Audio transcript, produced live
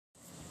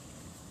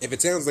If it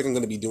sounds like I'm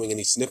going to be doing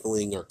any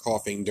sniffling or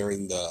coughing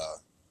during the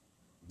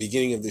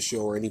beginning of the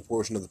show or any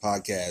portion of the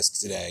podcast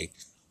today,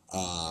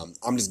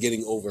 I'm just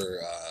getting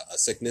over a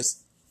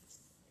sickness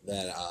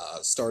that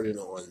started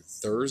on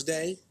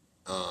Thursday.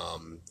 I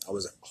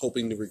was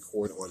hoping to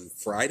record on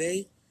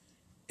Friday,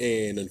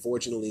 and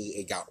unfortunately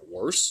it got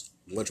worse,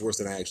 much worse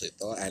than I actually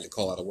thought. I had to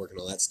call out of work and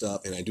all that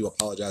stuff, and I do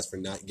apologize for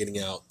not getting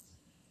out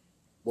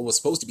what was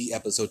supposed to be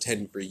episode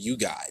 10 for you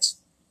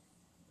guys.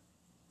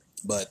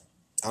 But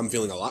I'm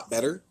feeling a lot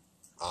better.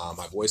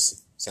 My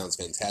voice sounds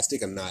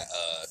fantastic. I'm not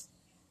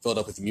filled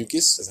up with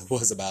mucus as I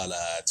was about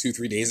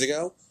 2-3 days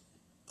ago.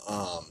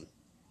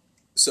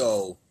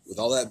 So with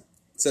all that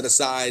set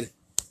aside,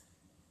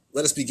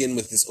 let us begin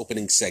with this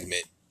opening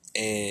segment.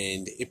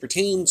 And it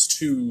pertains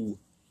to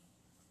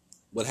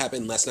what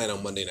happened last night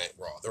on Monday Night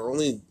Raw. There are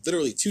only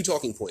literally 2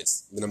 talking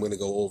points that I'm going to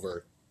go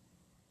over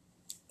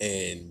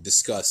and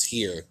discuss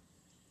here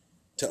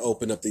to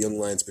open up the Young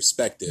Lions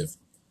perspective.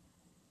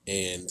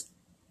 And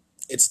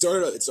we're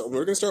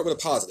going to start with a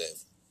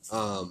positive.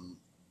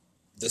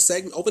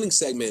 The opening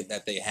segment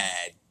that they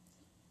had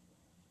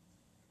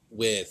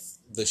with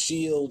the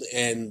Shield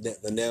and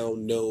the now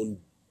known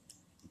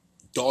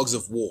Dogs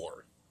of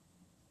War,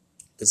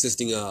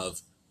 consisting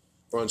of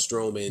Braun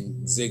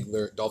Strowman,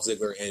 Dolph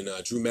Ziggler, and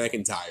Drew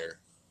McIntyre.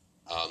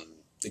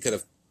 They could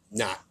have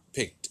not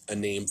picked a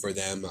name for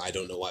them. I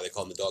don't know why they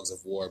call them the Dogs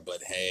of War,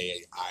 but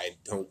hey, I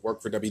don't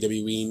work for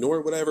WWE,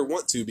 nor would I ever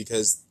want to,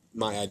 because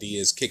my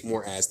ideas kick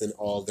more ass than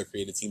all of their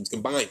creative teams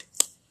combined.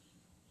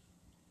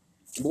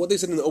 But what they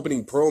said in the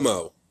opening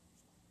promo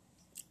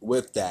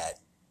with that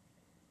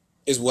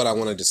is what I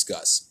want to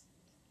discuss.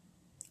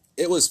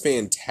 It was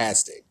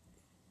fantastic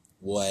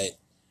what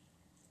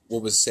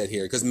was said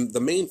here, because the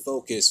main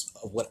focus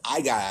of what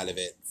I got out of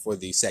it for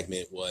the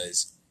segment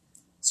was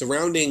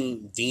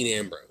surrounding Dean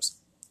Ambrose.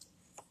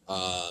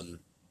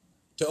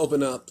 To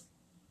open up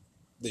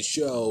the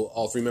show,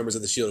 all 3 members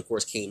of the Shield, of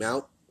course, came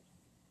out.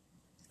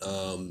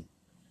 Of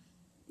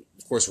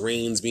course,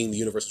 Reigns being the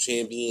Universal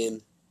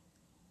Champion,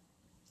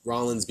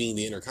 Rollins being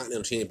the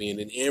Intercontinental Champion,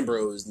 and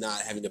Ambrose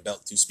not having a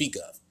belt to speak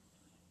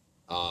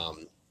of.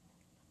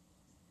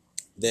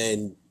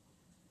 Then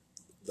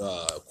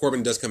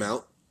Corbin does come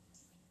out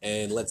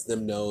and lets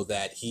them know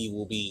that he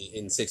will be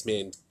in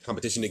 6-man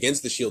competition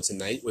against the Shield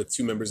tonight with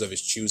 2 members of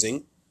his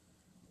choosing.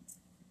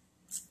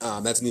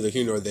 That's neither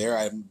here nor there.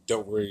 I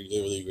don't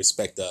really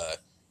respect a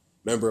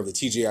member of the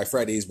TGI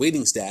Fridays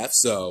waiting staff,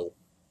 so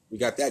we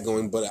got that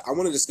going. But I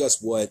want to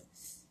discuss what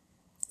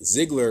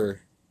Ziggler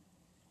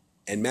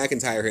and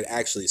McIntyre had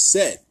actually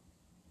said.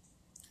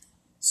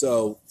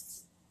 So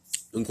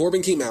when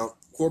Corbin came out,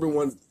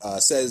 Corbin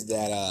says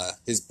that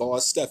his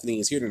boss Stephanie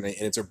is here tonight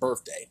and it's her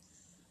birthday.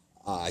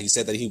 He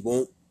said that he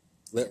won't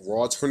let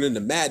Raw turn into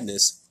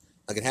madness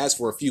like it has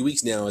for a few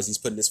weeks now as he's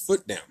putting his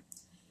foot down.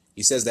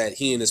 He says that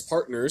he and his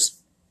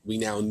partners,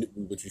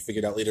 which we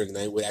figured out later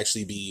tonight, would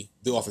actually be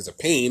the Authors of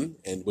Pain,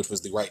 and which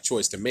was the right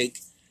choice to make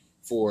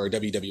for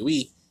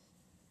WWE,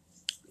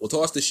 will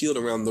toss the Shield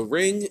around the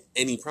ring,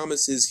 and he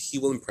promises he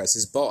will impress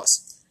his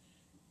boss.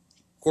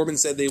 Corbin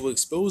said they will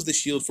expose the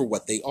Shield for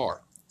what they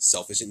are,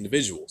 selfish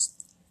individuals.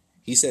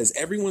 He says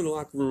everyone in the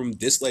locker room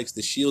dislikes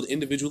the Shield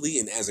individually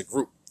and as a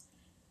group.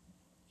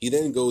 He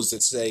then goes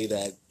to say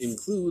that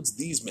includes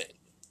these men.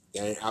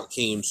 Then out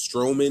came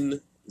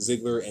Strowman,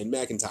 Ziggler, and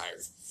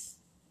McIntyre.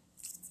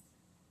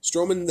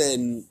 Strowman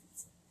then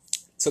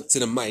took to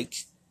the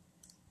mic,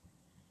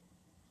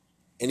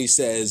 and he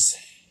says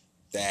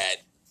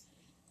that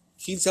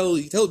he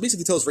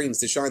basically tells Reigns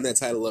to shine that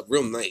title up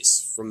real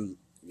nice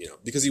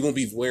because he won't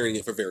be wearing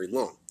it for very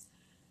long.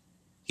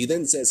 He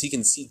then says he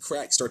can see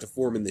cracks start to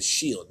form in the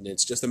Shield, and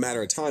it's just a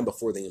matter of time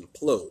before they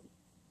implode.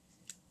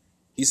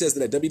 He says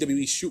that at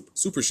WWE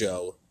Super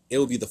Show, it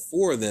will be the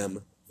 4 of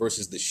them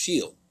versus the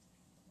Shield.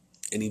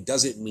 And he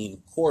doesn't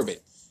mean Corbin,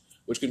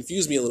 which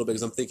confused me a little bit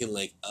because I'm thinking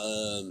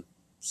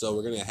so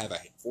we're going to have a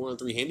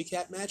 4-on-3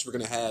 handicap match? We're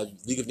going to have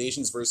League of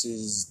Nations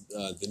versus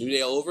the New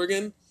Day all over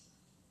again?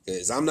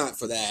 Because I'm not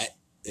for that,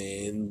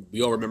 and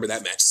we all remember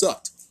that match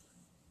sucked.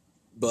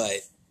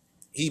 But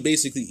he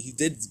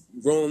did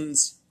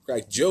Rollins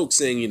crack joke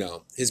saying,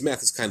 his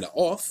math is kind of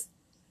off.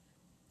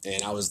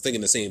 And I was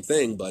thinking the same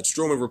thing, but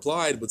Strowman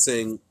replied with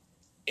saying,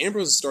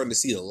 Ambrose is starting to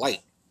see the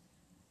light.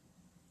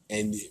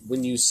 And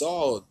when you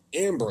saw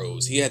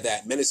Ambrose, he had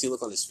that menacing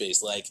look on his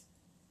face,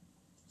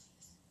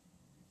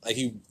 I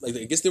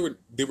guess they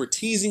were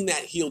teasing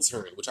that heel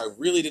turn, which I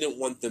really didn't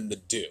want them to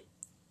do.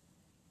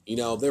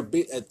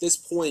 At this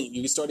point,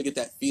 you start to get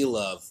that feel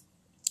of,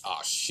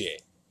 oh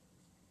shit,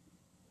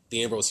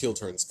 the Ambrose heel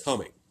turn's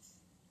coming.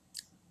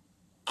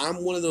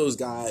 I'm one of those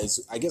guys,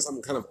 I guess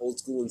I'm kind of old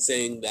school in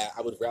saying that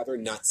I would rather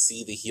not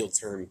see the heel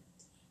turn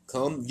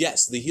come.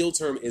 Yes, the heel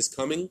turn is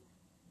coming,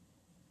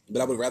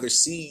 but I would rather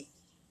just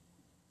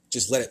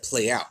let it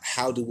play out.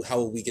 How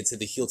will we get to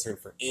the heel turn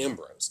for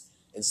Ambrose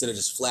instead of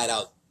just flat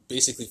out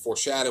basically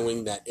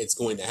foreshadowing that it's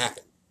going to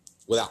happen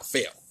without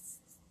fail?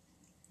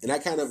 And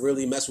that kind of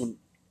really messed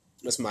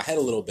with my head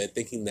a little bit,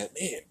 thinking that,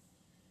 man,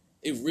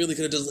 They really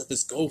could have just let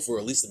this go for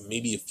at least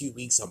maybe a few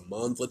weeks, a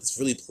month. Let this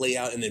really play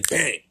out, and then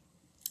bang!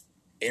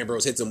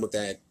 Ambrose hits him with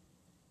that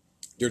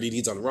dirty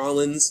deeds on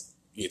Rollins.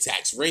 He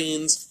attacks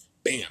Reigns.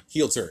 Bam!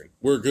 Heel turn.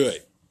 We're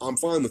good. I'm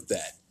fine with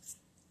that.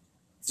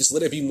 Just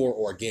let it be more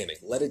organic.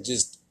 Let it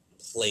just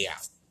play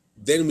out.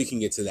 Then we can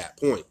get to that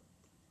point.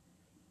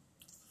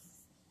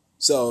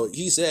 So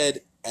he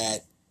said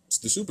at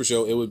the Super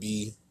Show it would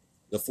be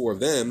the four of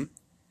them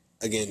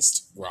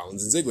against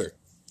Rollins and Ziggler.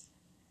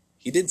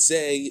 He did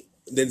say,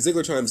 then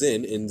Ziggler chimes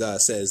in and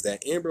says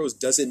that Ambrose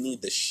doesn't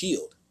need the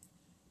Shield,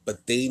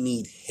 but they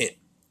need him.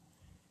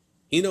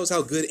 He knows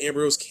how good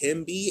Ambrose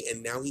can be,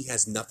 and now he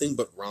has nothing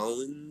but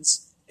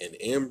Rollins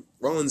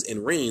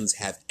and Reigns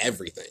have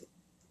everything.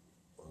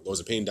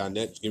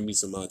 LordsOfPain.net giving me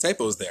some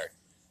typos there.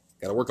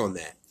 Got to work on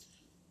that.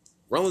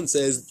 Rollins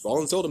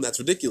told him that's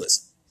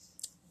ridiculous.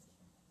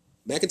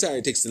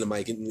 McIntyre takes to the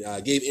mic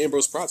and gave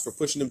Ambrose props for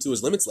pushing him to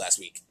his limits last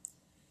week.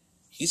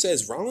 He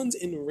says Rollins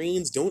and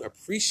Reigns don't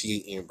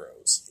appreciate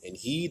Ambrose, and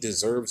he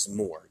deserves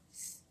more.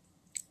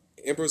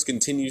 Ambrose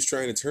continues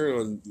trying to turn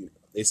on.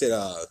 They said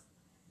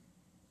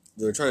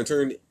they're trying to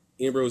turn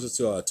Ambrose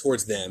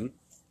towards them,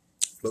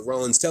 but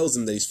Rollins tells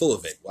him that he's full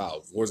of it.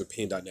 Wow,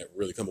 LordsOfPain.net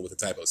really coming with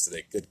the typos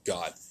today. Good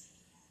God.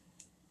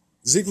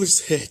 Ziggler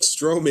said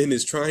Strowman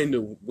is trying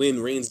to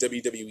win Reigns'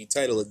 WWE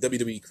title at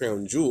WWE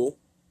Crown Jewel,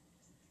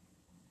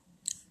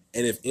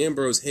 and if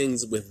Ambrose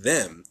hangs with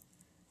them,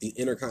 the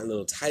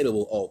Intercontinental title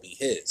will all be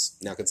his.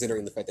 Now,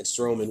 considering the fact that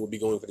Strowman will be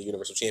going for the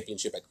Universal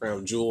Championship at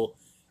Crown Jewel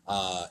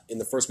in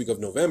the first week of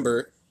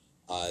November,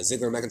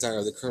 Ziggler and McIntyre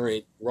are the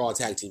current Raw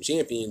Tag Team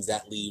Champions.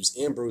 That leaves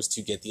Ambrose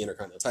to get the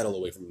Intercontinental title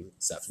away from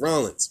Seth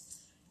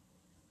Rollins.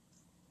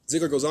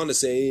 Ziggler goes on to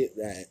say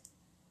that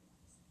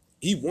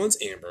he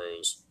wants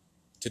Ambrose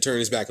to turn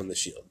his back on the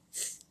Shield.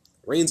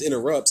 Reigns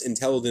interrupts and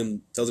tells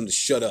him to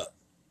shut up.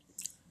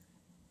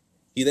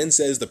 He then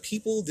says the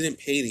people didn't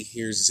pay to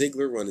hear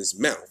Ziggler run his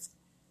mouth.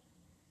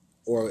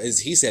 Or as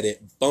he said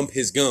it, bump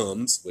his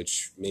gums,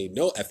 which made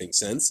no effing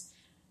sense.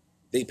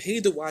 They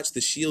paid to watch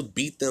the Shield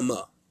beat them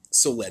up,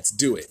 so let's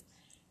do it.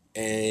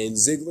 And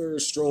Ziggler,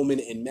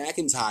 Strowman, and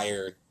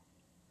McIntyre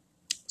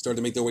start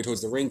to make their way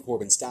towards the ring.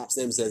 Corbin stops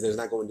them, says they're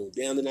not going to go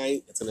down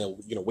tonight. It's going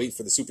to wait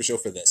for the Super Show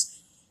for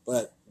this.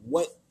 But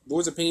what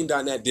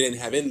LordsOfPain.net didn't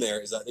have in there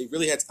is that they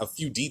really had a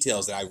few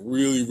details that I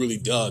really, really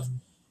dug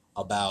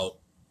about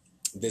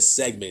this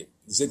segment.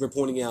 Ziggler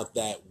pointing out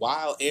that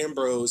while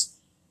Ambrose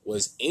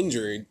was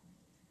injured,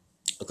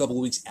 a couple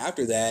of weeks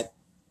after that,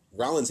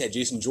 Rollins had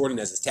Jason Jordan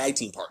as his tag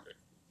team partner.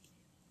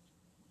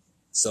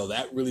 So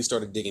that really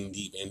started digging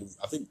deep. And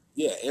I think,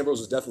 Ambrose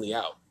was definitely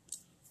out.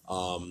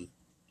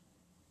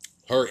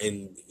 Hurt.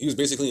 And he was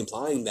basically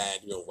implying that,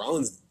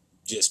 Rollins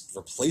just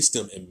replaced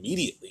him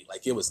immediately.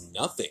 Like it was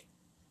nothing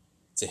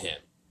to him.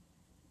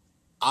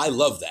 I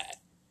love that.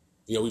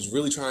 He's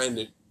really trying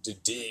to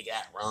dig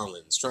at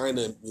Rollins, trying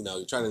to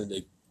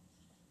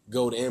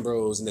go to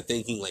Ambrose into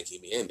thinking like, hey,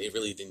 man, they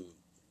really didn't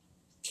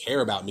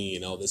care about me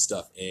and all this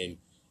stuff. And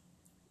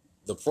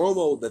the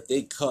promo that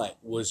they cut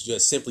was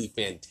just simply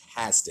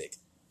fantastic.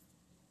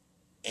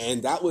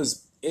 And that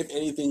was, if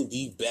anything,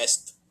 the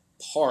best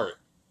part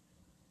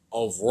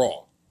of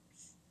Raw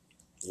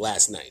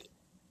last night.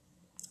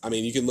 I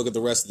mean, you can look at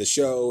the rest of the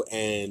show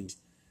and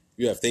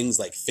you have things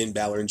like Finn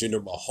Balor and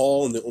Jinder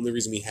Mahal. And the only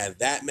reason we had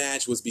that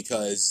match was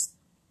because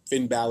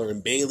Finn Balor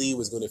and Bayley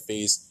was going to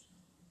face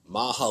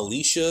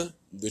Mahalisha,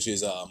 which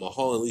is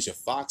Mahal and Alicia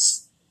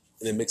Fox,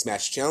 in the Mixed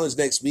Match Challenge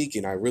next week.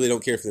 And I really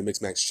don't care for the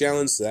Mixed Match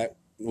Challenge, so that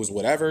was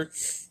whatever.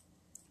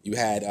 You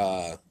had,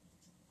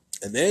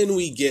 and then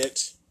we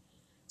get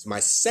to my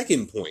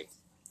second point,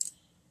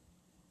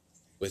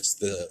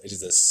 which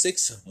is a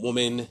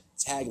 6-woman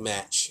tag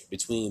match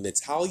between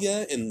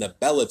Natalya and the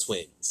Bella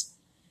Twins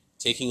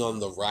taking on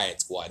the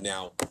Riot Squad.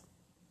 Now,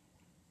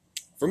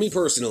 for me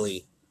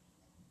personally,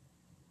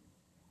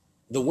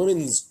 the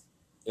women's,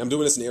 and I'm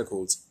doing this in air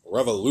quotes,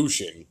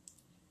 revolution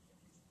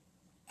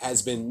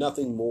has been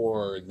nothing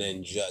more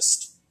than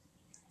just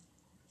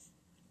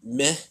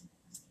meh.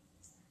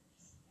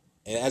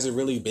 It hasn't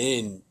really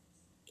been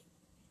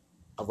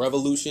a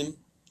revolution,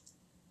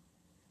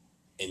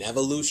 an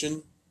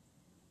evolution.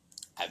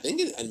 I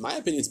think, in my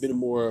opinion, it's been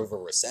more of a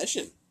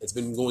recession. It's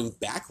been going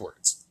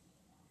backwards.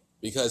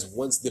 Because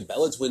once the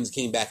Bella Twins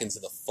came back into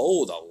the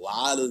fold, a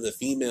lot of the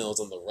females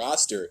on the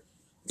roster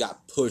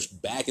got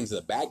pushed back into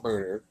the back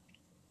burner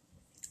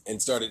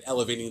and started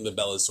elevating the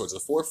Bellas towards the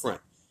forefront.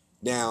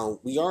 Now,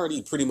 we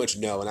already pretty much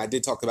know, and I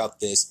did talk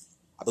about this,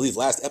 I believe,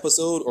 last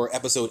episode or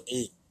episode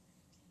 8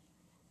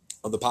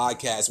 of the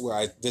podcast, where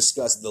I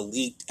discussed the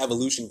leaked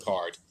Evolution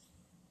card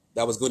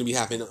that was going to be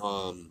happening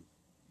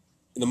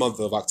in the month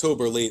of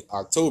October, late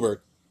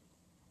October,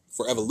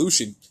 for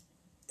Evolution.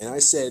 And I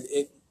said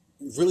it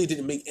really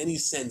didn't make any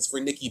sense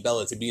for Nikki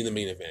Bella to be in the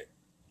main event.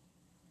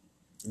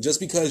 Just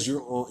because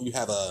you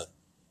have a,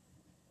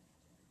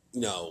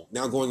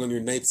 now going on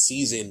your 9th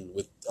season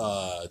with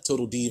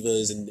Total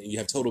Divas and you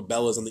have Total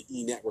Bellas on the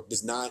E! Network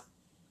does not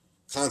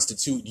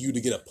constitute you to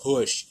get a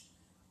push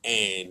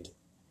and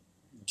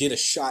get a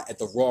shot at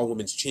the Raw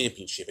Women's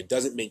Championship. It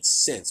doesn't make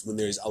sense when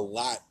there's a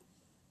lot,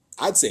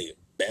 I'd say,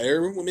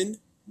 better women,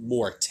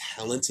 more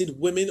talented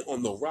women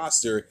on the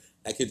roster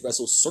that could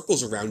wrestle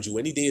circles around you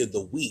any day of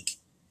the week.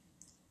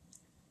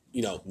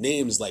 You know,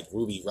 names like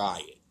Ruby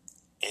Riott,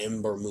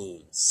 Ember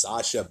Moon,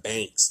 Sasha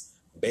Banks,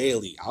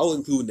 Bayley. I'll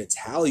include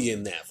Natalya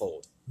in that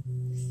fold.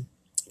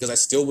 Because I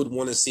still would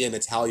want to see a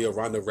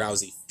Natalya-Ronda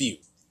Rousey feud.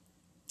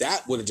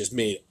 That would have just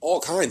made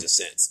all kinds of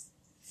sense.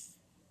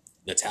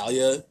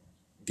 Natalya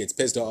gets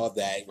pissed off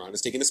that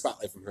Ronda's taking the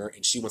spotlight from her,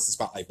 and she wants the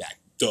spotlight back.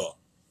 Duh.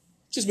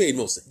 Just made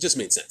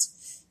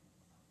sense.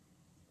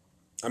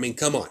 I mean,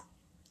 come on.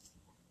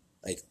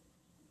 Like,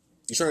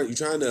 you're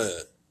trying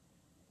to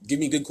give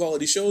me good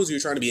quality shows, or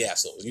you're trying to be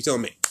assholes? You tell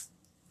me.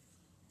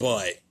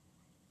 But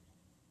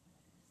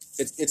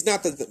it's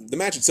not that the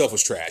match itself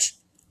was trash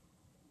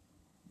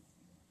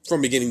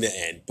from beginning to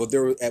end. But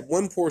there were, at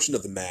one portion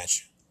of the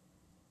match,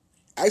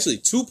 actually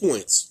 2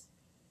 points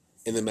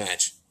in the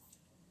match,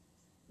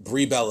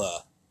 Brie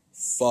Bella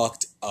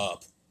fucked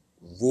up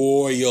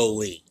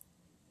royally.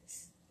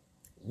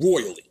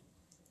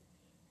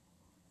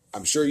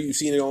 I'm sure you've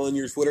seen it all in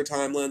your Twitter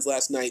timelines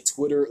last night.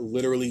 Twitter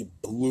literally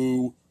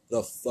blew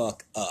the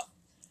fuck up.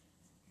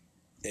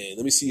 And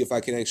let me see if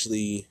I can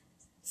actually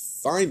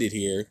find it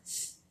here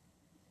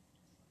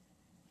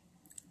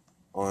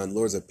on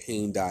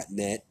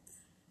lordsofpain.net.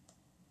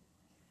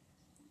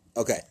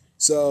 Okay,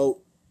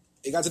 so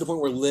it got to the point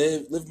where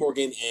Liv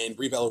Morgan and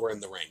Brie Bella were in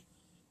the ring.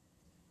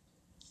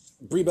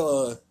 Brie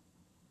Bella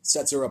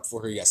sets her up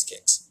for her yes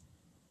kicks.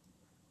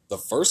 The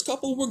first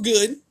couple were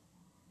good.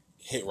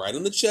 Hit right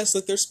on the chest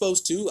like they're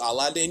supposed to, a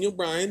la Daniel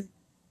Bryan.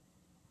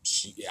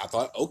 I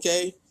thought,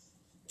 okay,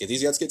 get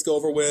these yes kicks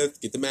over with,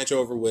 get the match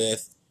over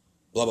with,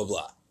 blah, blah,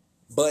 blah.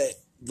 But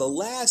the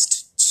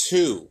last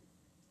two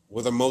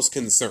were the most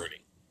concerning.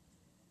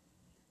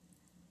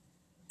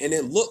 And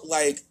it looked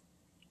like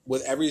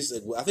with I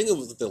think it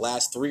was the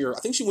last three, or I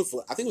think it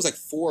was like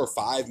 4 or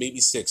 5, maybe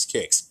 6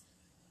 kicks.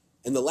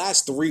 And the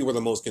last 3 were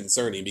the most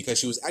concerning because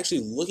she was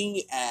actually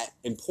looking at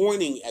and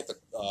pointing at the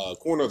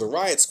corner of the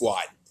Riot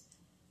Squad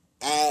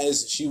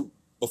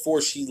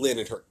before she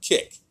landed her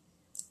kick.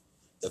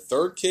 The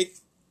third kick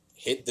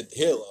hit the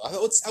hill. I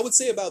would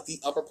say about the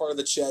upper part of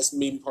the chest,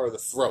 maybe part of the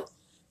throat.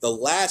 The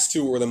last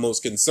 2 were the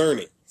most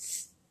concerning.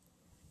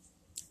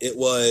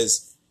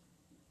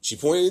 She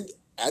pointed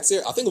at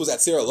Sarah, I think it was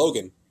at Sarah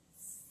Logan.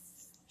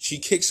 She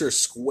kicks her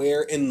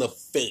square in the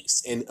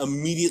face, and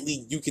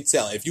immediately you could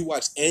tell. If you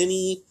watch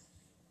any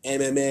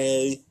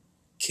MMA,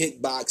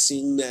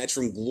 kickboxing match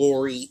from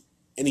Glory,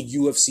 any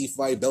UFC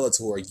fight,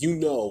 Bellator, you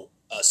know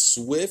a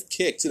swift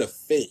kick to the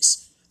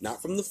face,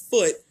 not from the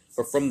foot,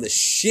 but from the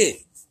shin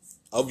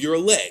of your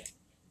leg.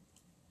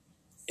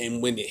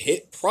 And when it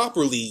hit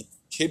properly,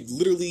 could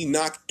literally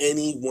knock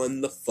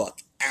anyone the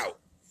fuck out.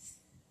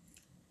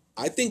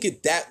 I think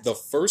the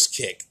first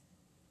kick,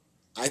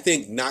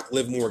 knocked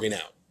Liv Morgan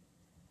out.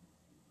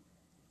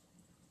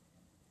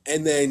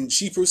 And then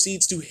she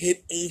proceeds to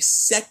hit a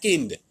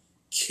second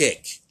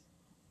kick.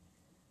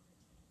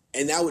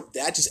 And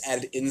that just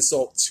added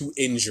insult to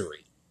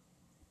injury.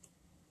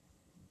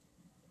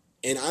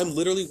 And I'm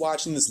literally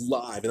watching this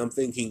live and I'm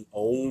thinking,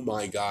 oh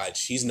my God,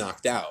 she's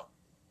knocked out.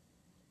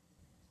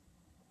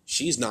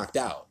 She's knocked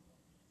out.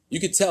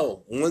 You could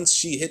tell once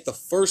she hit the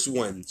first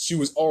one, she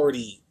was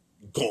already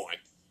gone.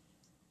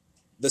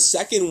 The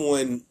second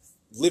one,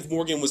 Liv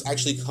Morgan was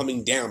actually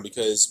coming down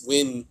because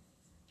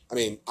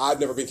I've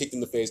never been kicked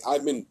in the face.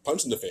 I've been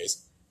punched in the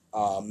face.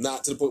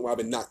 Not to the point where I've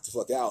been knocked the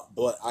fuck out,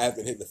 but I have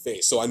been hit in the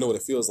face, so I know what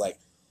it feels like.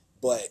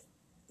 But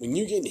when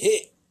you're getting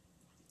hit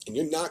and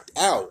you're knocked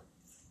out,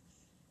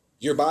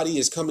 your body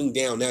is coming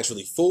down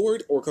naturally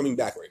forward or coming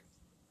backward.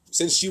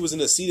 Since she was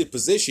in a seated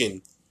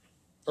position,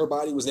 her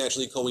body was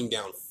naturally going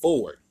down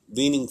forward,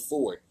 leaning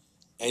forward.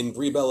 And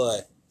Brie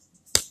Bella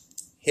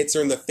hits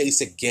her in the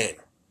face again.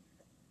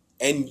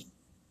 And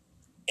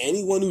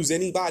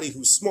anybody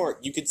who's smart,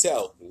 you could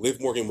tell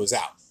Liv Morgan was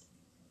out.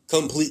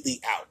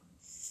 Completely out.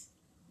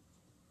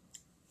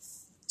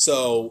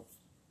 So,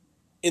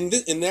 in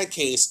that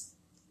case,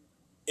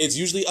 it's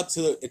usually up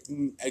to,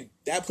 at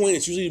that point,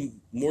 it's usually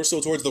more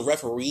so towards the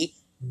referee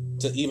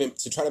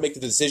to try to make the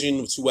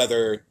decision to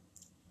whether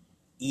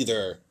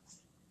either,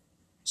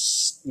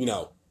 it's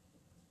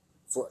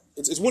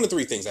one of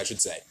 3 things, I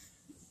should say.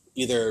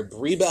 Either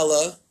Brie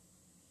Bella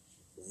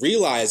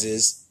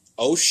realizes,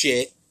 oh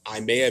shit, I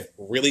may have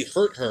really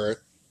hurt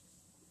her,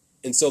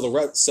 and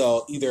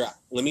so either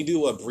let me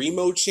do a Brie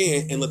Mo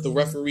chant and let the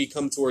referee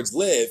come towards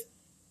Liv,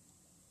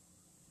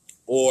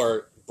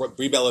 or what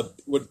Brie Bella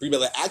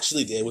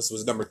actually did, which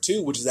was number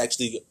 2, which is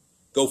actually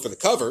go for the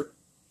cover,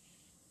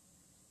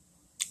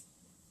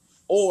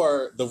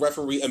 or the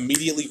referee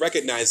immediately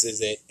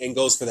recognizes it and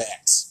goes for the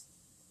X.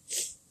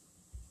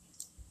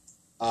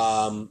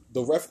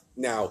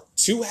 Now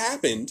 2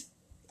 happened.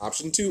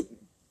 Option 2,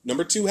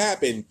 number 2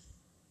 happened.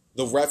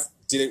 The ref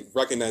didn't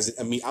recognize it.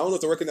 I don't know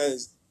if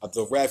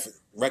the ref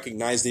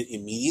recognized it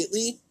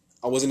immediately.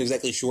 I wasn't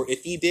exactly sure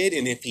if he did,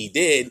 and if he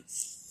did,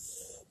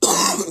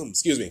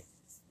 excuse me.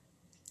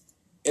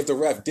 if the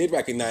ref did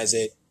recognize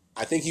it,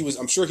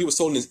 I'm sure he was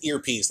told in his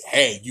earpiece,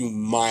 hey, you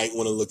might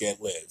want to look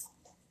at Liv.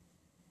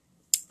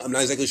 I'm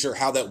not exactly sure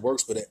how that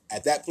works, but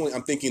at that point,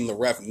 I'm thinking the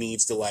ref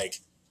needs to, like,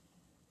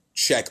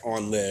 check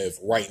on Liv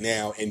right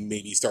now and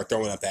maybe start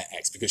throwing up that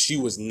X because she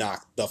was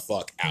knocked the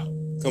fuck out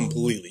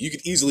completely. You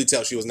could easily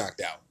tell she was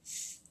knocked out.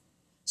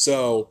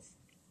 So,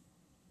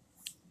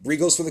 Brie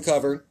goes for the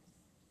cover.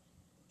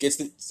 I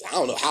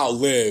don't know how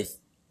Liv.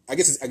 I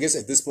guess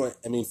at this point,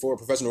 I mean, for a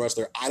professional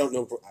wrestler, I don't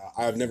know.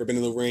 I've never been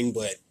in the ring,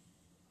 but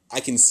I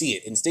can see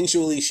it.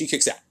 Instinctually, she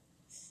kicks out.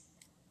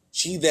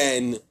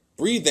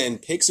 Brie then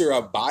picks her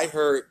up by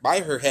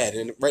her head,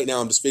 and right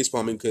now I'm just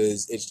facepalming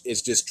because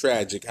it's just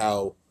tragic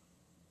how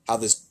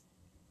this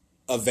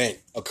event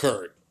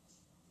occurred.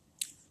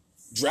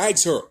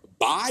 Drags her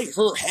by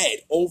her head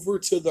over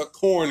to the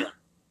corner.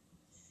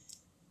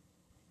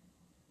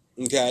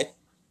 Okay?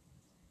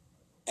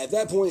 At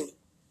that point,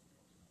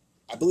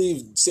 I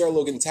believe Sarah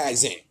Logan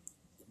tags in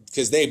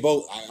because they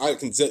both,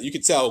 you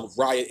could tell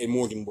Riot and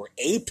Morgan were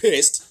A,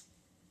 pissed,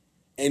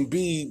 and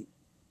B,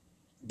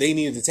 they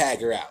needed to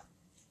tag her out.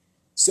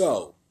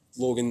 So,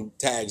 Logan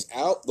tags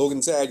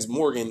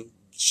Morgan,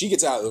 she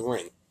gets out of the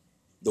ring.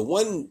 The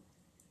one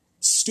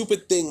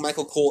stupid thing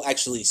Michael Cole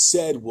actually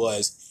said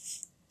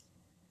was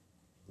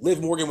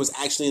Liv Morgan was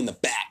actually in the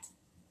back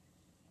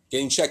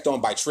getting checked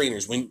on by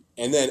trainers. And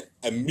then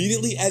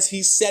immediately as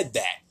he said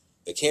that,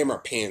 the camera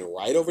panned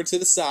right over to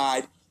the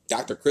side.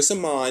 Dr. Chris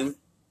Amon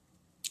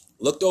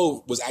looked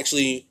over, was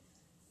actually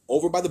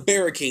over by the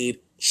barricade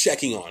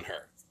checking on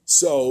her.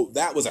 So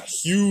that was a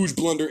huge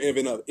blunder in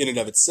and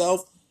of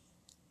itself.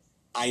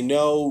 I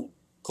know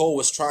Cole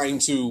was trying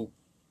to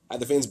have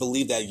the fans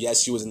believe that,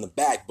 yes, she was in the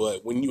back,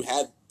 but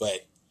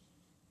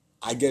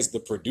I guess the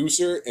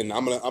producer, and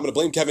I'm gonna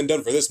blame Kevin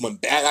Dunn for this one,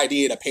 bad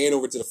idea to pan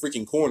over to the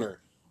freaking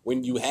corner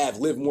when you have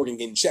Liv Morgan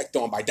getting checked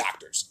on by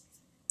doctors.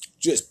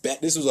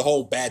 This was a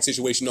whole bad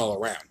situation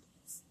all around.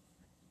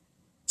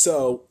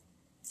 So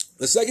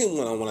the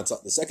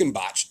second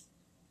botch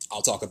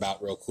I'll talk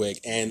about real quick,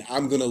 and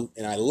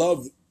I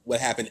love what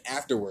happened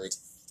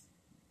afterwards,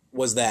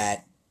 was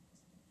that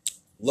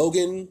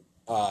Logan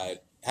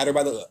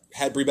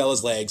had Brie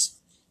Bella's legs,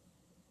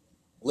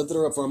 lifted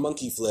her up for a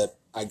monkey flip.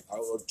 I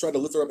tried to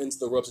lift her up into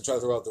the ropes and try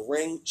to throw her out the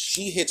ring.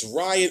 She hits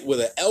Riot with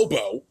an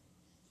elbow,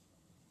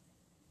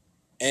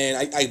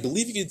 and I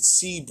believe you could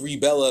see Brie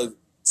Bella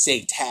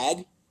say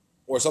tag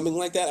or something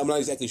like that. I'm not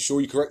exactly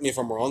sure. You correct me if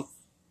I'm wrong,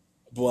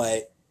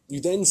 but you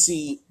then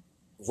see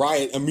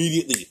Riot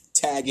immediately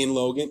tag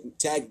Logan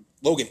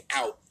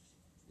out.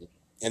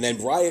 And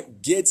then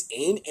Riot gets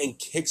in and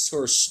kicks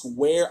her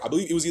square. I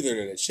believe it was either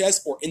in the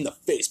chest or in the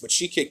face, but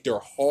she kicked her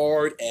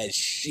hard as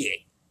shit.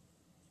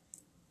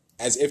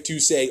 As if to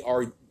say,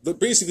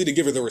 basically to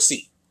give her the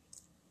receipt.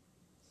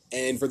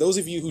 And for those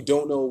of you who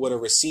don't know what a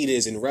receipt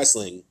is in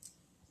wrestling,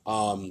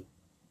 and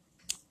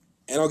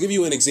I'll give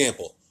you an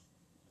example.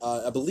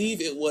 I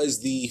believe it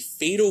was the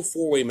Fatal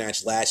 4-Way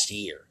match last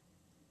year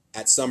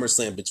at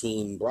SummerSlam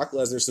between Brock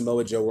Lesnar,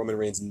 Samoa Joe, Roman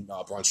Reigns, and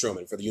Braun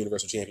Strowman for the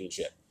Universal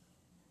Championship.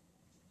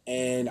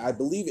 And I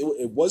believe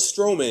it was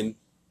Strowman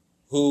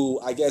who,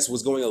 I guess,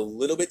 was going a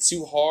little bit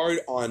too hard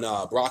on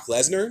Brock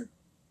Lesnar.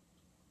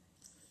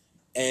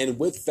 And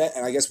with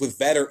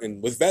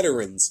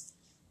veterans,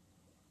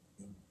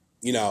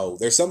 you know,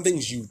 there's some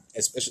things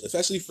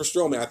especially for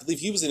Strowman, I believe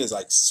he was in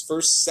his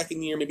first,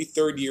 second year, maybe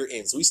third year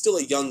in, so he's still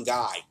a young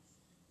guy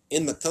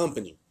in the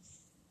company.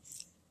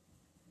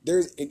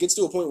 It gets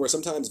to a point where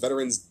sometimes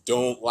veterans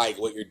don't like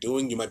what you're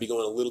doing. You might be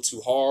going a little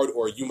too hard,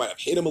 or you might have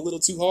hit him a little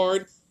too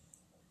hard,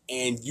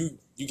 and you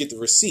get the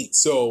receipt.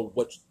 So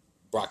what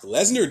Brock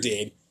Lesnar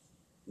did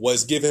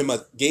was gave him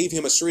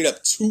a straight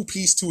up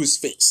 2-piece to his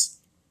face,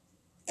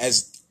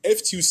 as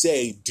if to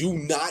say, do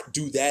not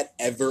do that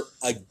ever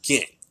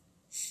again.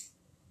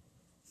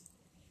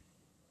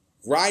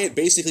 Riot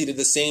basically did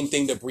the same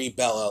thing to Brie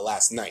Bella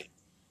last night.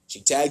 She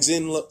tags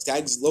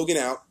Logan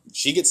out.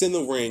 She gets in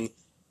the ring.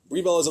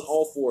 Brie Bella's on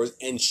all fours,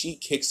 and she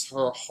kicks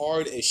her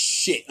hard as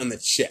shit on the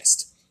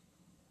chest,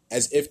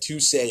 as if to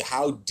say,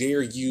 how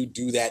dare you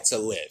do that to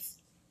Liv?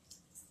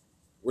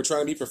 We're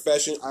trying to be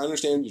professional. I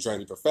understand you're trying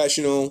to be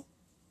professional.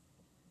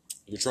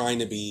 You're trying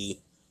to be,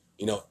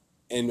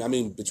 and I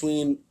mean,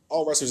 between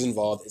all wrestlers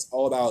involved, it's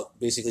all about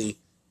basically,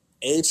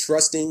 A,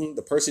 trusting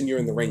the person you're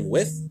in the ring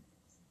with,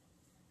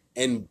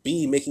 and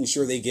B, making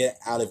sure they get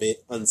out of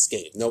it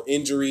unscathed. No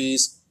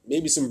injuries,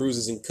 maybe some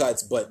bruises and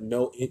cuts, but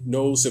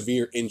no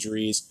severe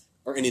injuries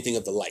or anything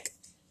of the like.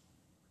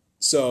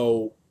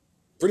 So,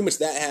 pretty much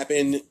that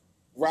happened.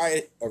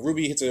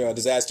 Ruby hits a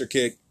disaster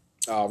kick,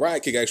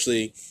 Riot kick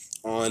actually,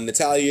 on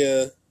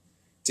Natalya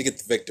to get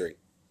the victory.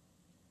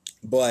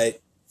 But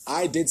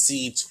I did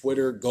see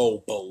Twitter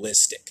go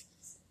ballistic.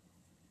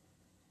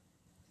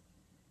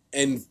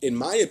 And in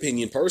my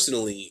opinion,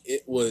 personally,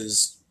 it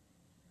was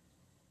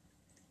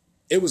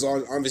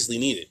obviously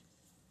needed.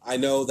 I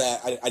know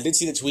that I did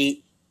see the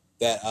tweet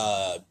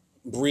that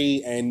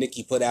Brie and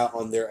Nikki put out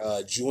on their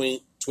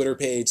joint Twitter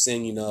page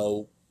saying,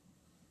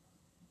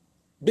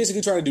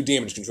 basically trying to do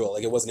damage control.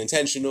 Like, it wasn't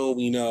intentional,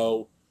 we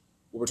know.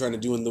 what we're trying to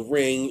do in the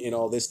ring and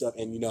all this stuff,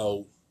 and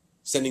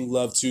sending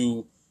love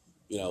to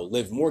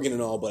Liv Morgan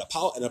and all, but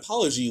an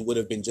apology would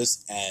have been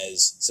just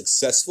as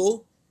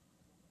successful,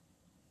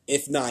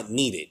 if not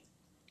needed.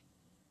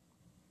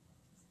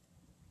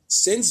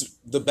 Since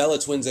the Bella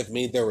Twins have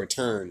made their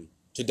return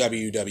to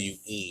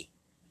WWE,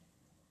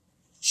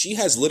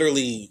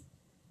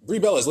 Brie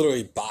Bella has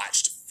literally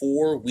botched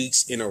 4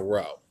 weeks in a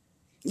row.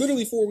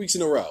 Literally 4 weeks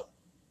in a row.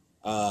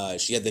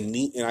 She had the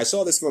knee, and I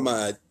saw this from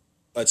a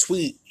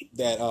tweet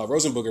that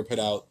Rosenberger put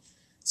out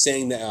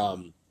saying that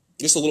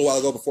just a little while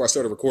ago before I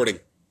started recording,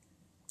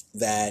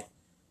 that,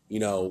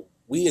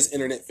 we as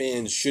internet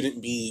fans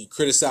shouldn't be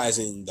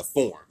criticizing the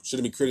form,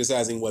 shouldn't be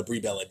criticizing what Brie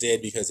Bella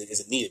did because it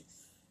isn't needed.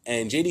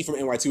 And JD from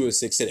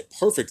NY206 said it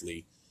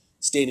perfectly,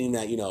 stating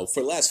that,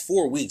 for the last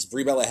 4 weeks,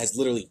 Brie Bella has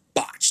literally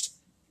botched.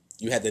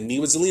 You had the knee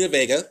with Zelina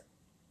Vega.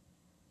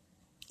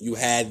 You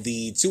had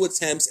the 2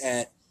 attempts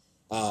at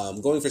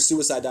going for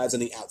suicide dives on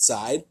the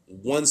outside.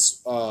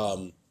 Once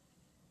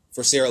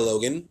for Sarah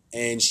Logan,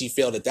 and she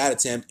failed at that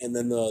attempt. And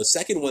then the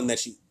second one that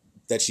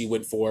she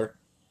went for,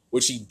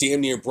 which she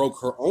damn near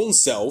broke her own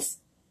self.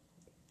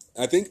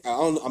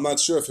 I'm not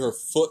sure if her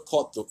feet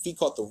caught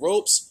the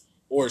ropes,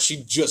 or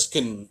she just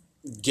couldn't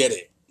get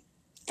it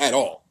at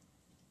all.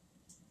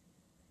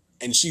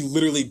 And she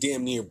literally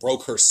damn near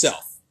broke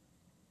herself.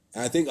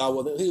 And I think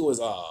it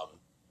was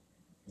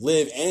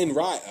Liv and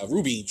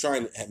Ruby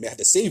had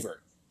to save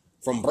her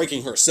from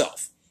breaking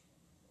herself.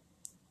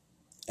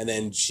 And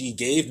then she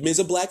gave Miz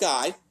a black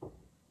eye.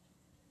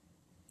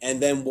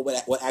 And then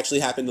what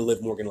actually happened to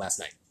Liv Morgan last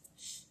night?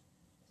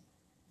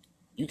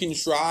 You can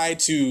try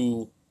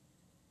to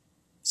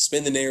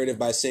spin the narrative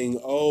by saying,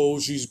 "Oh,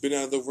 she's been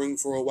out of the ring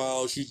for a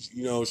while.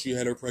 She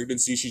had her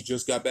pregnancy. She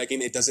just got back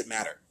in." It doesn't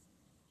matter.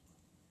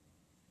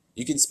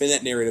 You can spin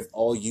that narrative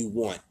all you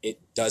want.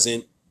 It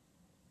doesn't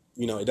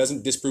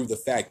disprove the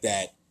fact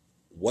that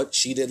what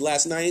she did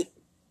last night,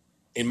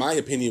 in my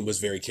opinion, was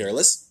very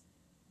careless.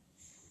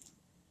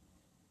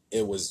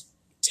 It was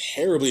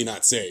terribly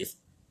not safe.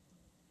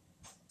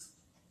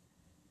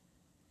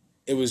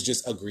 It was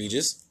just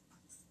egregious.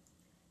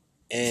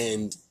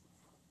 And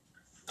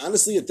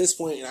honestly, at this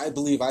point, and I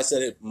believe I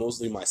said it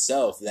mostly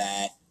myself,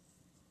 that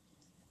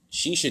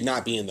she should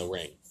not be in the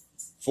ring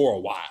for a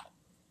while.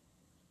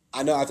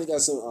 I think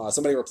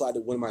somebody replied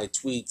to one of my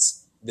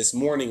tweets this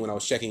morning when I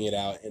was checking it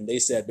out, and they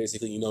said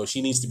basically,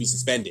 she needs to be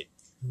suspended.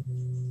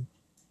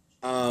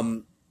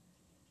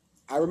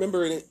 I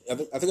remember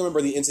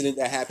the incident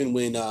that happened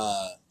when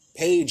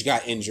Paige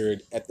got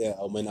injured at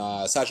when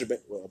Sasha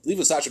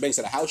Banks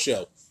at a house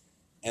show,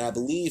 and I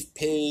believe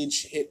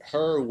Paige hit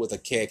her with a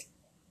kick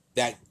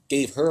that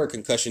gave her a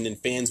concussion, and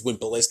fans went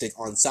ballistic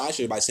on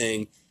Sasha by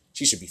saying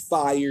she should be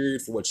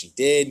fired for what she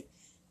did.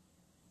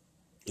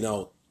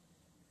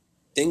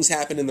 Things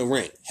happen in the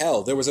ring.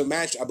 Hell, there was a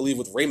match, I believe,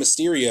 with Rey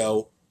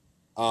Mysterio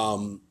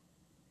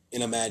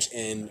in a match,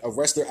 and a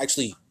wrestler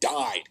actually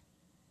died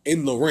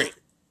in the ring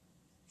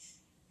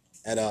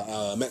at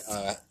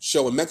a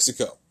show in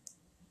Mexico.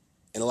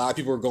 And a lot of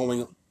people were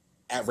going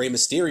at Rey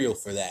Mysterio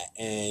for that,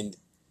 and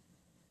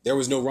there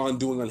was no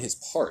wrongdoing on his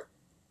part.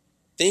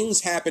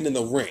 Things happen in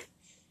the ring.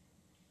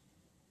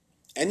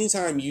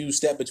 Anytime you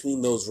step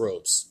between those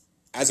ropes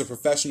as a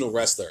professional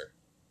wrestler,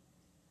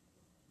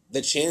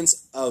 the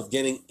chance of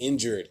getting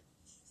injured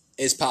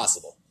is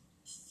possible.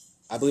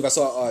 I believe I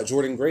saw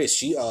Jordan Grace.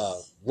 She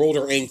rolled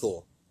her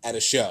ankle at a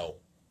show.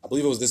 I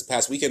believe it was this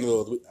past weekend.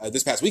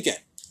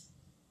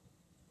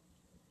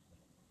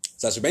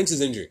 Sasha Banks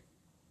is injured.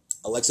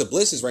 Alexa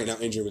Bliss is right now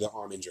injured with an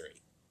arm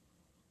injury.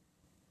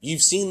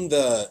 You've seen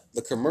the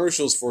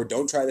commercials for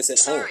 "Don't try this at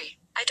home." Sorry,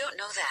 I don't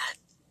know that.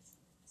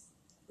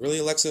 Really,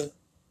 Alexa?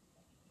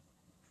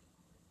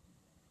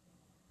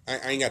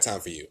 I ain't got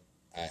time for you.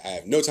 I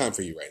have no time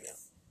for you right now.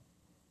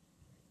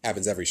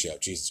 Happens every show.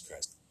 Jesus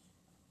Christ.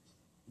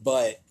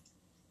 But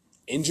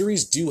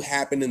injuries do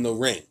happen in the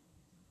ring.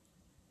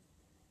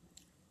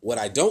 What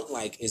I don't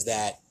like is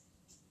that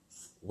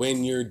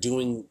when you're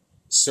doing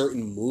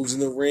certain moves in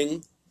the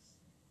ring,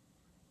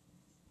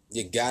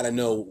 you gotta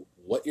know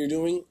what you're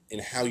doing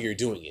and how you're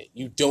doing it.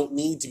 You don't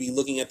need to be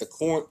looking at the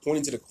corner,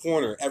 pointing to the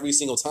corner every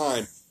single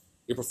time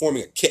you're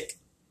performing a kick.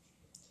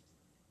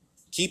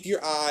 Keep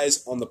your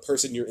eyes on the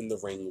person you're in the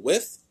ring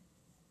with.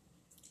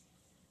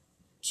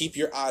 Keep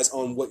your eyes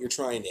on what you're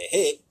trying to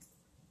hit.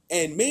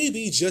 And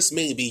maybe, just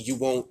maybe, you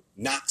won't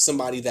knock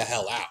somebody the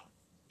hell out.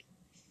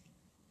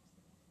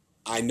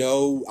 I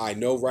know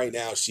right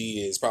now she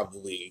is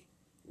probably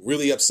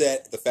really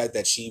upset at the fact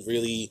that she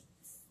really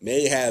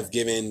may have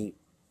given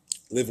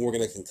Liv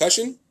Morgan a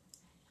concussion.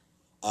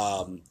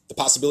 The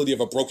possibility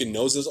of a broken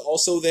nose is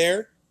also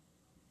there.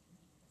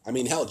 I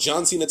mean, hell,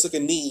 John Cena took a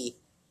knee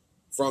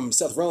from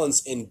Seth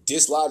Rollins and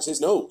dislodged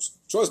his nose.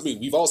 Trust me,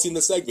 we've all seen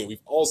the segment.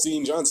 We've all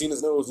seen John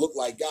Cena's nose look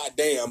like,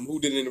 goddamn, who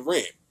did it in the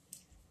ring?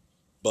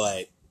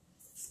 But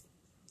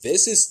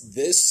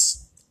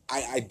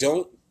I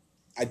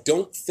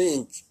don't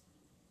think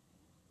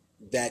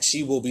that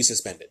she will be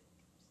suspended.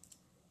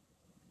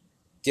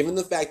 Given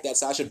the fact that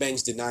Sasha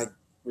Banks did not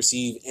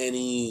receive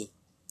any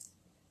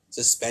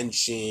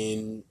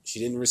suspension. She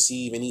didn't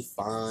receive any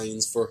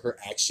fines for her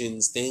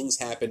actions. Things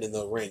happened in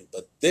the ring.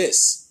 But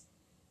this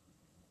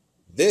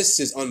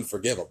is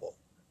unforgivable.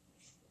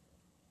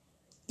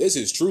 This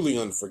is truly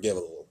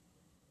unforgivable.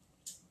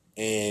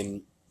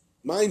 And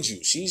mind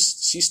you,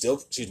 she's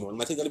more than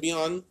likely going to be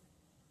on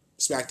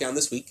SmackDown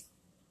this week.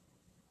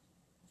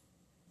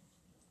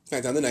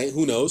 SmackDown tonight,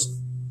 who knows?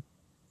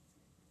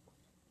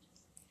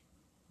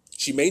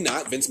 She may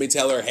not. Vince may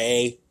tell her,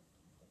 hey,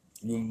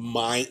 you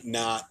might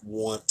not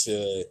want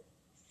to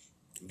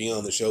be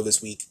on the show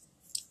this week.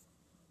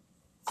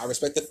 I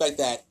respect the fact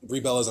that Brie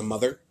Bella is a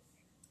mother.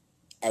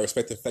 I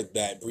respect the fact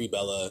that Brie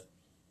Bella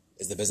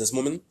is the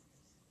businesswoman.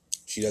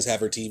 She does have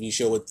her TV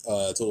show with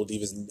Total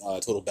Divas and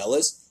Total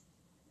Bellas.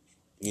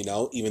 You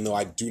know, even though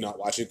I do not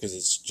watch it because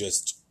it's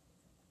just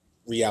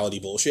reality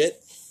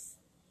bullshit.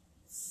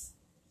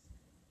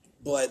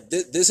 But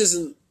this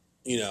isn't,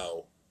 you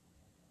know,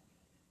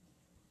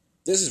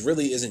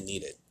 really isn't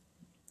needed.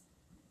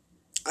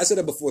 I said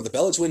it before, the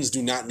Bella Twins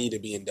do not need to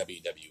be in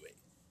WWE.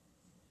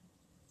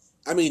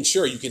 I mean,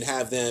 sure, you can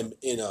have them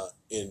in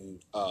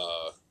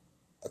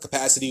a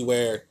capacity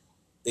where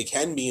they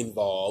can be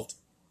involved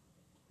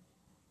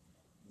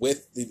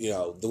with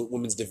the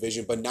women's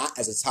division, but not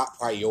as a top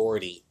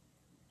priority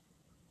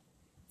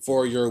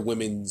for your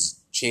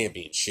women's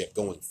championship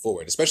going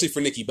forward, especially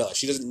for Nikki Bella.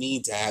 She doesn't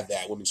need to have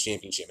that women's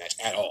championship match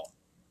at all.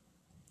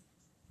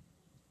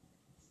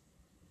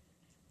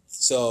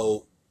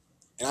 So,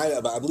 and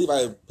I believe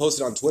I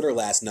posted on Twitter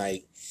last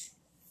night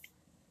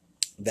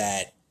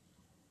that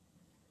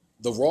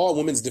the Raw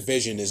women's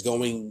division is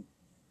going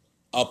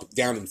up,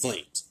 down in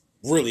flames.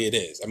 Really, it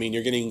is. I mean,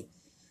 you're getting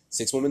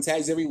 6 women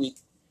tags every week.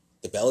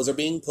 The Bellas are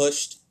being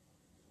pushed.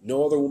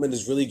 No other woman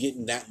is really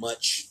getting that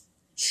much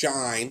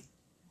shine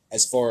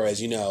as far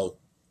as,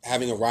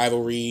 having a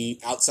rivalry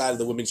outside of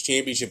the women's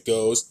championship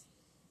goes.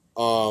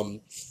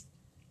 But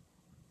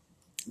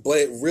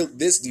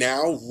this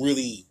now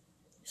really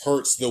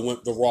hurts the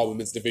Raw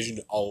women's division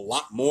a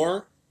lot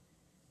more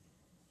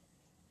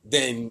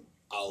than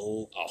a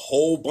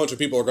whole bunch of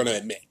people are going to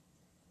admit.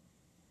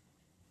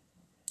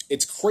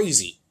 It's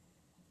crazy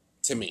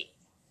to me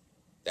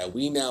that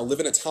we now live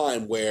in a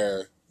time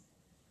where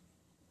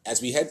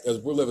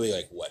we're literally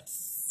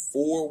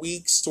 4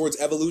 weeks towards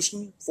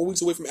Evolution? 4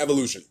 weeks away from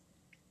Evolution.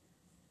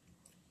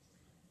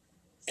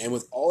 And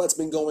with all that's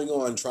been going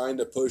on trying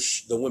to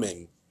push the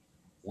women,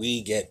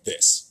 we get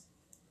this.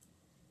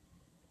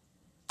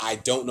 I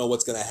don't know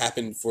what's going to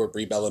happen for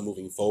Brie Bella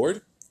moving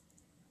forward.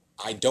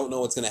 I don't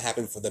know what's going to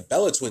happen for the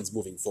Bella Twins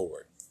moving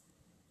forward.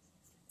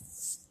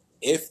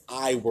 If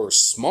I were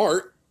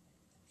smart,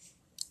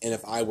 and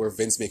if I were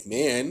Vince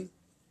McMahon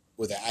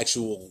with an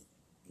actual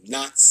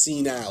not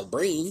senile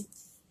brain,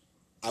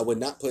 I would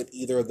not put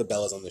either of the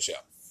Bellas on the show.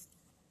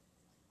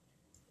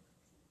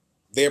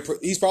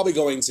 He's probably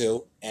going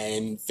to,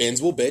 and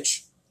fans will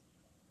bitch,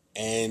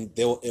 and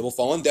it will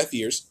fall on deaf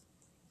ears.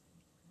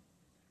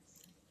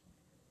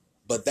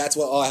 But that's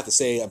all I have to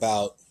say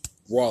about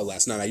Raw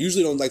last night. I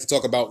usually don't like to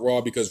talk about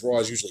Raw because Raw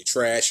is usually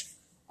trash.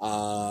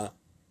 The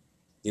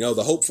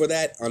hope for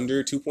that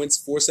under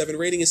 2.47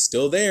 rating is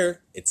still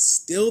there. It's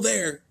still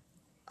there.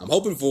 I'm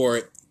hoping for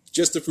it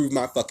just to prove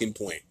my fucking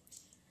point.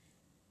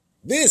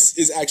 This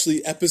is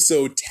actually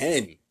episode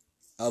 10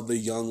 of the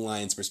Young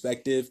Lions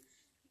Perspective.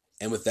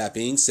 And with that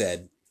being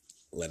said,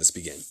 let us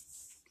begin.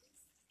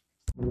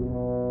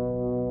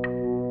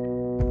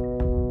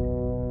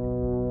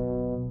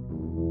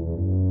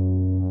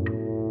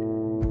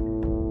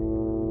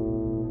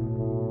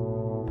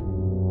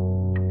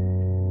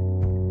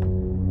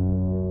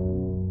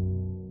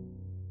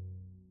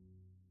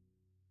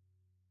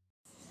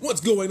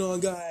 What's going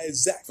on,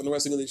 guys? Zach from the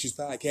Wrestling Issues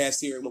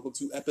Podcast here, and welcome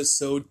to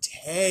episode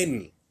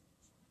 10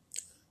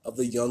 of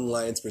the Young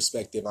Lions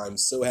Perspective. I'm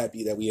so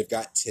happy that we have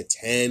got to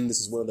 10. This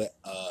is one of the,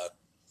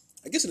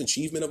 an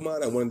achievement of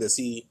mine. I wanted to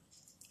see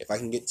if I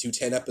can get to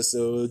 10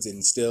 episodes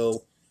and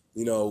still,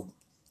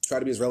 try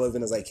to be as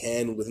relevant as I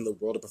can within the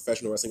world of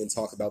professional wrestling and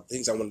talk about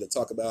things I wanted to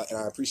talk about. And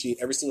I appreciate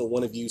every single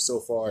one of you so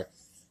far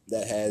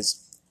that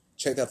has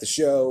checked out the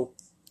show,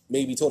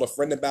 maybe told a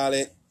friend about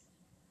it,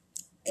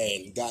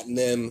 and gotten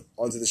them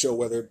onto the show,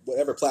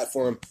 whatever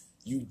platform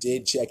you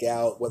did check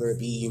out, whether it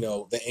be,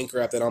 the Anchor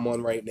app that I'm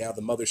on right now,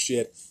 the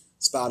Mothership,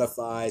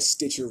 Spotify,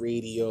 Stitcher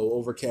Radio,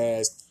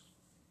 Overcast,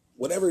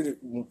 whatever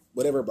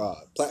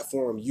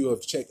platform you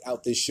have checked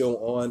out this show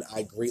on,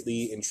 I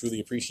greatly and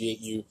truly appreciate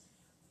you.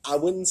 I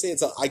wouldn't say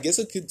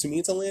to me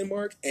it's a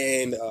landmark,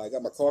 and I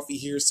got my coffee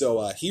here,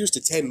 so here's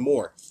to 10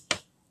 more.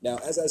 Now,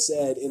 as I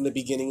said in the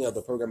beginning of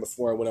the program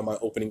before I went on my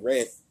opening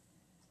rant,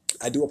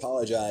 I do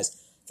apologize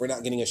for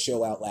not getting a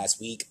show out last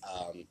week.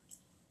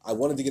 I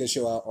wanted to get a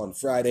show out on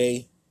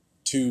Friday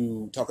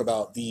to talk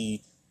about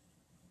the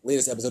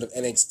latest episode of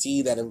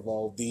NXT that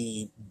involved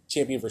the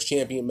champion versus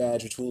champion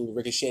match between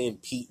Ricochet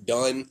and Pete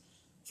Dunne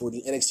for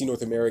the NXT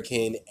North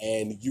American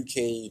and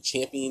UK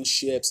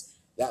championships.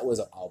 That was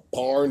a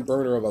barn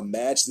burner of a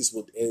match.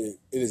 It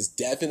is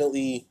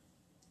definitely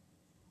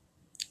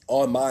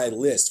on my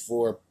list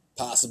for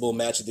possible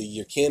match of the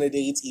year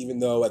candidates, even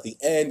though at the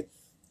end,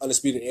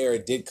 Undisputed Era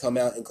did come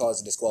out and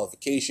cause a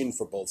disqualification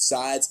for both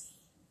sides.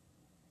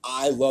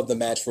 I love the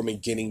match from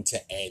beginning to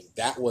end.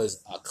 That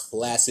was a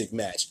classic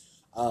match.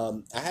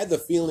 I had the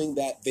feeling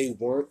that they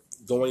weren't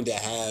going to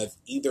have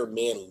either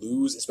man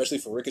lose, especially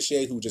for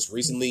Ricochet, who just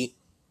recently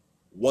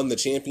won the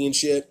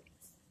championship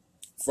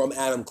from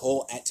Adam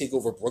Cole at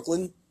TakeOver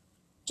Brooklyn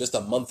just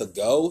a month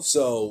ago.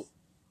 So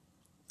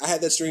I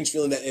had that strange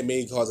feeling that it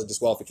may cause a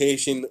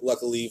disqualification.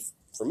 Luckily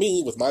for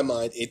me, with my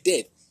mind, it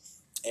did.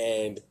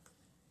 And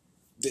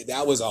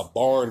that was a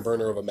barn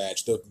burner of a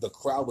match. The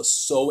crowd was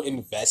so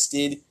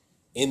invested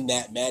in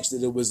that match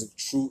that it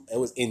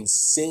was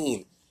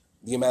insane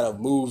the amount of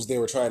moves they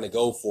were trying to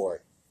go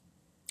for.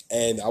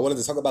 And I wanted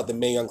to talk about the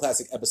Mae Young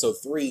Classic Episode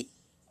 3,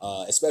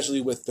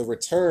 especially with the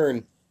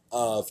return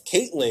of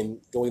Caitlyn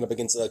going up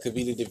against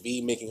Kavita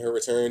Devi, making her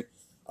return.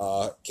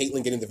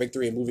 Caitlyn getting the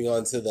victory and moving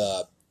on to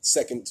the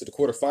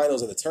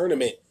quarterfinals of the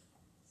tournament.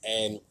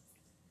 And,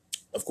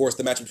 of course,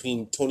 the match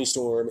between Toni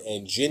Storm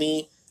and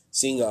Jinny,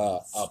 seeing a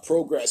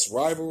Progress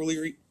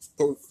rivalry.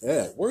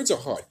 Words are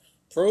hard.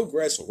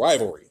 Progress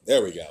rivalry.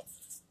 There we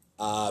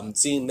go.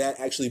 Seeing that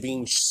actually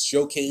being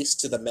showcased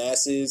to the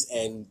masses,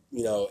 and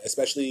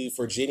especially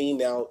for Jinny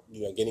now,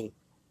 getting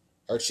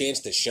her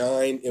chance to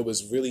shine. It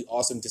was really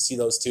awesome to see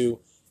those two,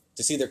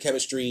 to see their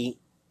chemistry,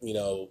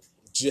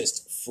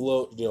 just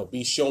float,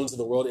 be shown to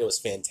the world. It was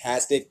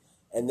fantastic.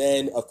 And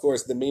then, of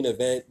course, the main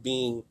event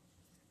being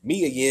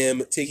Mia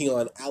Yim taking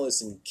on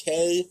Allison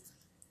Kay.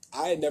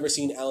 I had never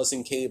seen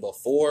Allison Kay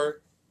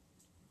before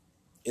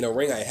in a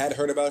ring. I had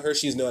heard about her.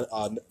 She's known,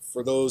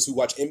 for those who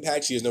watch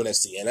Impact, she is known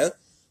as Sienna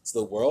to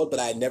the world, but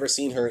I had never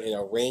seen her in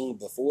a ring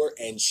before,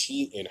 and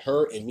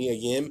her and Mia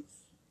Yim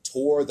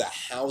tore the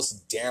house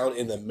down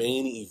in the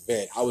main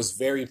event. I was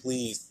very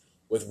pleased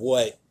with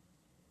what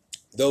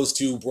those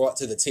two brought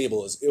to the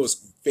table. It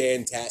was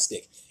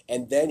fantastic.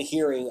 And then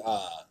hearing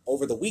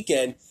over the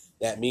weekend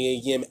that Mia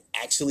Yim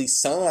actually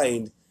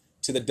signed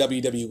to the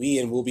WWE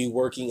and will be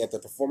working at the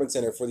Performance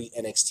Center for the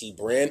NXT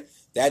brand,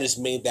 that just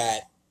made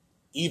that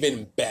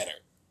even better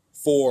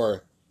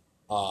for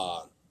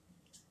all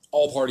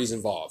parties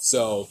involved.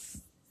 So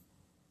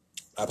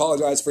I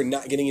apologize for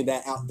not getting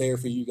that out there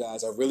for you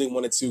guys. I really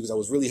wanted to, because I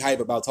was really hyped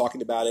about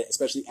talking about it,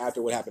 especially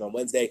after what happened on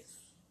Wednesday.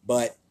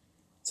 But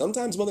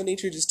sometimes Mother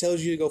Nature just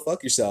tells you to go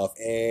fuck yourself,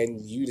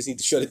 and you just need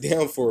to shut it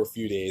down for a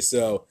few days.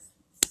 So,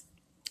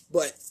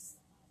 but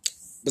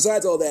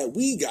besides all that,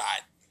 we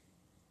got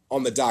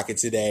on the docket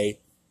today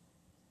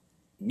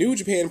New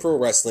Japan Pro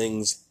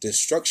Wrestling's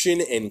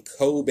Destruction in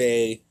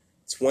Kobe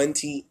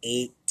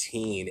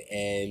 2018.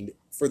 And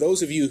for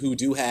those of you who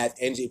do have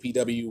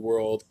NJPW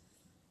World,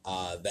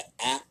 the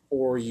app,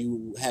 or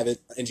you have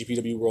it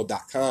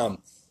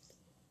njpwworld.com,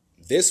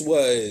 this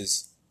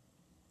was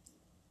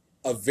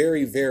a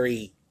very,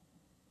 very,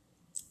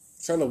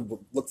 trying to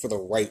look for the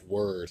right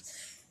word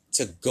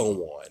to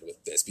go on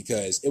with this,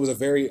 because it was a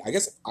very, I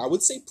guess I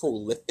would say,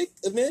 prolific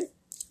event.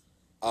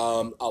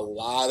 A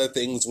lot of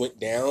things went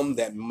down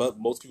that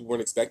most people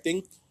weren't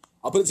expecting.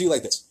 I'll put it to you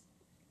like this.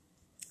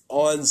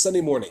 On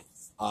Sunday morning,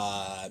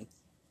 I'm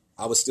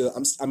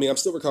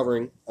still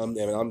recovering.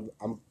 I'm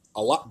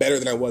a lot better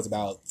than I was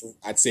about,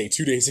 I'd say,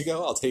 2 days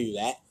ago. I'll tell you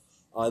that.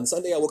 On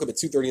Sunday, I woke up at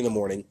 2:30 in the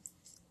morning.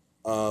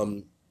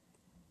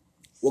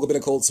 Woke up in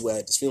a cold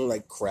sweat, just feeling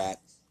like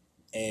crap.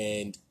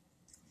 And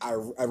I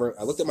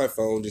looked at my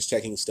phone, just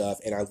checking stuff,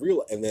 and I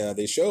realized, and then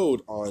they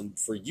showed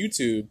for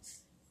YouTube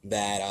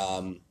that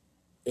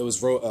it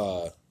was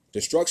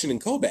Destruction in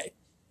Kobe,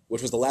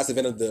 which was the last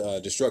event of the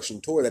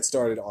Destruction tour that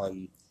started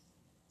on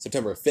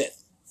September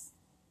 5th.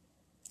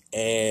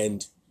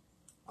 And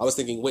I was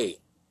thinking, wait,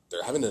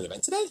 they're having an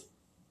event today?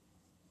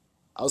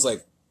 I was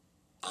like,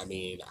 I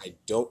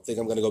don't think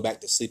I'm going to go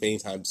back to sleep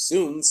anytime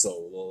soon,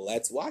 so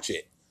let's watch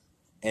it.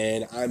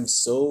 And I'm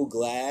so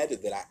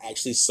glad that I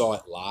actually saw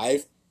it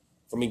live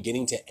from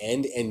beginning to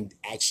end and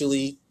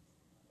actually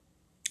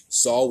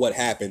saw what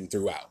happened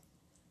throughout.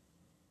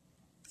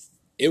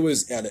 It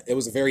was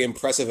a very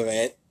impressive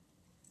event.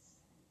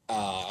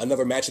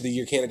 Another match of the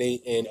year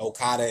candidate in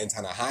Okada and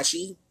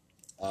Tanahashi.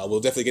 We'll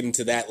definitely get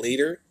into that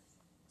later.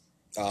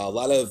 A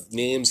lot of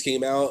names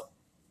came out.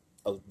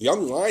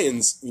 Young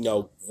Lions,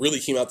 really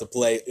came out to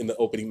play in the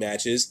opening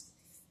matches.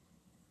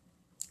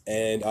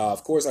 And,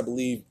 of course, I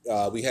believe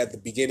we had the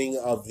beginning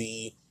of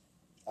the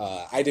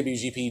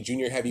IWGP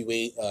Junior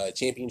Heavyweight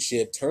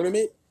Championship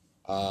Tournament.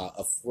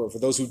 For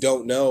those who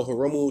don't know,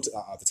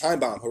 the Time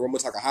Bomb,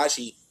 Hiromu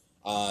Takahashi,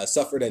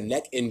 suffered a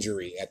neck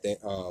injury at the,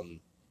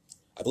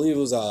 I believe it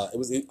was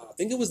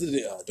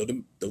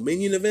the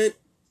Dominion event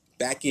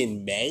back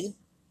in May.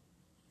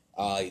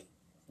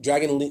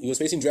 He was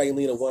facing Dragon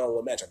Lee in a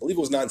one-on-one match. I believe it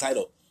was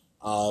non-title.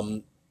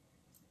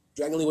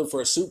 Dragon Lee went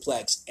for a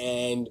suplex,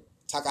 and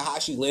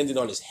Takahashi landed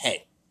on his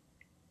head,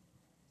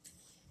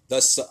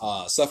 thus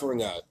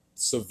suffering a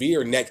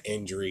severe neck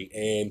injury.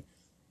 And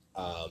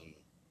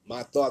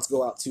my thoughts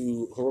go out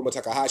to Hiromu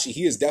Takahashi.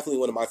 He is definitely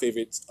one of my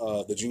favorites,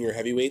 the junior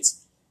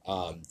heavyweights.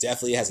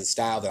 Definitely has a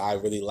style that I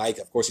really like.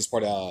 Of course, he's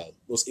part of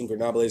Los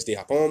Ingobernables de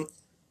Japón.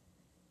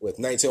 with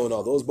Naito and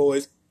all those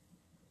boys.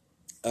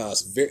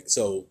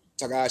 So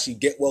Takahashi,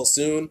 get well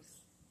soon,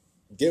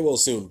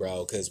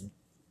 bro, because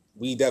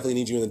we definitely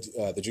need you in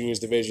the juniors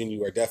division.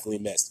 You are definitely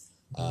missed.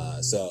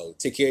 So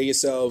take care of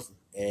yourself,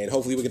 and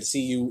hopefully we get to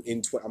see you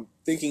in. I'm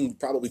thinking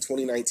probably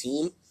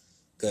 2019,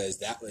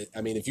 because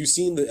if you've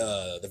seen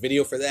the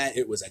video for that,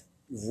 it was a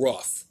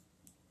rough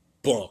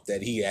bump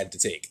that he had to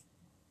take.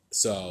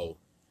 So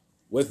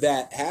with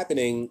that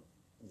happening,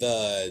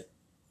 the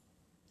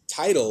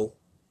title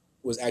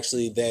was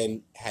actually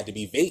then had to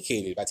be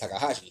vacated by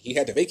Takahashi. He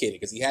had to vacate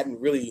it because he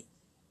hadn't really.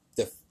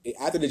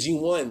 After the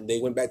G1,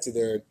 they went back to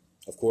their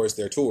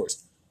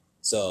tours.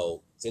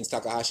 So since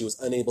Takahashi was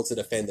unable to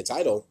defend the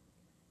title,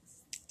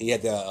 he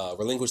had to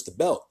relinquish the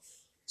belt.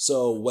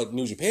 So what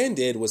New Japan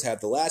did was have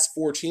the last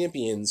 4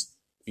 champions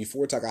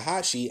before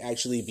Takahashi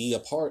actually be a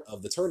part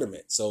of the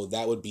tournament. So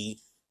that would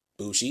be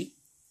Bushi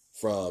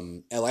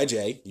from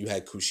LIJ. You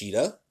had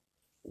Kushida,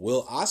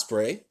 Will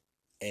Ospreay,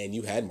 and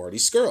you had Marty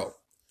Scurll.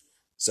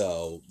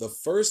 So the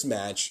first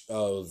match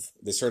of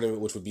this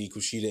tournament, which would be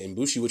Kushida and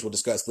Bushi, which we'll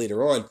discuss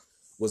later on,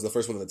 was the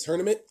first one of the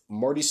tournament.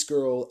 Marty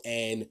Scurll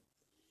and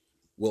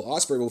Will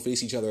Ospreay will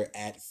face each other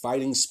at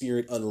Fighting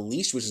Spirit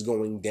Unleashed, which is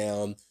going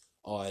down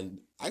on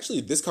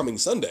actually this coming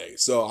Sunday.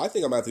 So I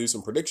think I'm about to do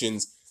some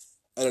predictions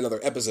on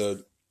another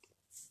episode.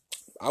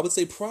 I would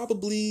say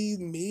probably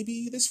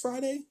maybe this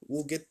Friday.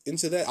 We'll get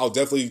into that. I'll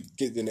definitely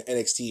get into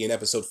NXT in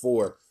episode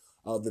 4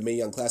 of the Mae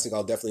Young Classic.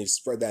 I'll definitely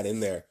spread that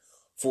in there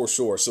for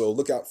sure. So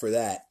look out for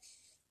that.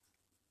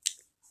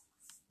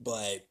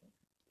 But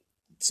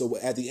so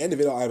at the end of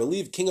it, I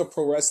believe King of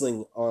Pro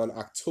Wrestling on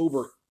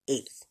October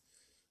 8th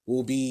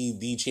will be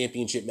the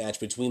championship match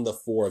between the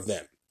 4 of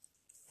them.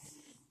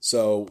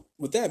 So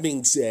with that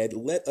being said,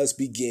 let us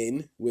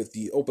begin with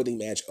the opening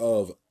match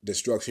of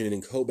Destruction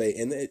in Kobe.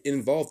 And it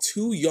involved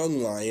 2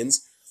 young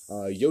lions,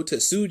 Yota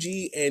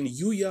Tsuji and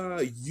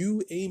Yuya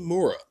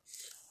Uemura.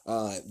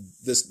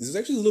 This is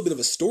actually a little bit of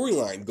a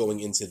storyline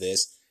going into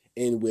this,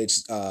 in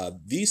which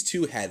these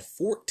 2 had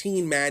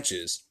 14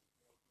 matches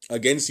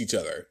against each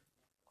other.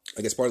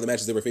 I guess part of the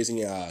matches they were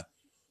facing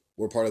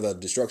were part of the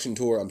Destruction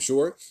Tour, I'm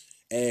sure.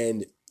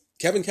 And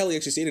Kevin Kelly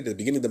actually stated at the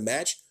beginning of the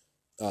match,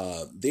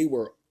 they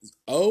were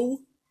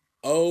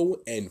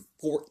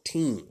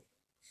 0-14.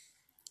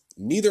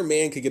 Neither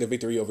man could get a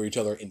victory over each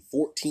other in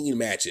 14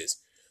 matches.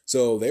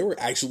 So there's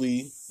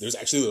actually a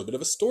little bit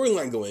of a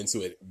storyline going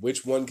into it.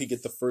 Which one could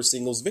get the first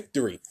singles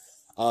victory?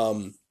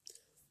 It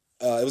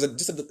was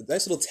just a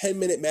nice little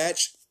 10-minute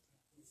match.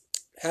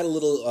 Had a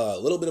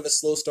little bit of a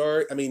slow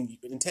start. I mean,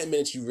 in 10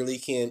 minutes, you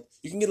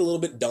can get a little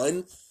bit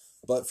done.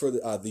 But for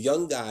the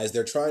young guys,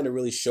 they're trying to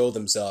really show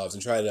themselves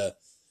and try to,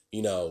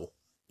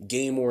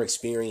 gain more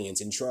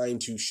experience and trying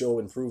to show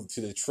and prove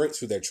to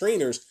their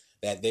trainers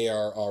that they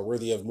are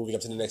worthy of moving up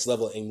to the next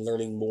level and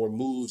learning more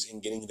moves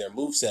and getting their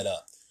move set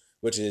up,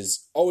 which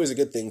is always a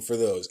good thing for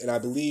those. And I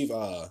believe 2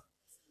 of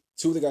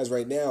the guys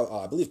right now,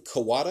 I believe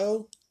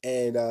Kawato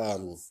and I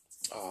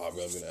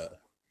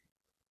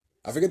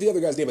forget the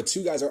other guy's name, but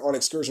 2 guys are on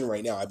excursion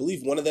right now. I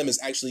believe one of them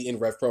is actually in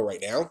Rev Pro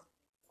right now,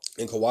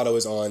 and Kawato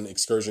is on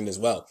excursion as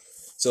well.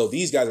 So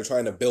these guys are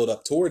trying to build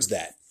up towards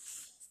that.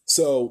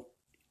 So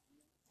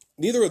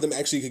neither of them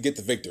actually could get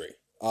the victory.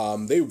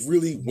 They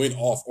really went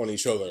off on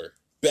each other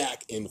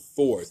back and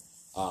forth.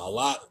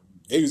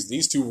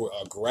 These 2 were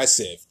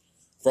aggressive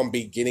from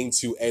beginning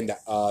to end.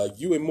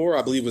 Uemura,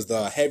 I believe, was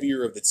the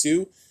heavier of the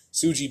 2.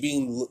 Tsuji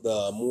being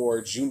the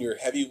more junior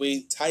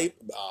heavyweight type.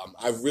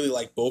 I really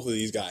like both of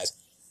these guys.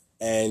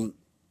 And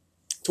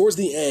towards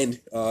the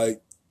end,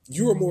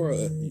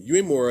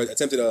 Uemura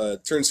attempted to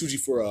turn Tsuji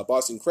for a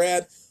Boston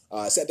Crab,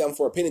 sat down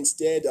for a pin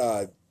instead.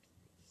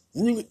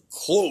 Really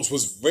close,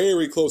 was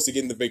very close to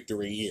getting the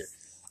victory here.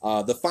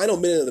 The final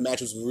minute of the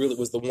match was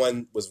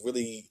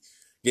really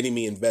getting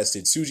me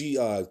invested. Tsuji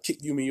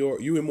kicked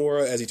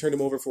Uemura as he turned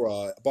him over for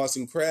a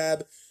Boston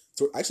Crab.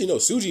 So actually, no,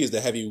 Tsuji is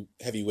the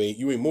heavyweight.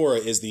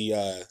 Uemura is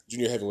the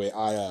junior heavyweight.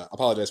 I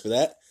apologize for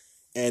that.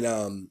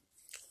 And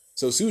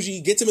so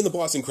Tsuji gets him in the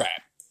Boston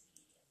Crab.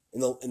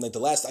 In the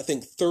last, I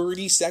think,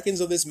 30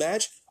 seconds of this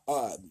match,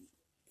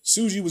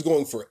 Tsuji was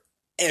going for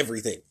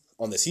everything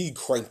on this. He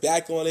cranked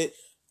back on it.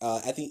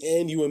 At the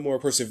end, Uemura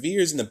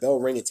perseveres, and the bell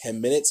rang at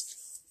 10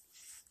 minutes,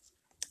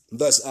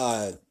 thus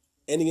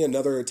ending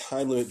another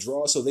time limit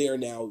draw. So they are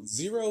now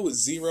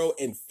 0-0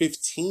 and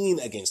 15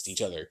 against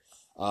each other.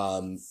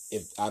 I'm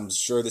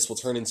sure this will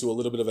turn into a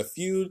little bit of a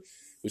feud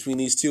between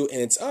these 2,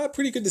 and it's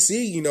pretty good to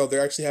see.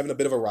 They're actually having a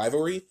bit of a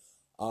rivalry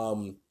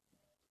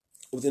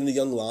within the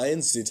Young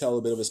Lions to tell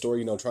a bit of a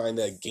story. Trying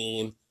to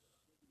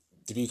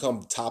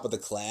become top of the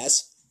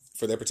class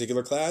for their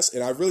particular class,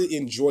 and I really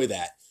enjoy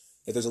that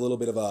there's a little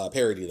bit of a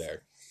parody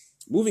there.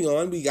 Moving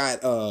on, we got,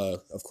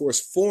 of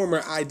course,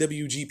 former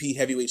IWGP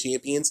Heavyweight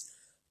Champions,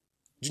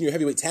 Junior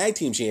Heavyweight Tag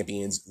Team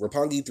Champions,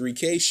 Roppongi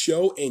 3K,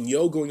 Sho and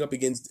Yo going up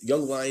against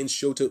Young Lions,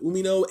 Shota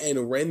Umino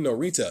and Ren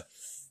Narita.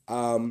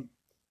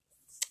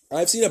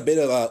 I've seen a bit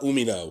of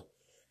Umino,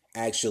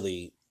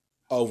 actually,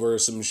 over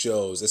some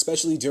shows,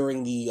 especially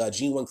during the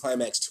G1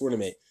 Climax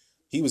tournament.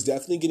 He was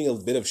definitely getting a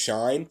bit of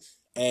shine.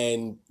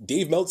 And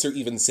Dave Meltzer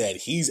even said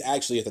he's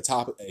actually at the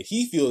top.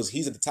 He feels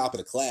he's at the top of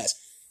the class,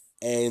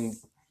 and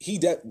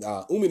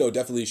Umino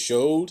definitely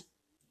showed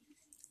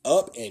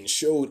up and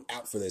showed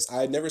out for this.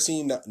 I had never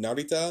seen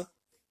Narita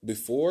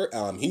before.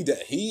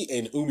 He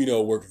and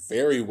Umino worked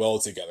very well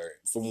together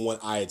from what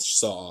I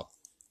saw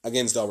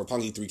against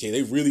Roppongi 3K.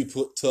 They really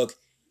took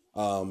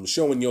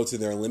Sho and Yo to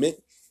their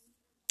limit.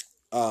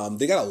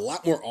 They got a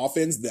lot more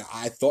offense than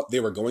I thought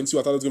they were going to.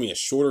 I thought it was going to be a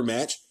shorter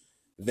match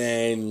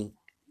than,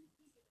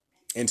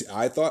 and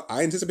I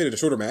anticipated a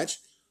shorter match.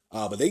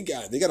 But they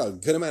got a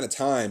good amount of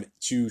time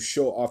to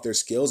show off their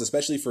skills,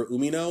 especially for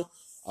Umino.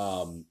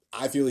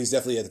 I feel he's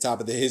definitely at the top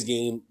of his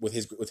game with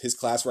his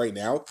class right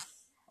now.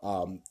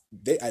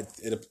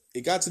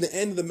 It got to the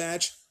end of the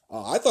match.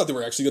 I thought they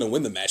were actually going to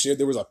win the match.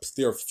 There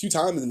were a few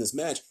times in this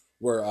match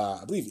where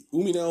I believe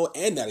Umino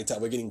and Narita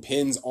were getting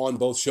pins on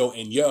both Sho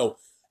and Yo,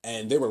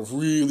 and they were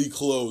really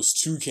close,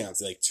 2 counts,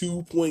 like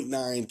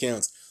 2.9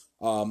 counts.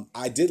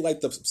 I did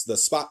like the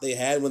spot they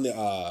had when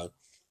the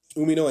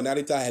Umino and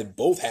Narita had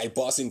both had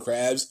Boston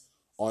Crabs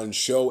on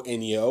Sho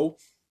and Yo.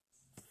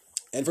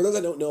 And for those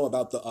that don't know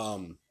about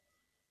the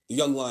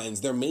Young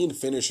Lions, their main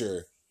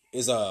finisher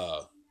is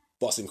a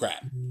Boston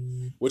Crab,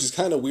 which is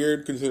kind of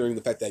weird considering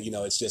the fact that,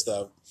 it's just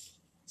a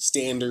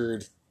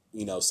standard,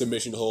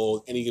 submission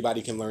hold.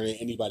 Anybody can learn it.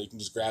 Anybody can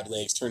just grab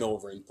legs, turn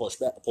over, and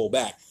pull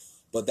back.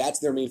 But that's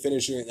their main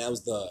finisher, and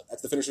that's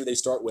the finisher they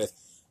start with.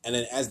 And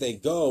then as they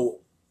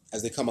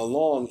come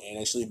along and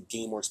actually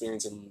gain more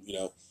experience, and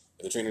if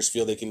the trainers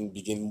feel they can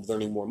begin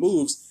learning more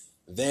moves,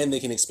 then they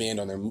can expand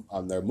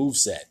on their move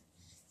set.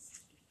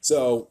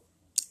 So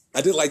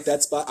I did like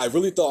that spot. I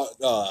really thought,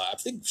 I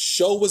think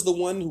Sho was the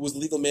one who was the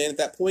legal man at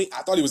that point.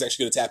 I thought he was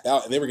actually going to tap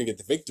out and they were going to get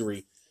the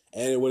victory.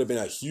 And it would have been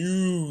a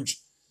huge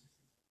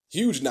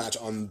notch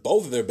on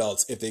both of their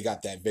belts if they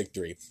got that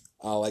victory.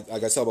 Like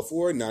I saw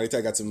before,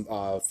 Narita got some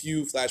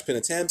few flash pin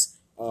attempts.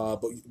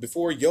 But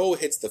before Yo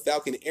hits the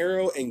Falcon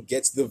Arrow and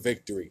gets the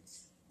victory.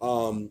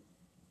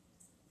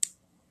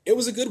 It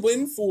was a good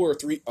win for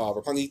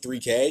Roppongi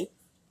 3K,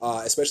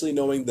 especially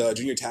knowing the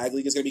Junior Tag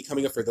League is going to be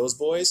coming up for those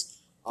boys.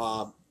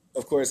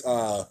 Of course,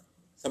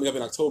 coming up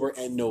in October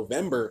and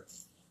November,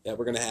 that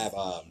we're going to have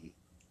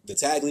the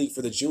Tag League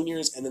for the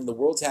juniors and then the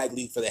World Tag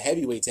League for the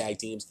heavyweight tag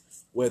teams.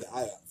 With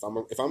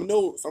if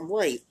I'm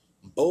right,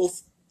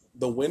 both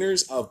the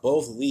winners of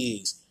both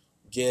leagues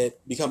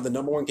become the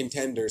number one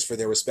contenders for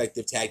their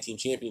respective tag team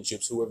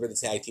championships, whoever the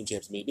tag team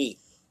champs may be.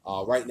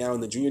 Right now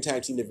in the junior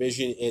tag team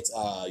division, it's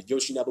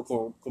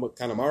Yoshinobu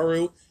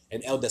Kanemaru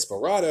and El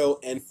Desperado,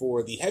 and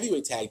for the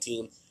heavyweight tag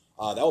team,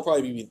 that will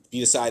probably be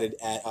decided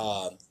at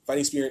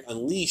Fighting Spirit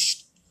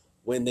Unleashed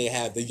when they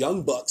have the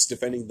Young Bucks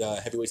defending the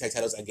heavyweight tag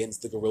titles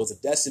against the Gorillas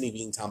of Destiny,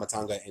 being Tama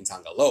Tonga and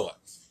Tangaloa.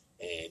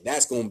 And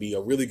that's going to be a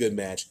really good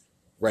match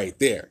right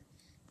there.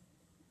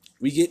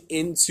 We get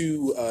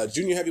into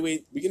junior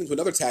heavyweight. We get into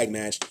another tag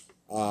match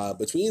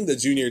between the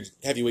junior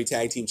heavyweight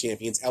tag team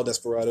champions El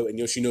Desperado and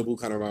Yoshinobu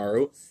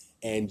Kanemaru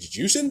and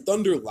Jushin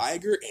Thunder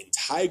Liger and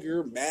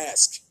Tiger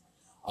Mask.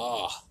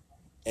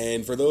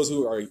 And for those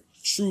who are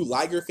true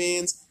Liger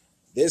fans,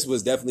 this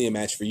was definitely a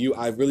match for you.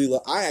 I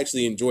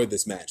actually enjoyed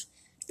this match.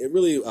 It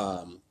really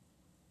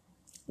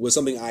was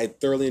something I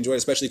thoroughly enjoyed,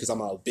 especially because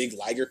I'm a big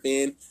Liger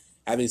fan,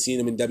 having seen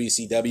him in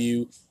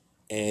WCW,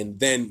 and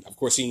then, of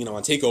course, seeing him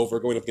on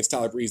TakeOver going up against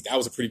Tyler Breeze. That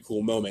was a pretty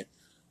cool moment.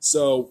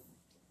 So,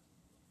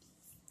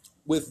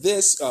 with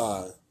this,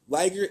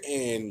 Liger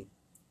and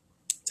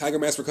Tiger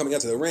Mask were coming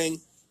out to the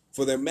ring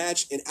for their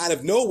match, and out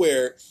of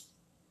nowhere,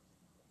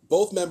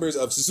 both members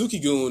of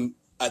Suzuki-gun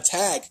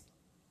attack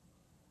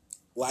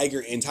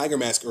Liger and Tiger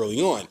Mask early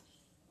on.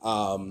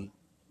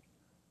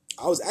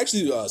 I was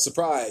actually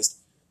surprised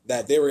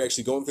that they were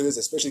actually going for this,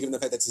 especially given the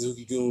fact that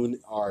Suzuki-gun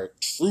are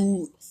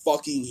true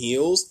fucking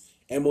heels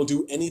and will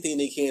do anything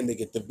they can to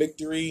get the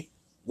victory,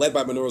 led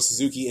by Minoru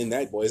Suzuki, and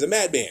that boy is a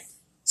madman.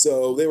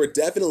 So they were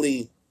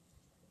definitely,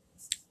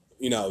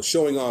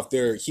 showing off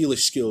their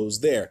heelish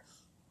skills there.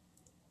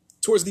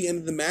 Towards the end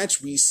of the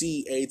match, we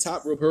see a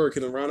top rope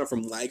Hurricane Rana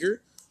from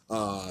Liger,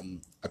 a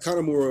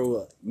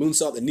Kanemaru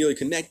moonsault that nearly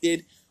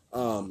connected.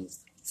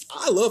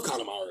 I love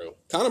Kanemaru.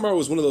 Kanemaru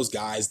was one of those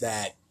guys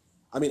that,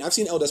 I've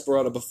seen El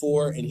Desperado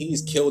before, and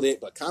he's killed it,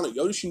 but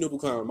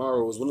Yoshinobu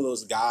Kanemaru was one of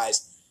those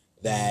guys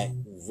that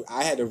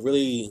I had to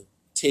really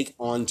take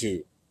on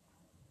to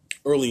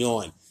early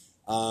on.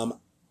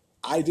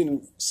 I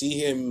didn't see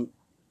him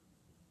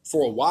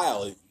for a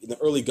while in the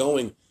early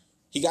going.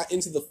 He got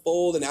into the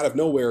fold, and out of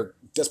nowhere,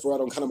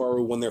 Desperado and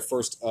Kanemaru won their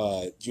first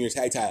junior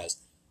tag titles.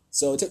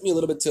 So it took me a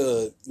little bit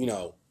to,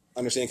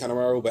 understand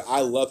Kanemaru, but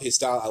I love his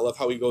style. I love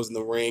how he goes in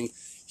the ring.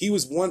 He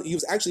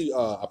was actually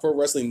a Pro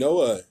Wrestling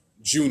Noah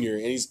junior,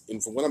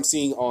 and from what I'm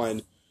seeing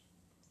on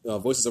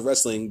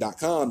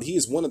voicesofwrestling.com, he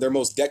is one of their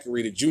most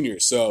decorated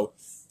juniors. So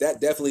that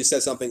definitely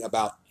says something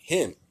about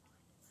him.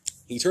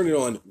 He turned it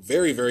on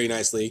very, very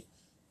nicely.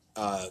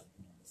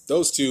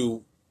 Those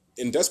two,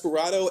 in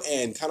Desperado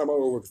and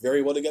Kanemaru, work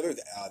very well together.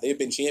 They've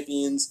been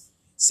champions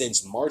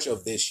since March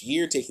of this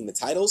year, taking the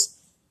titles,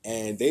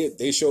 and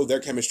they showed their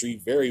chemistry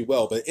very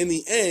well. But in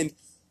the end,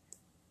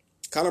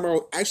 Conor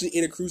Morrow actually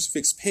ate a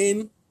crucifix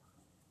pin,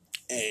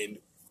 and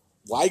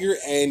Liger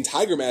and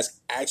Tiger Mask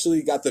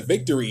actually got the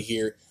victory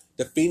here,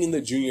 defeating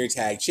the junior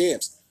tag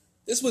champs.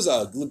 This was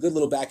a good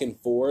little back and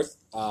forth.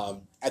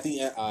 At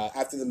the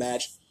after the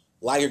match,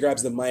 Liger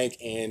grabs the mic,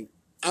 and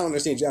I don't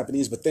understand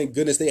Japanese, but thank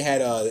goodness they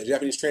had a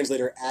Japanese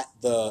translator at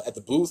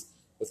the booth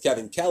with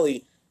Kevin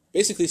Kelly,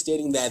 basically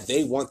stating that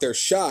they want their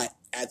shot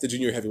at the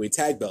junior heavyweight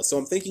tag belt. So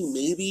I'm thinking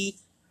maybe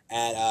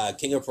at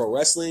King of Pro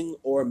Wrestling,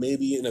 or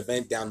maybe an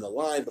event down the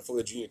line before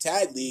the Junior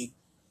Tag League,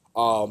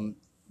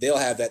 they'll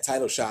have that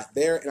title shot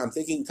there. And I'm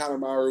thinking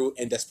Kanemaru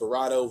and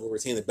Desperado will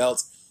retain the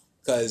belts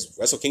because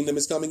Wrestle Kingdom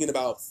is coming in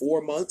about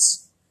 4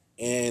 months.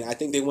 And I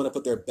think they want to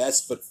put their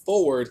best foot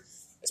forward,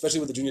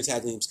 especially with the Junior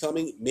Tag Leagues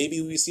coming.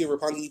 Maybe we see a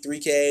Roppongi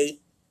 3K,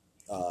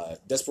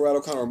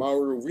 Desperado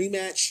Kanemaru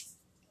rematch.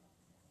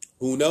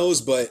 Who knows?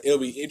 But it'll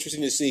be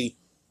interesting to see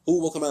who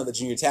will come out of the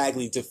Junior Tag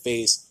League to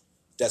face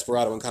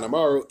Desperado and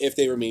Kanemaru if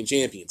they remain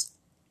champions.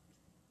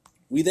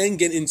 We then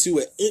get into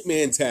an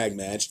 8-man tag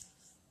match.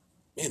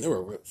 Man, there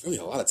were really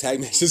a lot of tag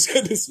matches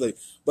in this thing,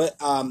 but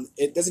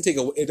it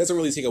doesn't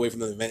really take away from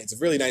the event. It's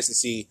really nice to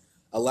see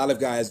a lot of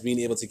guys being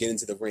able to get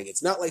into the ring.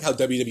 It's not like how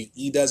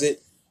WWE does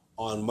it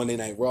on Monday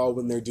Night Raw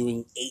when they're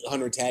doing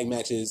 800 tag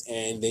matches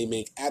and they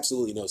make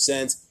absolutely no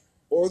sense,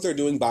 or if they're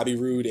doing Bobby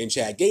Roode and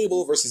Chad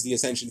Gable versus the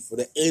Ascension for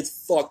the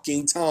 8th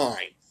fucking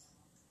time.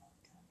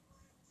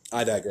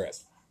 I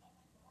digress.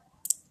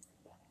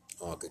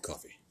 Oh, good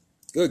coffee.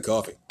 Good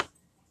coffee.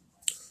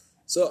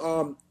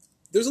 So,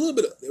 there's a little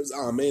bit of,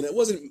 it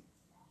wasn't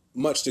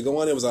much to go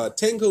on. It was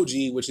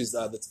Tenkoji, which is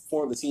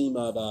the team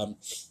of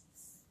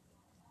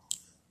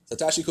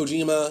Satoshi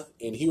Kojima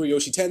and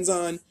Hiroyoshi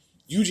Tenzan,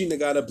 Yuji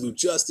Nagata, Blue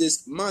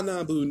Justice,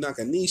 Manabu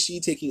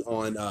Nakanishi taking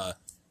on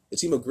the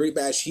team of Great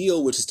Bash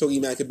Heel, which is Togi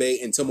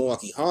Makabe and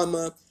Tomoaki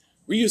Hanma,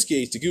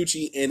 Ryusuke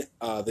Taguchi, and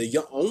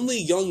the only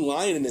young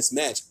lion in this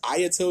match,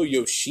 Ayato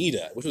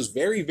Yoshida, which was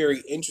very,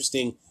 very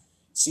interesting.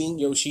 Seeing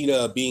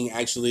Yoshida being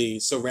actually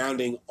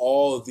surrounding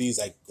all of these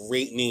like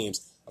great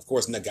names, of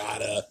course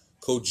Nagata,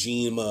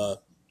 Kojima,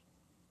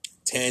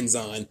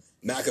 Tenzan,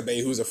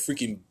 Makabe, who's a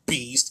freaking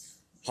beast,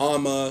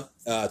 Hama,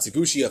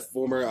 Taguchi, a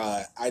former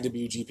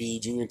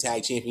IWGP Junior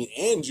Tag Champion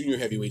and Junior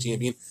Heavyweight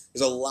Champion.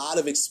 There's a lot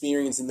of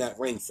experience in that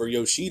ring. For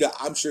Yoshida,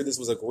 I'm sure this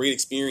was a great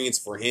experience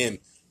for him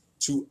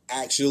to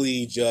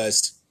actually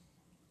just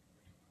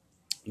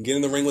get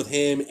in the ring with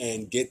him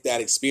and get that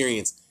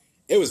experience.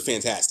 It was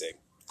fantastic.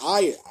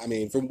 I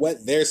mean, from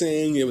what they're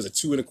saying, it was a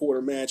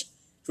 2.25 match,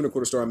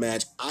 2.25 star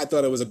match. I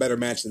thought it was a better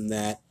match than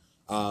that.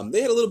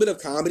 They had a little bit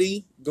of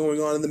comedy going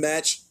on in the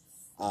match.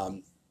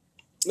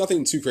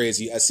 Nothing too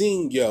crazy.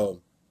 Seeing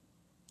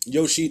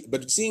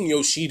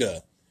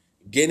Yoshida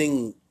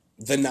getting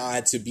the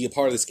nod to be a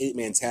part of this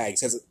 8-man tag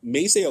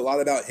may say a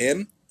lot about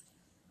him.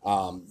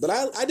 But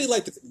I did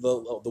like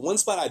the one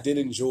spot I did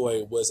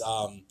enjoy was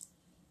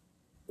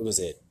what was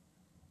it?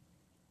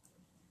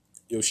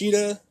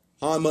 Yoshida,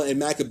 Hanma,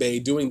 and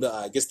Makabe doing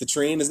the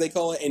train, as they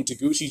call it, and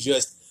Taguchi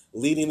just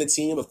leading the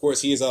team. Of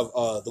course, he is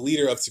the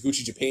leader of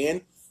Taguchi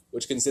Japan,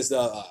 which consists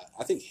of,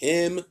 I think,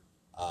 him,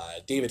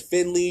 David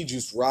Finlay,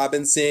 Juice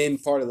Robinson,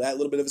 part of that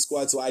little bit of a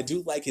squad. So I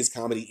do like his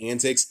comedy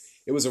antics.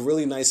 It was a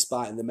really nice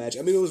spot in the match.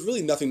 I mean, it was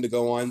really nothing to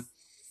go on,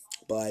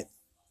 but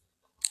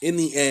in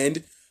the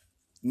end,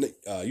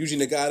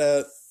 Yuji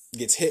Nagata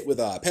gets hit with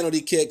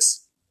penalty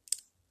kicks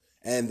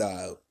and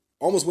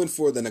almost went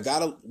for the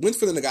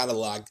Nagata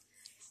lock.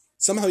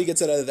 Somehow he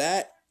gets out of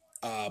that,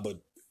 but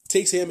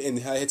takes him and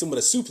hits him with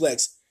a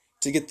suplex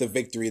to get the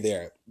victory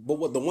there.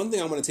 But the one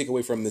thing I want to take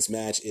away from this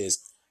match is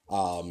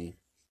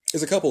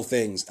a couple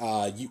things.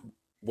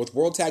 With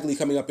World Tag League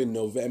coming up in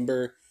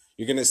November,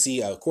 you're going to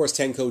see, of course,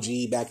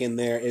 Tenkoji back in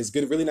there. It's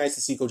good, really nice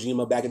to see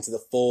Kojima back into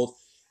the fold,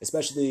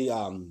 especially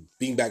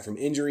being back from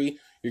injury.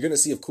 You're going to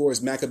see, of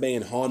course, Makabe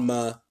and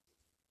Hanma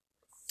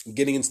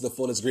getting into the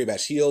fold as Great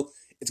Bash Heel.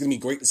 It's going to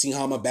be great to see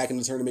Hanma back in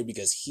the tournament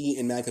because he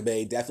and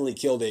Makabe definitely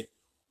killed it.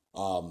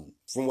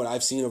 From what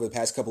I've seen over the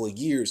past couple of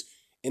years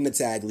in the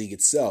tag league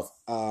itself.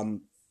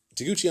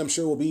 Taguchi, I'm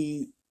sure, will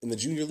be in the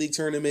junior league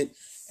tournament,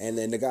 and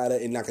then Nagata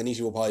and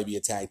Nakanishi will probably be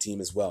a tag team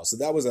as well. So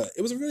it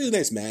was a really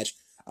nice match.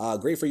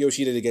 Great for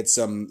Yoshida to get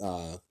some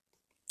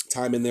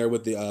time in there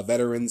with the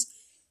veterans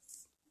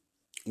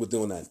with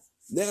doing that.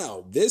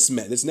 Now, this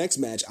next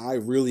match I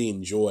really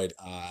enjoyed,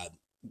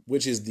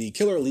 which is the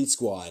Killer Elite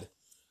Squad,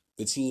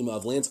 the team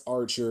of Lance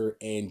Archer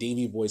and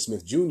Davey Boy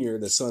Smith Jr.,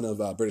 the son of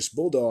British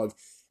Bulldog,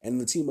 and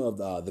the team of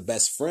the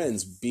Best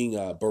Friends being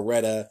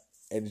Beretta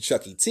and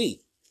Chucky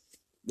T.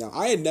 Now,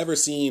 I've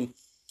seen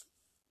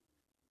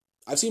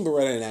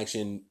Beretta in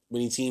action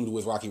when he teamed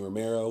with Rocky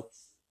Romero.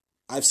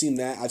 I've seen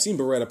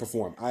Beretta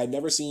perform. I had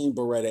never seen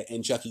Beretta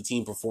and Chucky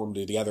T perform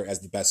together as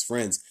the Best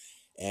Friends.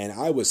 And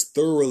I was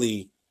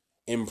thoroughly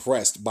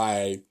impressed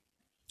by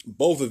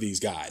both of these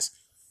guys.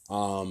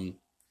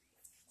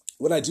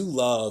 What I do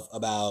love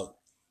about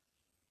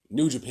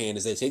New Japan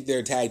is they take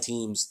their tag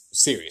teams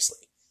seriously.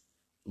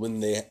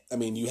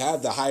 You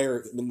have the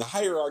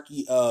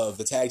hierarchy of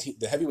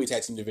the heavyweight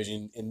tag team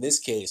division. In this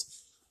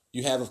case,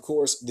 you have, of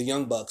course, the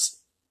Young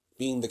Bucks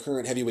being the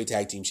current heavyweight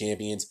tag team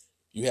champions.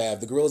 You have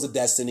the Guerrillas of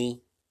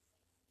Destiny,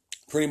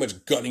 pretty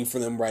much gunning for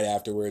them right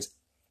afterwards.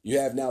 You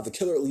have now the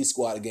Killer Elite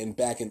Squad again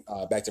back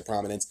to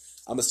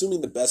prominence. I'm assuming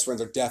the Best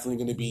Friends are definitely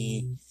going to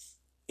be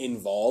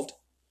involved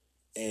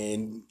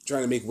and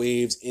trying to make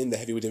waves in the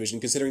heavyweight division,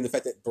 considering the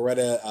fact that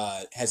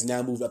Beretta has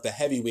now moved up to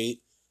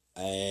heavyweight,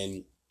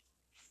 and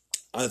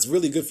it's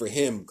really good for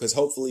him because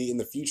hopefully in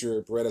the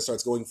future Beretta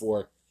starts going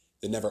for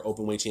the Never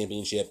Openweight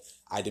Championship,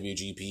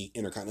 IWGP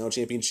Intercontinental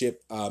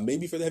Championship,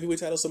 maybe for the heavyweight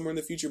title somewhere in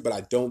the future. But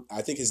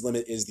I think his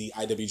limit is the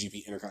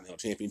IWGP Intercontinental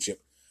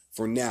Championship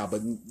for now.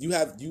 But you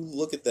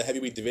look at the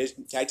heavyweight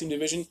division, tag team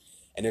division,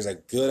 and there's a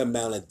good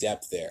amount of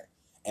depth there.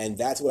 And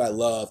that's what I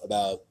love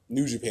about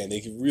New Japan.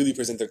 They can really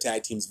present their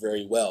tag teams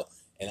very well.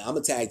 And I'm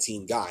a tag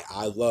team guy.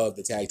 I love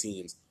the tag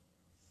teams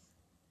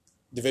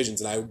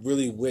divisions. And I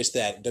really wish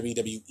that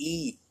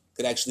WWE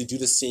could actually do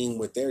the same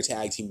with their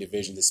tag team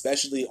divisions,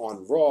 especially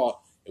on Raw,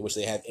 in which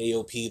they have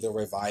AOP, The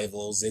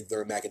Revival,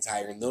 Ziggler,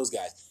 McIntyre, and those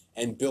guys,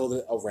 and build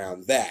it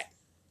around that.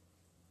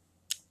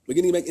 But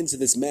getting back into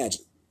this match,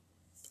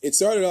 it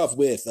started off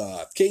with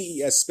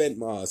KES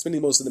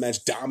spending most of the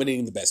match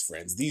dominating the Best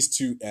Friends. These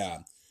two...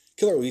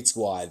 Killer Elite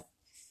Squad,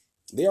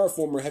 they are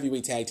former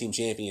heavyweight tag team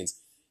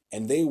champions,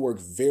 and they work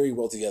very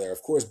well together.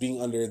 Of course,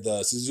 being under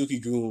the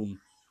Suzuki-gun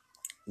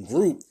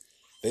group,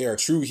 they are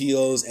true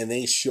heels, and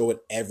they show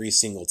it every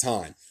single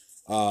time.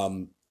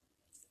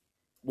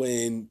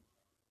 When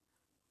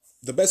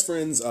the Best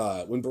Friends,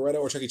 when Beretta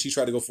or Chucky T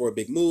tried to go for a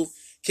big move,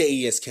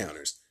 KES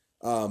counters.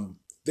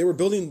 They were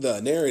building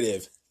the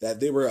narrative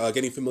that they were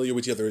getting familiar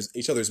with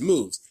each other's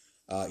moves,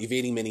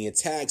 evading many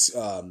attacks.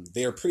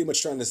 They are pretty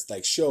much trying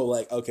to show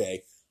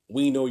okay,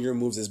 we know your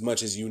moves as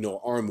much as you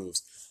know our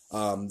moves.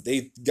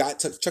 They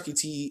got Chucky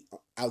T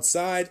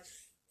outside.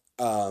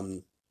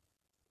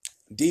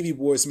 Davey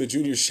Boy Smith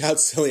Jr.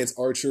 shouts to Lance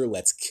Archer,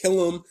 "Let's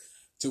kill him,"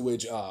 to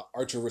which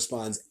Archer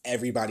responds,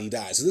 "Everybody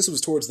dies." So this was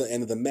towards the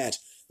end of the match.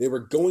 They were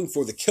going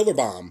for the Killer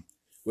Bomb,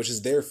 which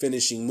is their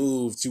finishing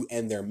move to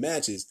end their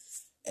matches.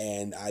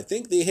 And I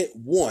think they hit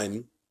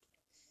one.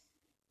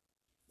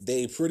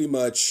 They pretty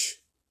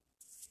much...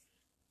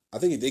 I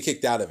think they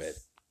kicked out of it.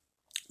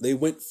 They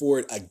went for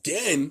it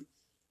again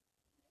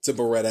to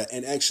Beretta,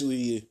 and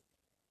actually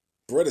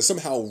Beretta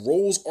somehow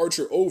rolls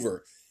Archer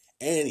over,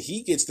 and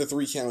he gets the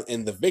 3 count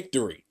and the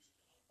victory.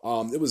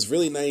 It was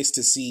really nice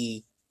to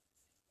see,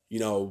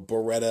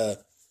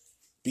 Beretta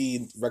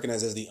be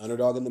recognized as the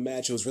underdog in the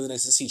match. It was really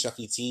nice to see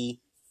Chucky T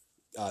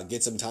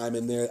get some time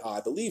in there. I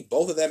believe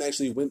both of them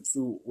actually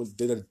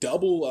did a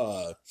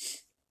double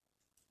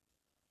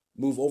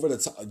move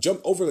jump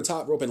over the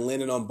top rope and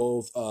landed on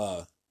both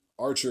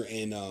Archer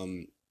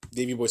and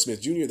Davey Boy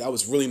Smith Jr. That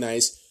was really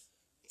nice.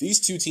 These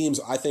two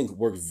teams, I think,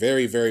 work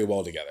very, very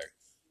well together.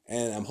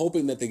 And I'm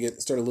hoping that they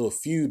start a little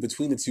feud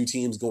between the two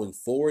teams going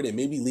forward and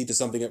maybe lead to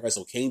something at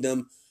Wrestle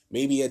Kingdom.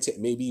 Maybe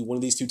one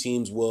of these two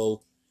teams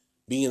will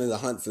be in the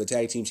hunt for the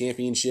tag team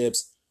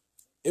championships.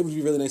 It would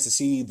be really nice to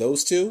see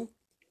those two.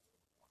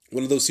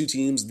 One of those two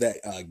teams that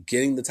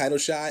getting the title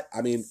shot.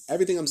 I mean,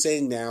 everything I'm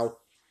saying now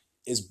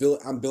is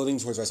I'm building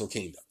towards Wrestle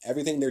Kingdom.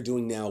 Everything they're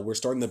doing now, we're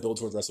starting to build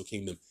towards Wrestle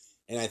Kingdom.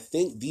 And I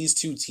think these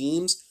two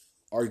teams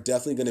are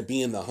definitely going to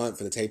be in the hunt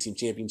for the tag team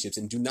championships.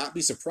 And do not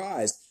be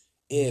surprised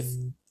if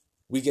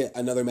we get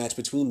another match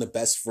between the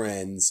Best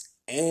Friends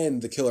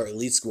and the Killer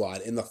Elite Squad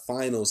in the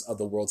finals of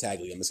the World Tag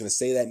League. I'm just going to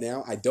say that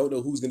now. I don't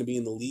know who's going to be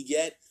in the league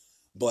yet,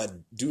 but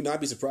do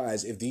not be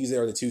surprised if these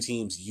are the two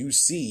teams you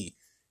see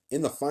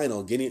in the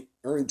final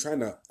trying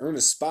to earn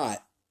a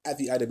spot at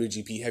the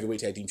IWGP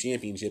Heavyweight Tag Team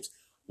Championships,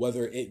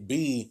 whether it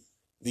be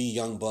the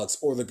Young Bucks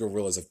or the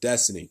Guerrillas of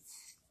Destiny.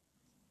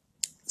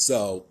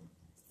 So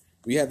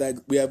we have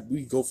that.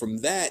 We go from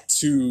that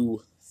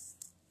to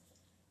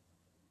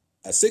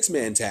a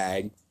 6-man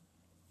tag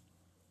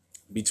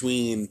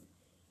between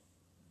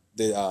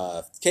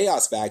the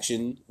Chaos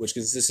faction, which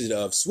consisted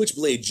of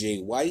Switchblade Jay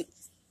White,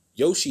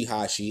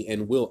 Yoshihashi,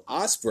 and Will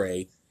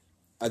Ospreay,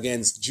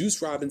 against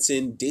Juice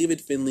Robinson,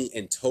 David Finlay,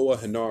 and Toa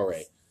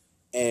Henare.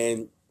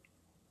 And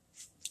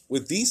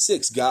with these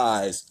 6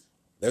 guys,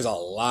 there's a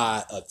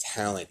lot of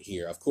talent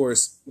here. Of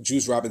course,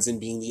 Juice Robinson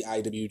being the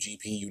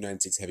IWGP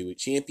United States Heavyweight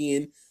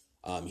Champion.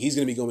 He's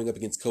going to be going up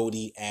against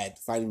Cody at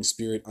Fighting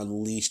Spirit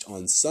Unleashed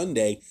on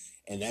Sunday.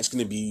 And that's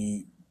going to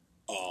be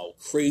a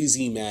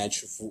crazy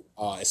match,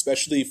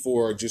 especially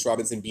for Juice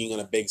Robinson being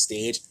on a big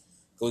stage,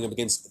 going up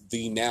against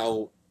the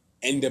now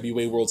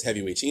NWA World's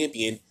Heavyweight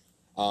Champion,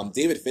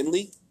 David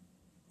Finlay.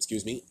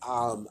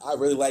 I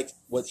really like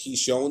what he's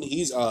shown.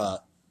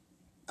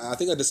 I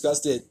think I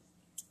discussed it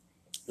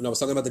when I was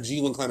talking about the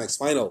G1 Climax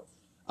Final.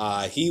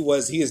 He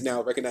is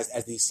now recognized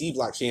as the C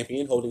Block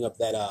champion, holding up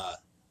that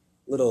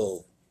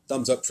little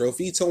thumbs up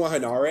trophy. Toa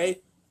Henare,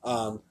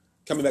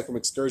 coming back from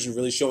excursion,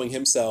 really showing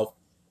himself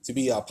to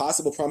be a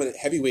possible prominent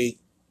heavyweight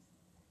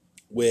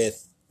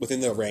within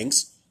the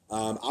ranks.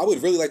 I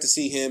would really like to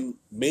see him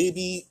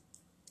maybe,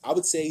 I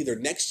would say either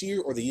next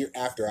year or the year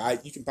after.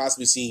 You can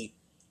possibly see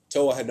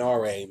Toa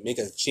Henare make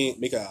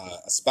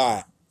a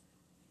spot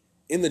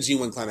in the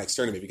G1 Climax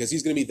tournament because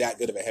he's going to be that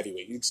good of a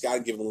heavyweight. You just got to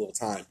give him a little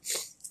time.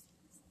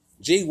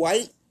 Jay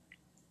White,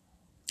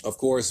 of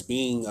course,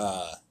 being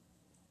the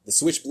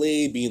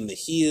Switchblade, being the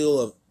heel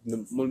of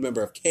one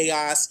member of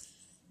Chaos,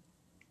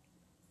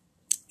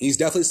 he's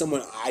definitely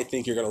someone I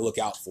think you're going to look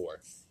out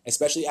for,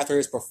 especially after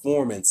his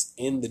performance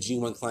in the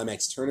G1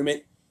 Climax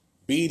tournament,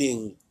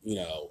 beating,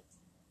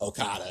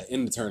 Okada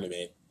in the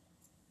tournament,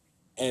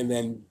 and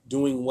then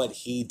doing what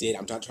he did.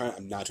 I'm not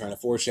trying to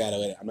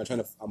foreshadow it.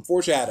 I'm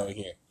foreshadowing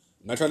here.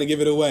 I'm not trying to give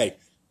it away.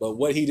 But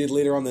what he did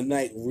later on the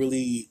night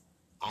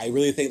I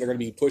really think they're going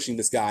to be pushing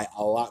this guy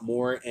a lot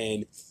more.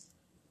 And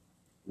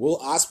Will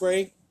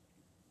Ospreay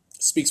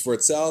speaks for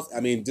itself. I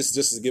mean, this is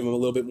just to give him a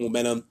little bit of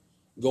momentum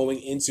going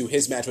into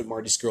his match with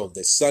Marty Scurll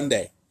this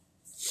Sunday.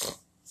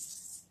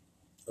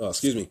 Oh,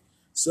 excuse me.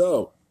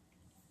 So,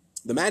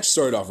 the match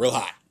started off real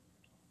hot.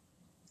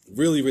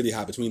 Really, really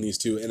hot between these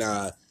two. And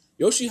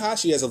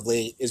Yoshihashi, as of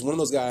late, is one of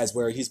those guys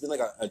where he's been like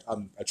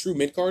a true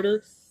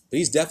mid-carder, but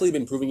he's definitely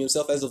been proving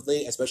himself as of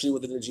late, especially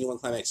within the G1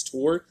 Climax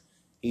Tour.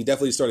 He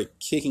definitely started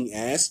kicking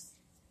ass.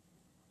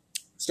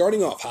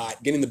 Starting off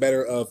hot, getting the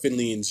better of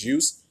Finlay and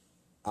Juice.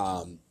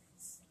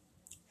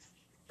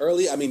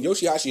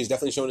 Yoshihashi has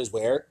definitely shown his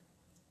wear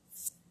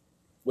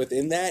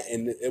within that,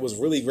 and it was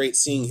really great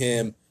seeing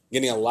him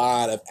getting a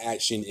lot of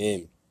action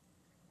in.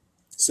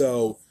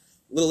 So,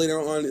 a little later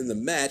on in the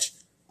match,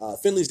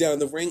 Finlay's down in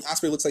the ring.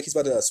 Ospreay looks like he's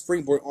about to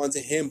springboard onto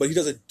him, but he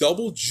does a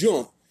double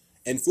jump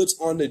and flips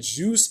onto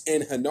Juice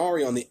and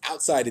Hanari on the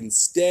outside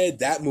instead.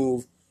 That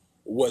move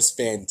was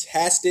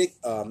fantastic.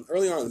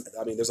 Early on,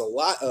 there's a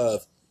lot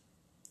of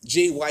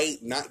Jay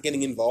White not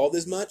getting involved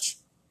as much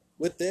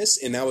with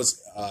this, and that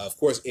was, of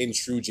course, in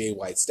true Jay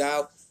White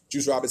style.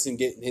 Juice Robinson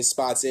getting his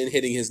spots in,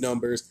 hitting his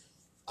numbers.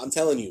 I'm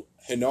telling you,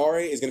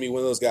 Hanari is going to be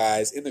one of those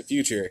guys in the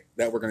future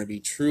that we're going to be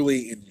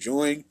truly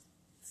enjoying.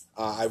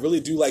 I really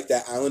do like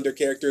that Islander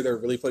character they're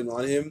really putting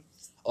on him.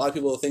 A lot of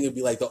people think it would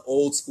be like the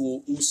old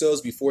school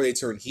Usos before they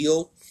turn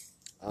heel.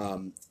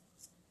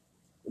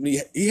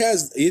 He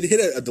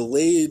hit a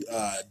delayed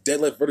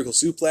deadlift vertical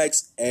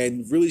suplex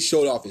and really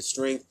showed off his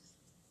strength.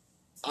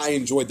 I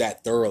enjoyed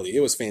that thoroughly.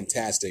 It was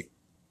fantastic.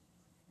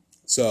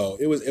 So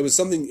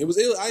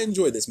I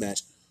enjoyed this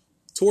match.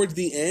 Towards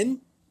the end,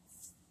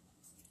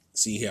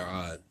 see here,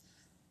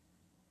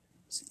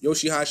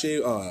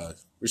 Yoshihashi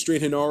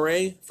restrained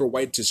Hanare for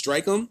White to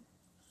strike him.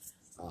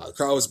 The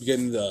crowd was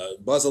beginning to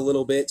buzz a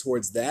little bit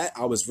towards that.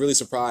 I was really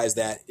surprised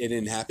that it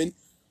didn't happen.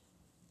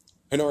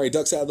 Hanare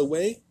ducks out of the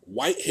way.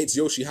 White hits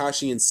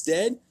Yoshihashi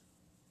instead.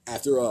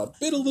 After a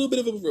little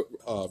bit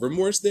of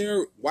remorse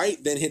there,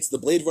 White then hits the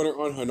Blade Runner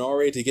on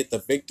Hanare to get the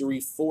victory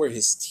for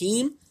his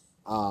team.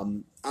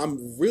 I'm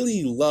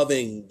really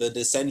loving the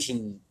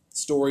dissension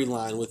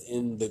storyline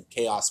within the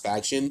Chaos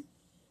faction.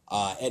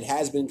 It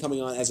has been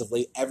coming on as of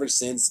late ever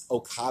since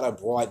Okada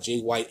brought Jay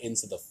White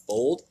into the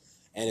fold.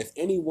 And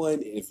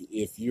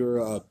if you're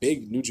a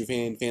big New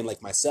Japan fan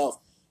like myself,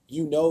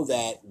 you know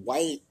that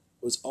White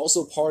was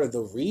also part of the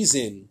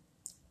reason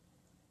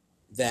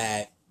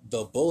that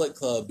the Bullet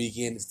Club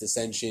began its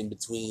dissension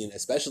between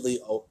especially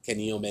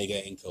Kenny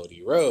Omega and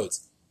Cody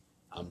Rhodes.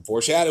 I'm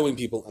foreshadowing,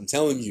 people. I'm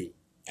telling you,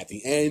 at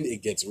the end,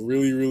 it gets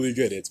really, really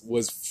good. It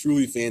was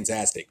truly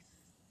fantastic.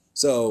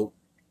 So,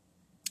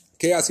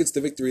 Chaos gets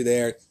the victory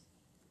there.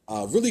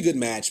 Really good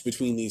match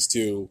between these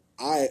two.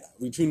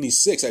 Between these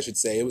six, I should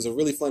say. It was a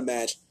really fun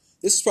match.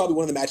 This is probably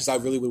one of the matches I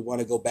really would want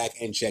to go back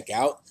and check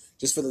out,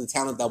 just for the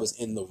talent that was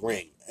in the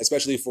ring,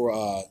 especially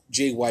for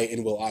Jay White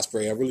and Will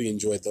Ospreay. I really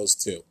enjoyed those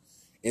two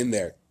in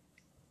there.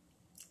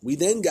 We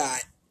then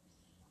got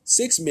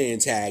 6-man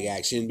tag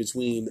action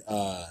between,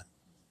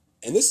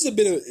 and this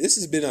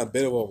has been a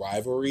bit of a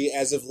rivalry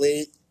as of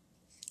late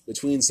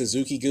between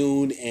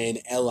Suzuki-gun and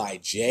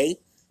LIJ.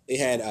 They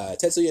had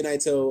Tetsuya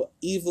Naito,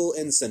 Evil,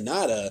 and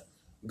Sonata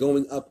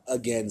going up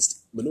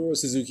against Minoru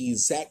Suzuki,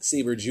 Zack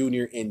Sabre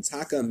Jr., and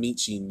Taka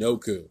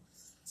Michinoku.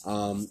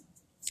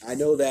 I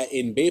know that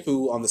in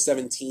Beppu on the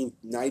 17th,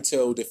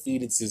 Naito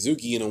defeated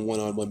Suzuki in a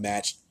one-on-one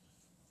match,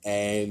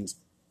 and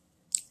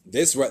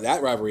that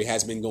rivalry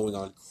has been going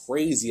on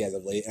crazy as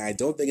of late, and I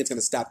don't think it's going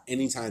to stop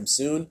anytime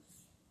soon.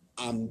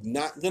 I'm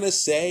not going to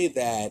say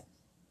that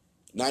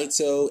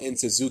Naito and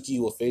Suzuki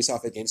will face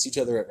off against each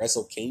other at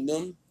Wrestle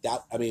Kingdom.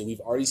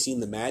 We've already seen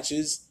the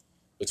matches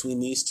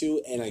between these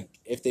two, and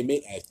if they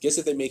make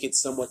it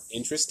somewhat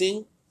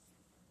interesting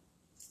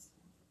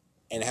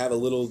and have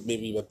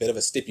maybe a bit of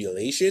a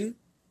stipulation,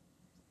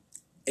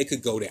 it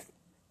could go down.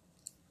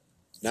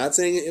 Not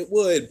saying it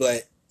would,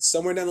 but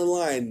somewhere down the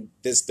line,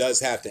 this does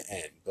have to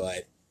end.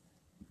 But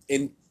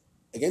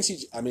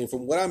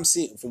from what I'm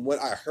seeing, from what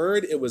I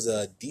heard, it was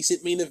a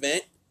decent main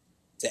event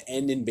to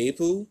end in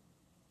Beppu.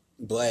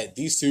 But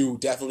these two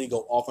definitely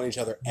go off on each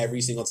other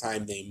every single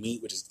time they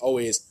meet, which is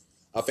always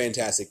a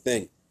fantastic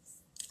thing.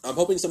 I'm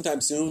hoping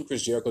sometime soon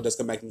Chris Jericho does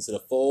come back into the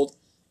fold.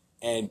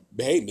 And,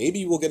 hey,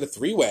 maybe we'll get a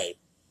 3-way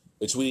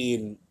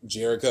between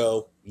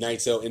Jericho,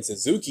 Naito, and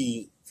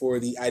Suzuki for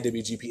the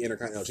IWGP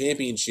Intercontinental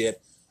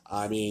Championship.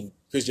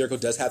 Chris Jericho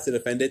does have to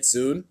defend it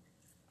soon.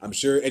 I'm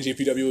sure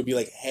NJPW would be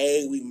like,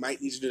 hey, we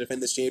might need you to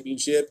defend this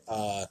championship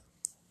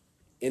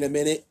in a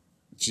minute.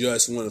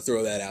 Just want to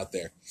throw that out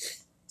there.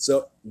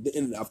 So,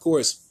 and of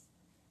course,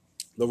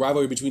 the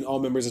rivalry between all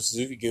members of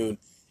Suzuki-gun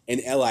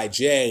and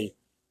LIJ,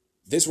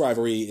 this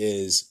rivalry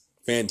is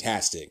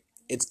fantastic.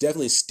 It's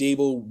definitely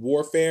stable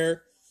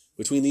warfare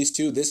between these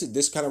two.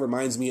 This kind of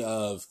reminds me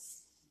of,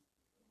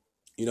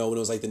 when it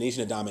was like the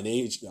Nation of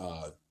Domination,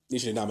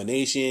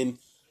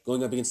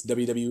 going up against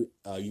WWE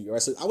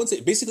wrestling. I would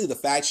say basically the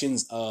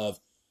factions of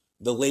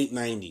the late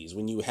 '90s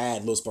when you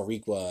had Los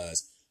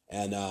Boricuas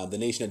and the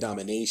Nation of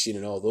Domination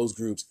and all those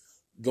groups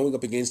going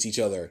up against each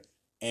other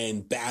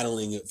and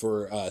battling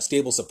for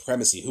stable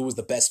supremacy. Who was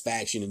the best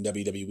faction in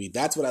WWE?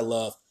 That's what I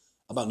love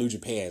about New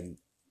Japan.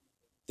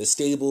 The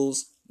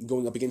stables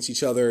going up against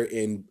each other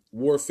in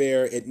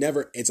warfare.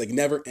 It's like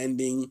never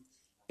ending.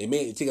 They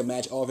may take a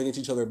match off against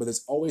each other, but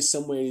there's always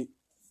some way,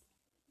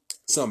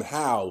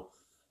 somehow,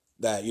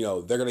 that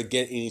they're gonna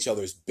get in each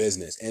other's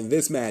business. And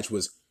this match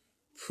was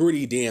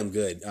pretty damn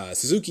good.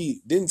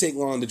 Suzuki didn't take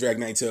long to drag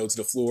Naito to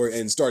the floor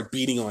and start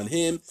beating on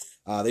him.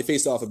 They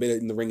faced off a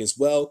bit in the ring as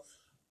well.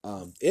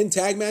 In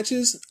tag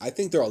matches, I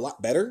think they're a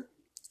lot better,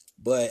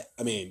 but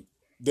I mean,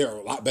 they're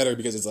a lot better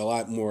because it's a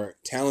lot more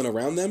talent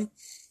around them.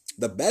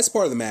 The best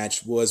part of the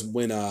match was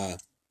when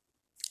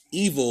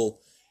Evil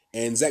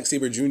and Zack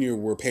Sabre Jr.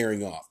 were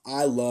pairing off.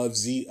 I love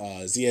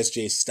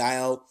ZSJ's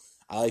style.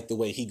 I like the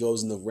way he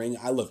goes in the ring.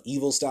 I love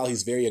Evil's style.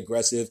 He's very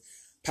aggressive,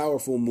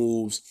 powerful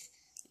moves.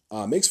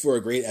 Makes for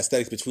a great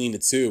aesthetic between the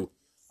two.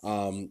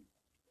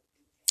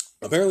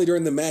 Apparently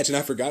during the match, and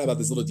I forgot about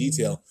this little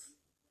detail,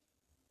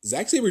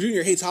 Zack Sabre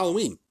Jr. hates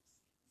Halloween,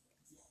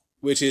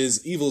 which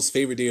is Evil's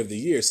favorite day of the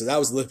year. So that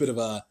was a little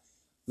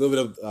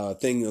bit of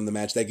thing on the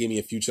match that gave me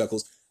a few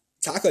chuckles.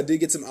 Taka did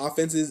get some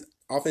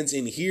offense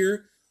in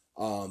here.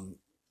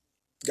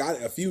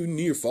 Got a few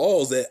near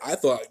falls that I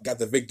thought got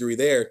the victory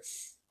there.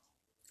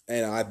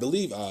 And I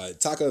believe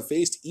Taka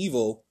faced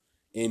Evil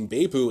in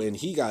Beppu, and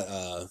he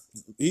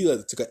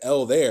took an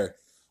L there.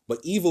 But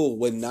Evil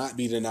would not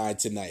be denied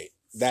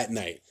that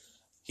night.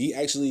 He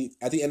actually,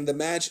 at the end of the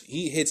match,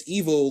 he hits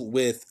Evil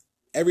with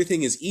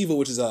Everything is Evil,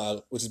 which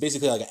is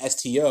basically like a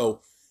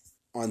STO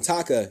on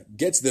Taka,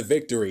 gets the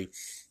victory.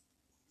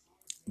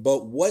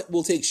 But what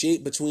will take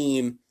shape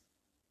between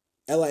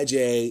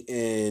LIJ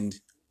and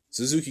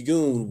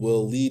Suzuki-gun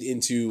will lead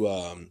into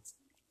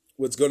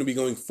what's going to be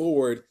going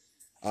forward,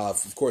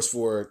 of course,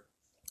 for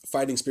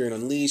Fighting Spirit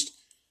Unleashed,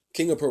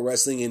 King of Pro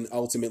Wrestling, and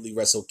ultimately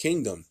Wrestle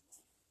Kingdom.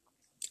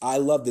 I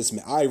love this.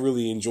 I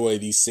really enjoy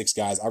these 6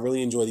 guys. I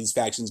really enjoy these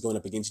factions going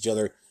up against each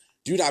other.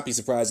 Do not be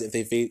surprised if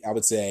they face, I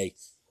would say,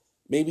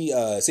 maybe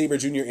Sabre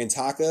Jr. and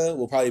Taka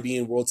will probably be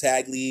in World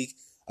Tag League.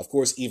 Of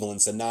course, Evil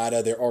and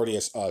Sonata, they're already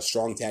a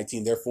strong tag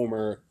team. They're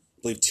former,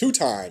 I believe,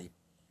 2-time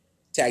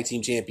tag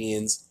team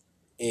champions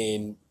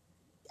in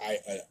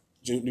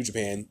New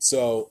Japan.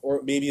 So,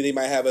 or maybe they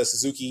might have a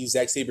Suzuki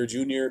Zack Sabre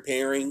Jr.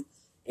 pairing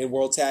in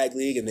World Tag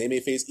League, and they may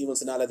face Evil and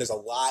Sonata. There's a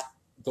lot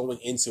going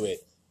into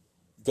it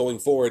going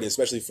forward,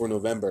 especially for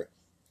November.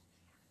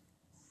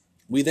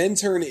 We then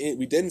turn to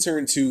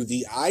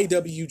the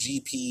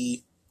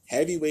IWGP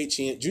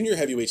Junior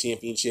Heavyweight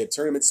Championship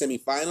Tournament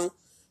Semifinal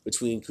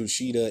between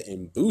Kushida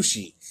and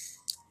Bushi.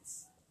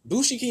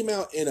 Bushi came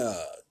out in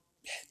a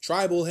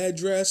tribal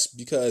headdress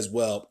because,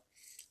 well,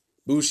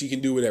 Bushi can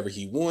do whatever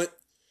he wants.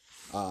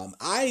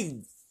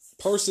 I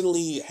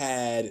personally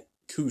had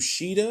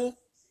Kushida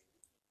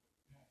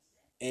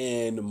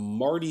and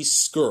Marty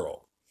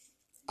Scurll.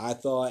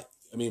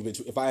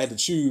 If I had to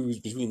choose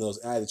between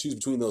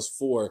those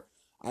 4.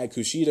 I had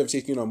Kushida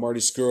taking on Marty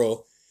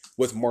Scurll,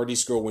 with Marty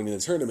Scurll winning the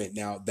tournament.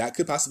 Now, that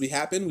could possibly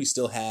happen. We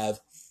still have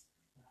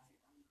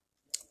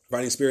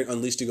Fighting Spirit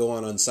Unleashed to go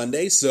on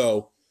Sunday,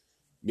 so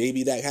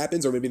maybe that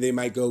happens, or maybe they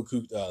might go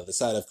the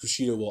side of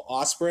Kushida will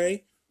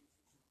Ospreay.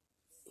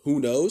 Who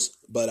knows?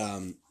 But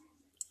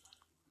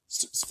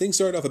things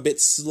started off a bit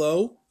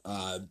slow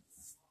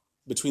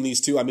between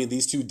these two. I mean,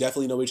 these two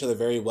definitely know each other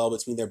very well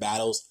between their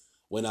battles.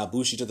 When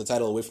Bushi took the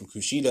title away from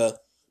Kushida,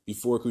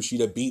 before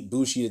Kushida beat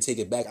Bushi to take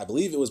it back, I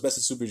believe it was Best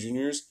of Super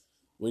Juniors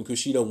when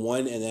Kushida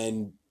won and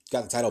then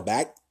got the title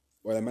back,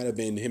 or that might have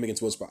been him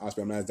against Will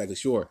Ospreay. I'm not exactly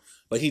sure,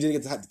 but he did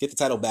get the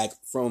title back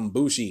from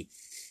Bushi.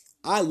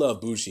 I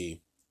love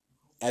Bushi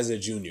as a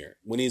junior.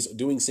 When he's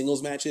doing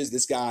singles matches,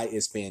 this guy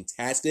is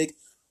fantastic.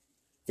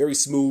 Very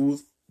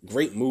smooth,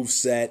 great move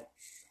set.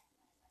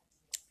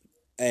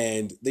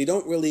 And they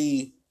don't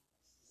really...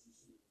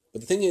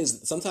 But the thing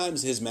is,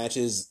 sometimes his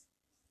matches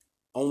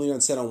only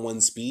set on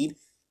one speed.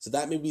 So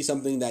that may be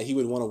something that he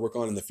would want to work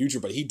on in the future.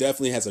 But he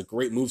definitely has a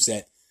great move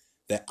set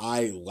that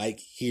I like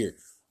here.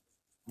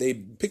 They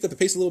picked up the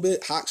pace a little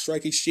bit. Hawk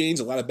strike exchange,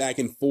 a lot of back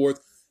and forth.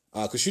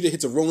 Kushida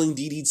hits a rolling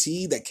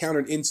DDT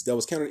that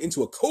was countered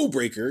into a code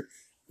breaker.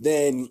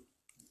 Then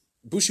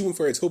Bushi went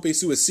for a tope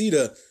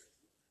suicida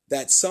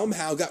that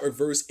somehow got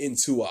reversed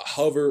into a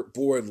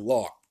hoverboard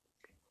lock.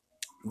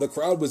 The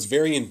crowd was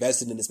very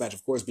invested in this match,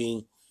 of course,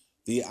 being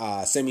the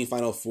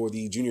semifinal for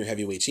the Junior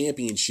Heavyweight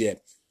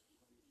Championship.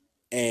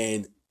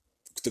 And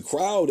the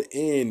crowd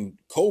in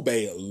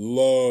Kobe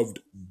loved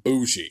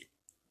Bushi.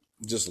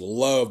 Just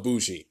loved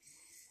Bushi.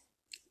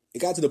 It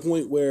got to the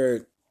point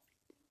where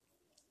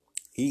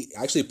he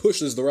actually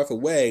pushes the ref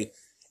away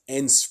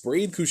and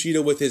sprayed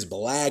Kushida with his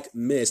black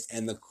mist,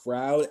 and the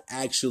crowd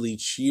actually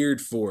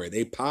cheered for it.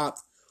 They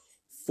popped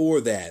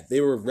for that.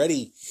 They were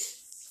ready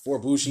for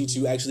Bushi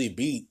to actually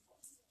beat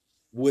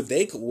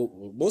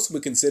most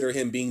would consider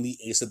him being the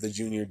ace of the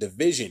junior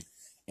division.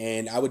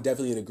 And I would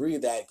definitely agree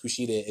that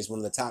Kushida is one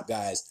of the top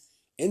guys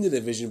in the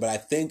division, but I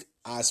think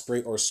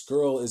Ospreay or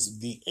Skrull is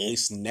the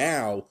ace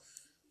now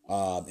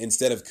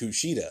instead of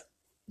Kushida.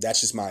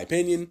 That's just my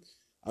opinion.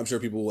 I'm sure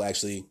people will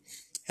actually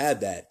have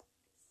that.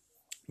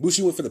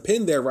 Bushi went for the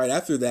pin there right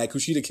after that.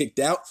 Kushida kicked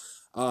out.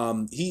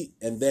 And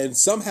then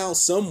somehow,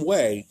 some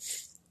way,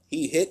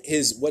 he hit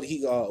his what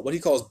he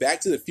calls Back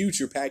to the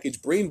Future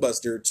package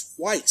Brainbuster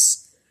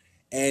twice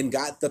and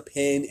got the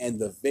pin and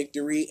the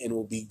victory, and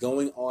will be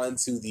going on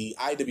to the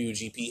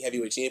IWGP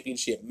Heavyweight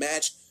Championship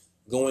match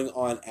going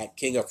on at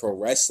King of Pro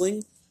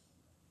Wrestling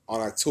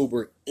on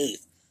October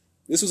 8th.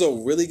 This was a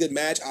really good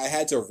match. I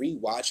had to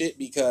rewatch it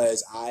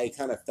because I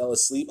kind of fell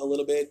asleep a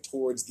little bit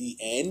towards the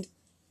end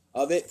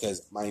of it,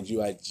 because mind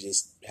you, I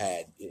just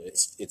had,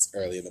 it's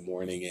early in the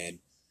morning, and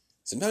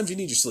sometimes you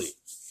need your sleep.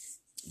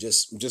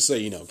 Just so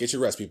you know, get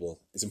your rest, people.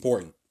 It's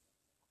important.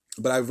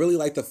 But I really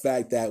like the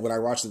fact that when I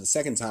watched it the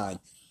second time,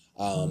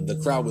 the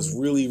crowd was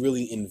really,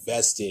 really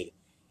invested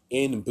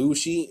in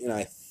Bushi, and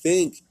I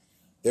think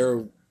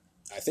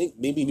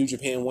maybe New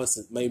Japan wants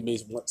to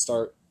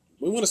start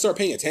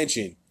paying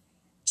attention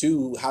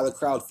to how the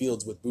crowd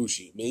feels with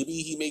Bushi.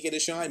 Maybe he may get a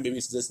shine. Maybe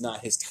it's just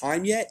not his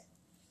time yet,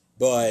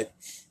 but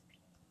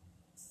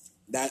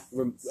that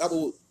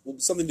will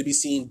something to be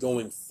seen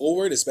going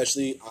forward.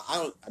 Especially,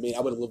 I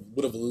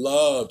would have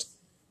loved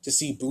to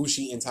see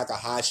Bushi and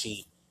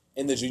Takahashi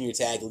in the Junior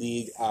Tag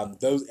League.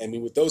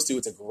 With those two,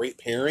 it's a great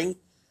pairing.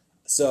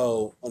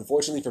 So,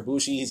 unfortunately for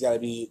Bushi, he's got to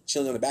be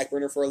chilling on the back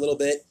burner for a little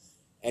bit,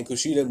 and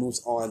Kushida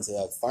moves on to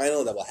the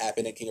final that will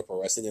happen at King of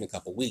Pro Wrestling in a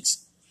couple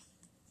weeks.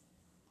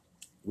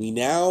 We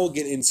now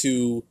get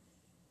into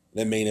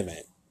the main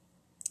event.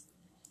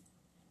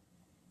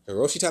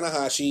 Hiroshi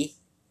Tanahashi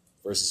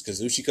versus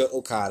Kazuchika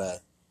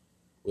Okada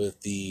with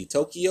the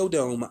Tokyo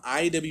Dome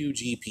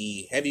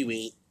IWGP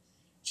Heavyweight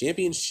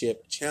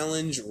Championship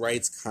Challenge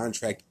Rights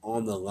contract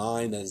on the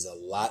line. That is a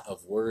lot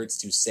of words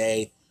to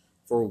say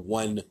for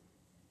one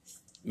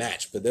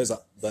match. But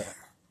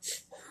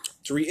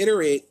to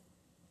reiterate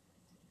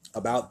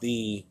about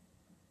the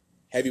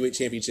Heavyweight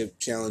Championship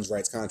Challenge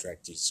Rights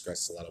contract, Jesus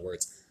Christ, it's a lot of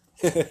words.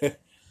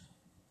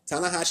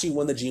 Tanahashi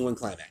won the G1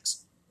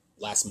 Climax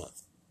last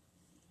month.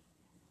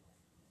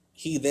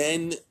 He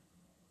won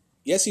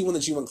the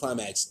G1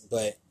 Climax,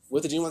 but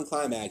with the G1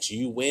 Climax,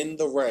 you win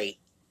the right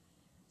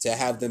to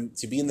have them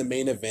to be in the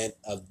main event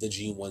of the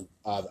G1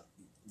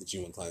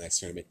 Climax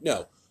tournament.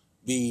 No,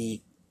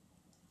 the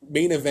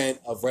main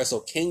event of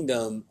Wrestle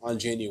Kingdom on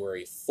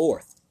January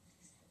 4th.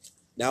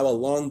 Now,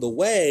 along the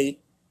way,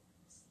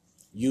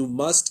 you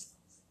must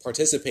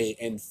participate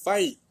and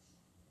fight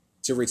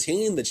to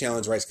retain the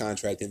Challenge Rights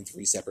contract in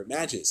 3 separate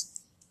matches.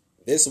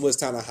 This was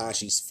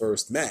Tanahashi's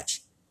first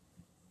match.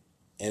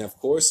 And of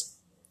course,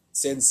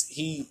 since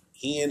he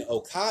and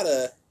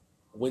Okada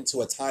went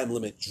to a time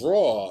limit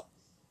draw,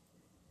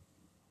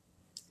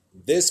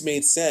 this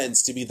made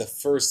sense to be the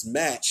first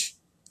match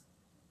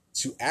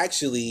to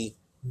actually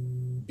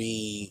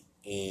be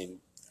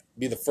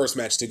the first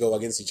match to go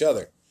against each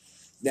other.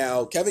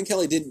 Now, Kevin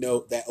Kelly did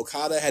note that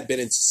Okada had been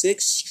in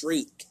 6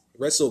 straight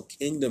Wrestle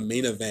Kingdom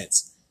main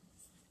events.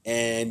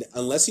 And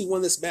unless he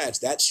won this match,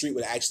 that streak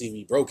would actually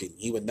be broken.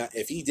 He would not,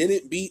 if he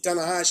didn't beat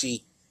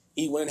Tanahashi,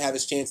 he wouldn't have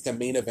his chance to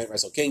main event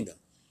Wrestle Kingdom.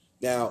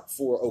 Now,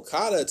 for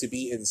Okada to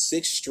be in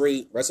 6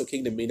 straight Wrestle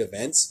Kingdom main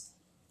events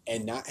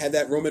and not have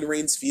that Roman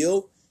Reigns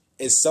feel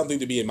is something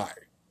to be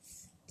admired.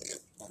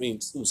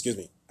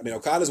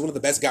 Okada is one of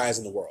the best guys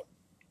in the world.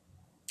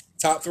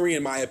 Top 3,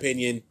 in my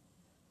opinion.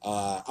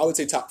 I would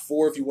say top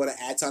 4 if you want to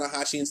add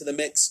Tanahashi into the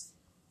mix.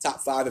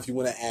 Top 5 if you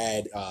want to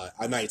add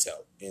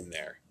Naito in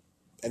there.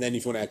 And then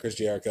if you want to add Chris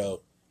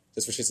Jericho,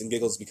 just for shits and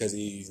giggles, because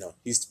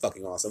he's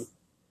fucking awesome.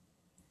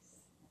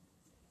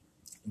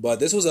 But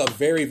this was a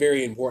very,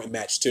 very important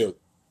match too,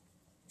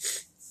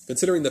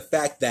 considering the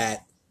fact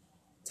that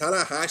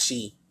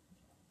Tanahashi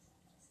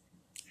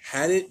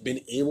hadn't been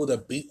able to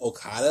beat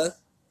Okada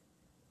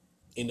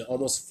in a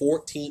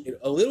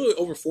little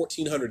over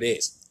 1,400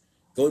 days,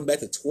 going back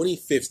to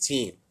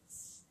 2015.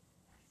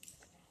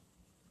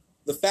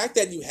 The fact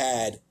that you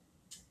had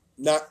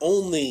not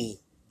only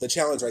the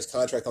Challenge Rights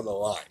contract on the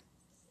line,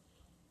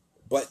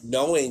 but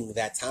knowing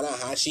that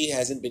Tanahashi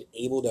hasn't been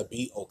able to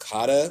beat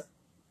Okada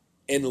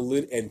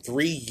in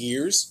 3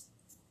 years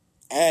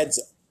adds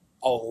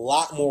a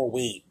lot more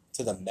weight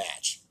to the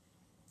match.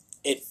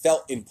 It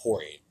felt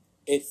important.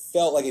 It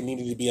felt like it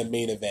needed to be a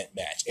main event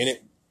match,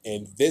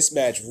 and this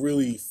match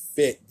really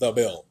fit the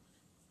bill.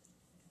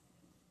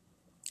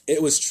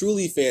 It was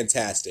truly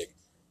fantastic.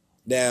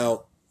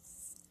 Now,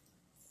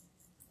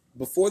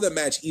 before the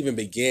match even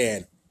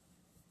began,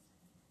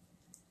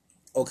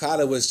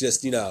 Okada was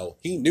just,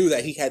 he knew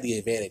that he had the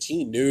advantage.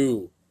 He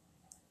knew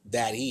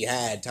that he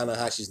had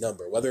Tanahashi's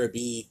number, whether it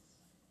be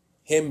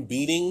him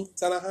beating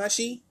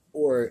Tanahashi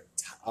or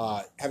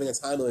having a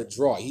time limit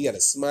draw. He had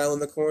a smile in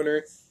the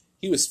corner.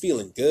 He was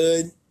feeling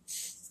good.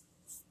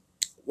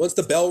 Once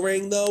the bell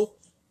rang, though,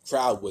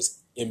 crowd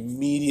was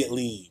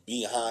immediately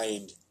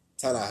behind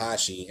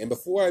Tanahashi. And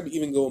before I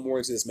even go more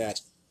into this match,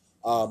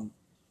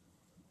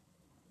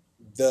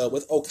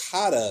 with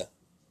Okada,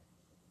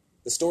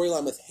 the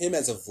storyline with him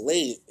as of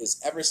late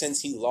is ever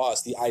since he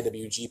lost the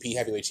IWGP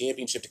Heavyweight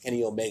Championship to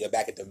Kenny Omega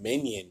back at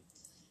Dominion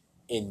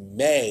in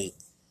May.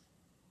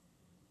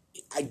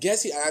 I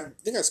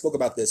think I spoke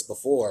about this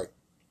before,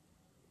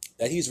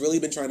 that he's really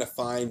been trying to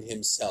find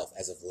himself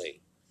as of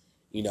late.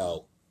 You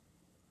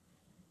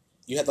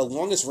had the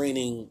longest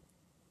reign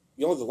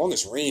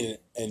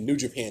in New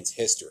Japan's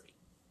history.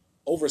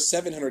 Over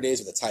 700 days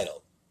with the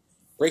title.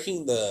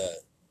 Breaking the,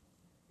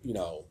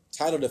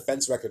 title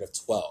defense record of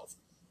 12.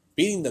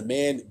 Beating the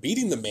man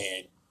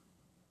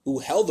who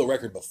held the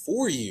record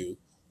before you,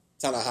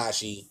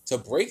 Tanahashi, to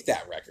break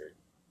that record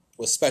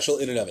was special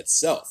in and of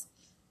itself.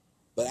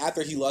 But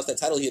after he lost that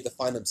title, he had to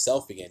find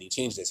himself again. He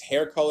changed his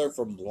hair color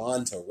from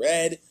blonde to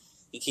red.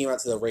 He came out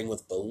to the ring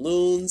with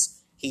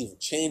balloons. He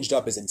changed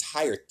up his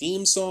entire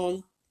theme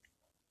song.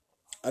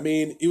 I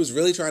mean, he was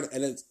really trying to,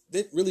 and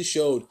it really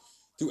showed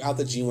throughout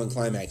the G1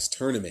 Climax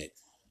tournament.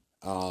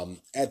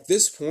 At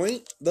this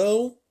point,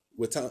 though,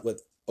 with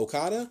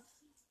Okada,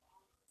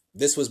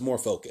 this was more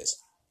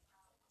focused.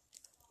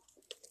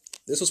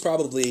 This was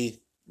probably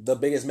the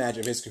biggest match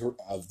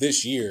of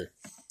this year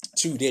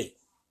to date.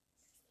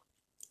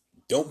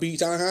 Don't beat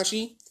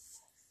Tanahashi,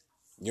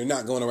 you're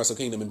not going to Wrestle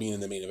Kingdom and being in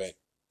the main event.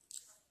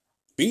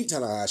 Beat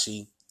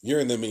Tanahashi, you're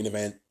in the main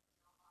event.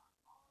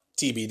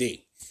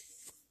 TBD.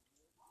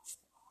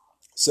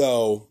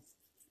 So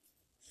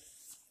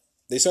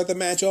they start the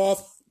match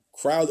off.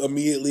 Crowd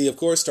immediately, of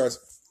course, starts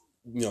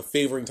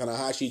favoring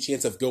Tanahashi.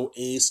 Chance of Go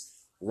Ace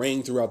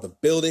rang throughout the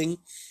building.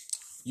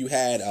 You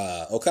had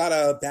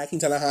Okada backing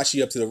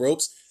Tanahashi up to the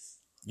ropes.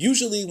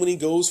 Usually when he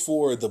goes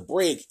for the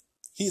break,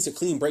 he's a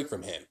clean break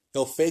from him.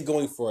 He'll fake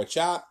going for a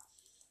chop,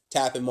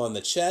 tap him on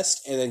the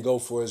chest, and then go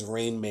for his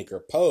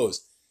Rainmaker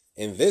pose.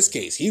 In this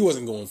case, he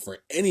wasn't going for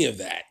any of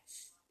that.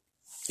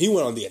 He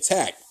went on the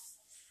attack.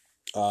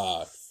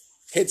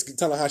 Hits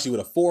Tanahashi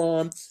with a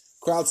forearm.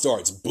 Crowd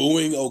starts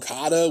booing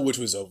Okada, which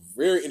was a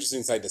very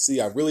interesting sight to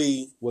see. I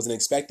really wasn't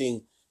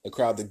expecting the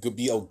crowd to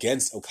be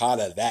against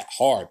Okada that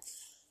hard.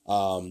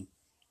 The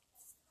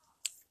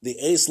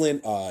ace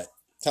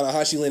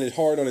Tanahashi landed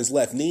hard on his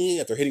left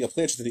knee after hitting a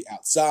plancha to the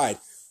outside.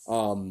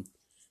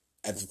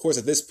 And of course,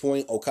 at this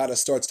point, Okada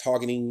starts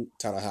targeting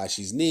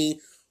Tanahashi's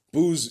knee.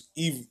 Boos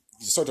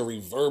start to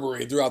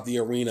reverberate throughout the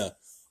arena.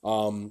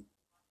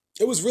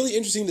 It was really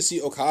interesting to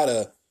see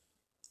Okada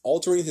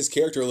altering his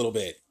character a little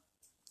bit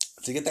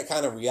to get that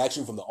kind of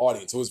reaction from the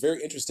audience. It was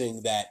very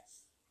interesting that,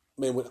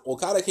 when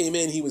Okada came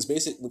in,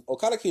 when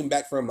Okada came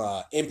back from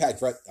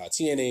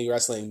TNA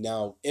Wrestling,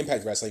 now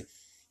Impact Wrestling,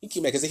 he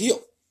came back as a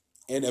heel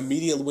and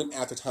immediately went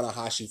after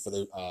Tanahashi for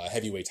the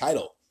heavyweight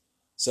title.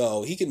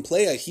 So he can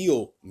play a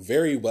heel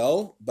very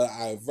well, but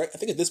I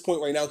think at this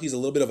point right now, he's a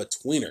little bit of a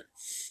tweener.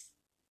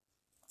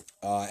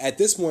 At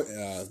this point,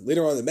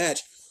 later on in the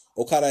match,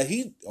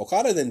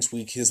 Okada then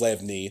tweaked his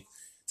left knee.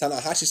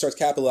 Tanahashi starts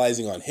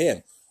capitalizing on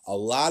him. A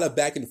lot of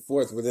back and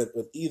forth with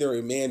either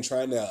a man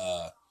trying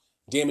to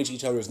damage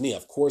each other's knee.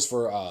 Of course,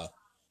 for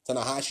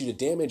Tanahashi to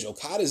damage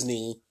Okada's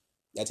knee,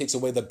 that takes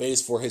away the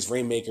base for his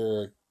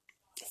Rainmaker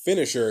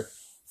finisher.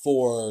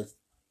 For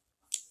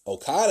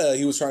Okada,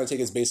 he was trying to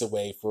take his base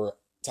away for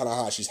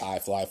Tanahashi's high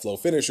fly flow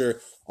finisher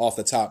off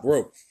the top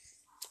rope.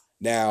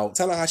 Now,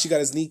 Tanahashi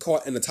got his knee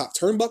caught in the top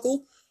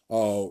turnbuckle.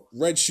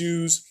 Red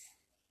Shoes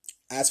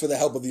asked for the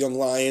help of the Young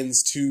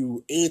Lions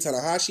to aid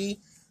Tanahashi.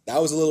 That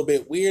was a little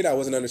bit weird. I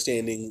wasn't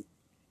understanding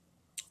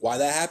why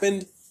that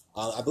happened.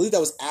 I believe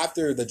that was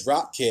after the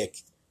drop kick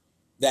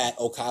that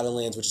Okada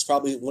lands, which is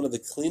probably one of the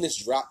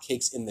cleanest drop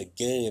kicks in the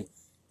game.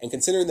 And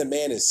considering the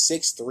man is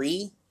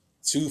 6'3",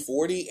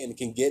 240, and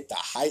can get the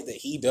height that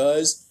he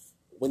does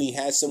when he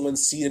has someone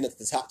seated at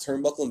the top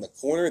turnbuckle in the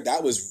corner,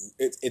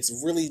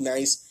 it's really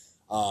nice,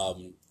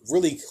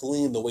 really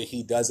clean the way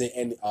he does it,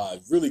 and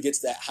really gets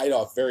that height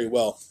off very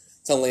well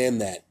to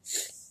land that.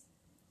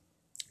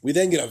 We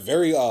then get a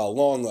very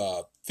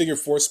long figure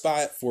four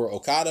spot for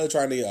Okada,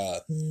 trying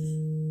to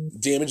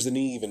damage the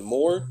knee even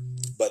more.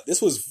 But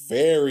this was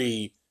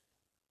very,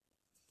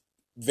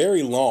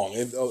 very long.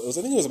 I think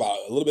it was about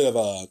a little bit of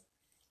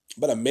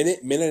about a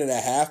minute and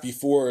a half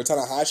before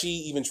Tanahashi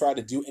even tried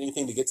to do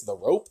anything to get to the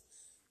rope.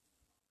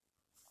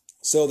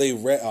 So they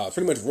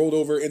pretty much rolled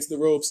over into the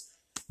ropes.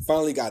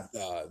 Finally got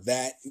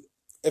that.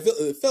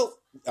 It felt,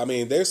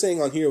 they're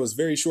saying on here it was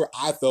very short.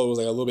 I felt it was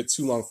like a little bit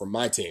too long for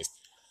my taste.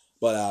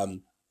 But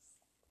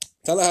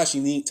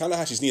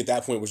Tanahashi's knee at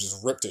that point was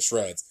just ripped to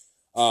shreds.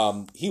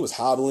 He was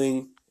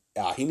hobbling.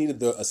 He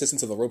needed the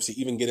assistance of the ropes to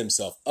even get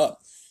himself up.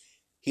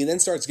 He then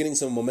starts getting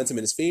some momentum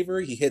in his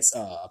favor. He hits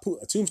a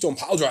tombstone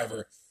pile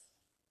driver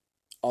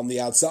on the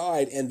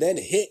outside and then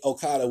hit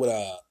Okada with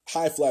a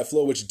high fly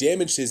flow, which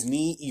damaged his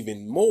knee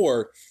even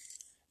more.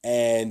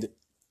 And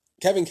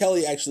Kevin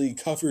Kelly actually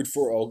covered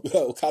for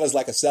Okada's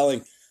lack of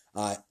selling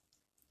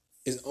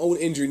his own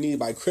injured knee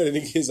by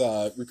crediting his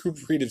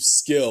recuperative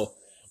skill,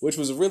 which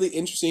was really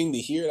interesting to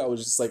hear. I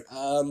was just like,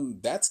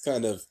 that's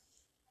kind of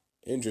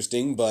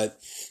interesting. But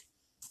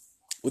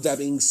with that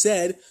being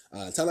said,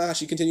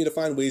 Tanahashi continued to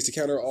find ways to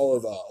counter all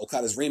of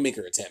Okada's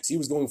Rainmaker attempts. He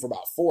was going for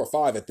about 4 or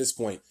 5 at this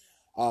point.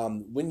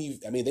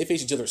 They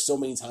faced each other so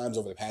many times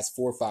over the past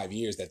 4 or 5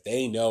 years that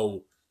they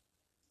know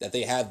that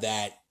they have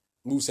that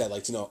moveset,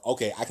 like to know,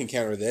 okay, I can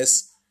counter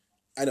this.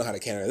 I know how to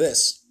counter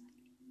this.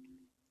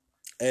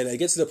 And it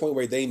gets to the point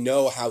where they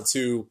know how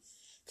to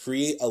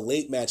create a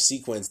late match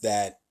sequence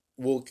that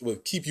will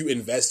keep you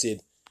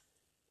invested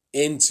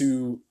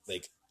into,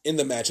 like, in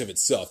the match of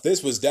itself.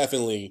 This was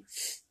definitely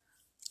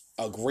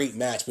a great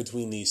match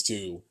between these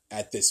two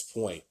at this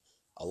point.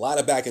 A lot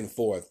of back and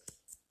forth.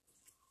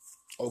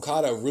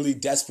 Okada really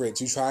desperate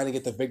to try to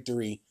get the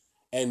victory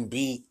and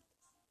beat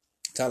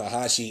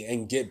Tanahashi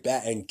and get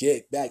back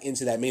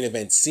into that main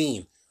event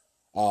scene.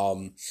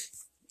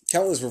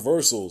 Countless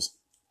reversals,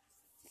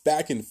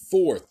 back and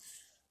forth.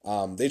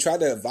 They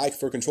tried to vie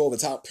for control of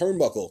the top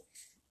turnbuckle.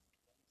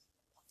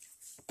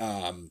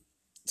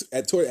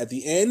 At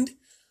the end,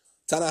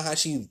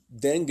 Tanahashi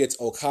then gets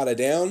Okada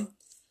down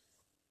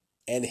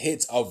and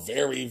hits a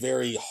very,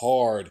 very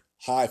hard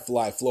high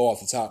fly flow off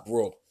the top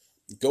rope.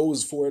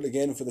 Goes for it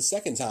again for the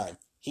second time.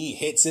 He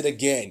hits it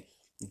again.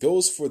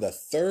 Goes for the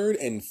third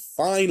and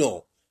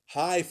final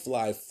high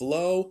fly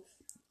flow.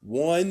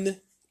 1,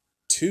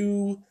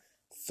 2,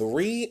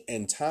 3,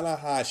 and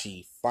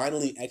Tanahashi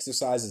finally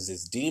exercises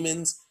his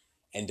demons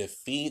and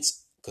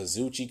defeats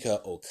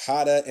Kazuchika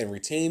Okada and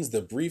retains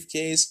the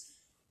briefcase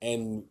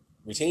and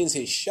retains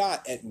his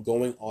shot at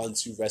going on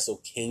to Wrestle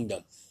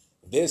Kingdom.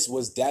 This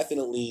was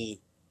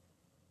definitely,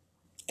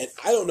 and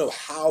I don't know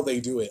how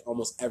they do it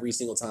almost every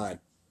single time.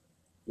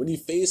 When you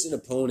face an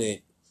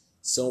opponent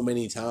so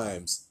many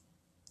times,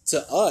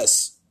 to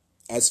us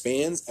as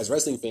fans, as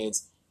wrestling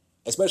fans,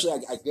 especially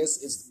I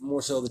guess it's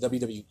more so the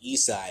WWE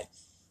side,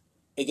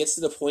 it gets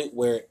to the point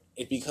where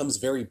it becomes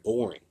very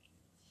boring.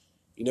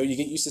 You know, you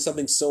get used to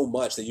something so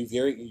much that you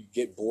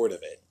get bored of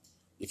it.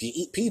 If you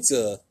eat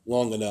pizza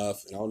long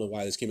enough, and I don't know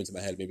why this came into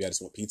my head, maybe I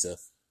just want pizza,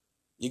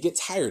 you get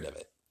tired of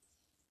it.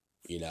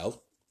 You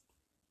know?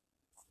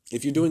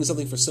 If you're doing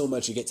something for so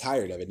much, you get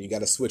tired of it, and you got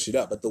to switch it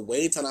up. But the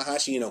way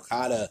Tanahashi and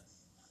Okada,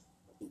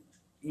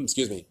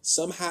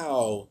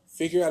 somehow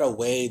figure out a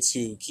way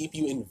to keep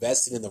you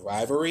invested in the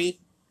rivalry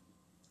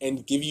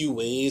and give you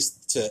ways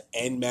to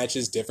end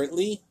matches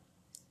differently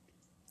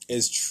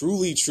is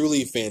truly,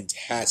 truly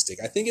fantastic.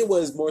 I think it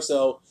was more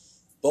so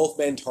both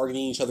men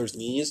targeting each other's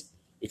knees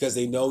because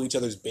they know each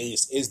other's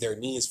base is their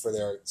knees for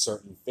their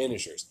certain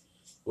finishers,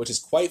 which is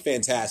quite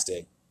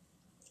fantastic.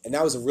 And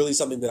that was really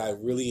something that I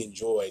really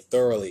enjoyed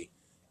thoroughly.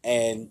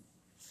 And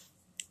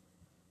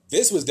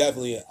this was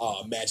definitely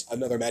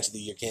another match of the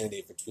year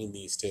candidate between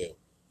these two.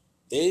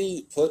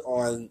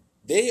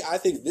 I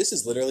think this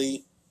has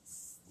literally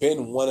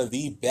been one of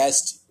the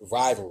best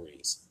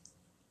rivalries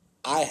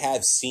I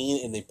have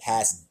seen in the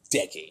past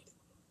decade.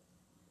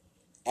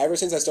 Ever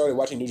since I started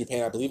watching New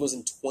Japan, I believe it was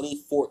in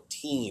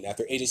 2014,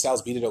 after AJ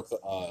Styles beat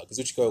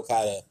Kazuchika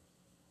Okada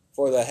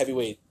for the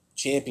heavyweight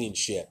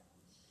championship.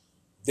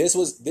 This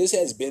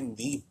has been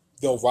the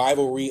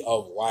rivalry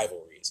of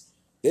rivalries.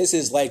 This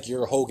is like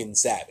your Hogan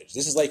Savage.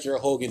 This is like your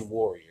Hogan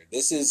Warrior.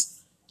 This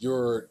is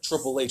your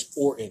Triple H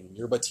Orton,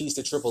 your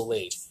Batista Triple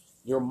H,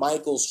 your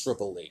Michaels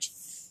Triple H.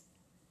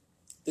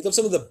 Think of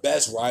some of the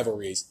best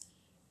rivalries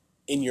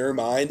in your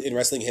mind in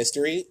wrestling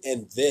history,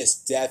 and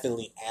this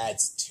definitely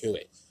adds to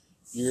it.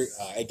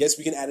 I guess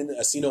we can add in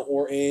a Cena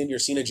Orton, your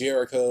Cena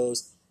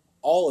Jerichos,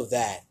 all of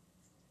that.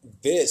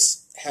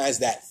 This has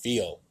that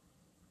feel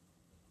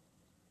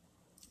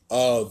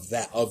of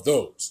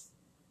those.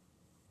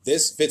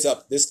 This fits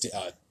up. This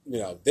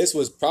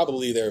was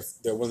probably their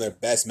one of their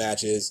best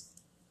matches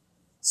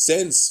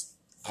since,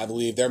 I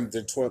believe, their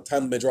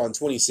time limit draw in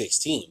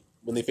 2016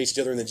 when they faced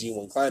each other in the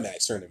G1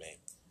 Climax tournament.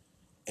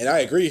 And I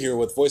agree here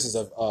with Voices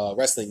of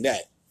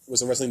WrestlingNet,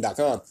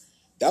 WrestlingWrestling.com.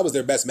 That was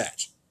their best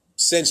match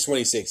since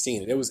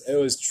 2016. And it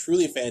was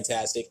truly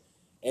fantastic.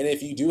 And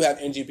if you do have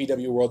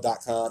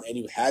NGPWWorld.com and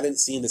you haven't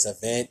seen this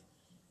event,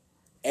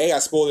 A, I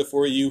spoiled it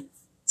for you.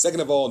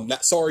 Second of all,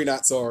 not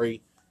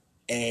sorry.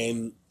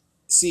 And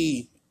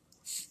C,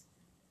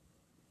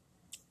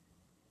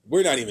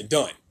 we're not even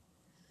done.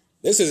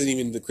 This isn't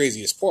even the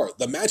craziest part.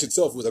 The match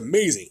itself was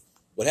amazing.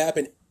 What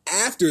happened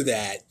after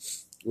that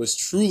was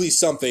truly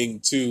something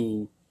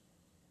to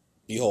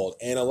behold.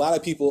 And a lot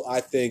of people,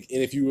 I think,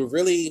 and if you were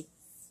really,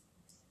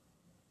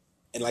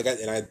 like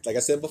I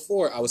said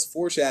before, I was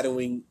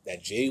foreshadowing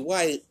that Jay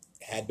White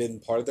had been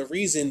part of the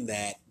reason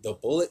that the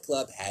Bullet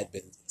Club had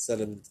been set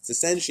in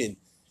dissension.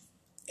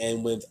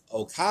 And when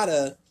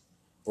Okada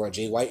brought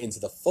Jay White into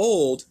the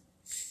fold,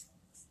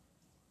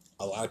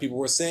 a lot of people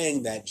were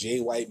saying that Jay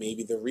White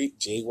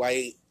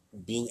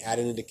being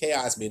added into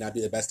Chaos may not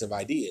be the best of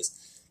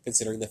ideas.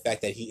 considering the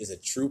fact that he is a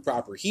true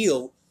proper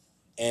heel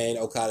and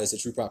Okada is a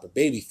true proper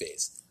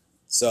babyface.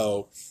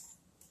 So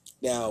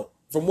now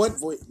from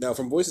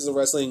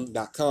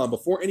voicesofwrestling.com,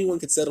 before anyone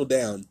could settle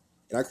down,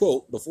 and I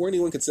quote, before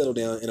anyone could settle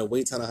down and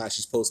await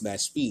Tanahashi's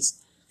post-match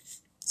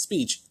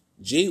speech,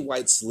 Jay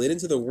White slid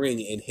into the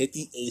ring and hit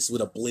the Ace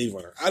with a Blade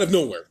Runner out of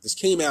nowhere. This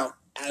came out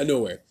of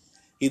nowhere.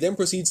 He then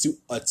proceeds to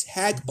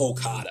attack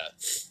Okada.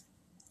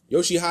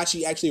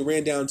 Yoshihashi actually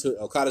ran down to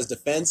Okada's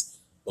defense.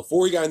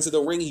 Before he got into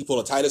the ring, he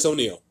pulled a Titus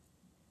O'Neil.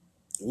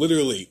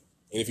 Literally.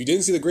 And if you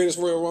didn't see the Greatest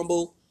Royal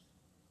Rumble,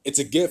 it's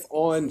a GIF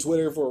on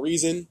Twitter for a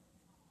reason.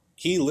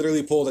 He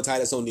literally pulled a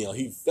Titus O'Neil.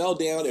 He fell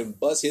down and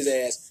bust his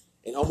ass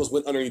and almost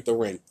went underneath the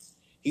ring.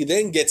 He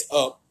then gets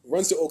up,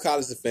 runs to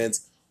Okada's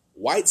defense.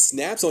 White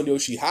snaps on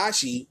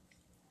Yoshihashi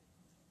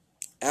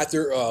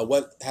after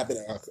what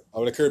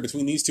occurred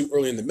between these two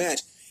early in the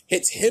match.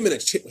 Hits him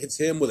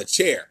with a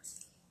chair.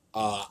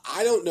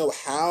 I don't know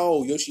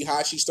how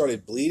Yoshihashi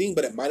started bleeding,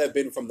 but it might have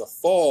been from the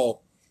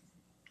fall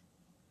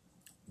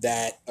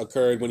that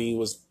occurred when he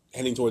was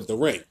heading towards the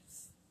ring.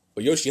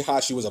 But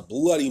Yoshihashi was a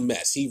bloody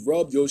mess. He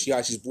rubbed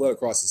Yoshihashi's blood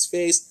across his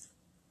face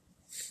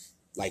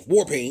like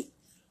war paint.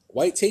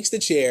 White takes the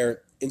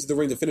chair into the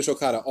ring to finish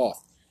Okada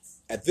off.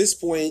 At this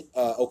point,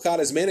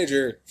 Okada's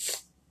manager,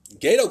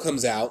 Gedo,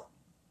 comes out.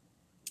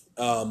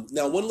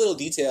 Now, one little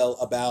detail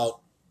about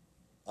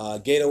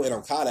Gedo and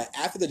Okada.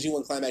 After the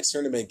G1 Climax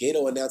tournament,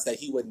 Gedo announced that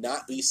he would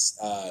not be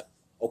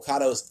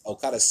Okada's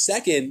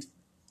second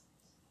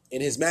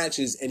in his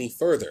matches any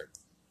further.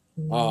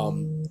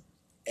 And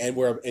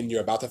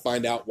you're about to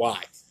find out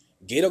why.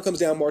 Gedo comes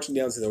down, marching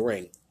down to the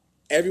ring.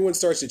 Everyone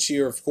starts to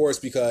cheer, of course,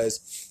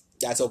 because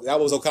that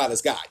was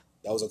Okada's guy.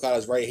 That was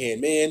Okada's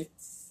right-hand man.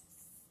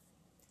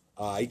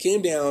 He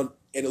came down,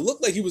 and it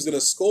looked like he was going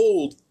to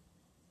scold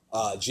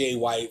Jay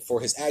White for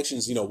his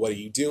actions. You know, what are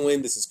you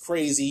doing? This is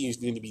crazy. You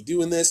need to be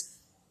doing this.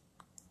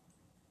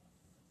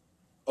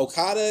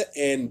 Okada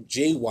and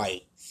Jay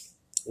White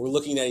were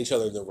looking at each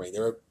other in the ring.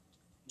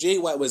 Jay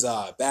White was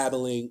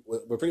babbling.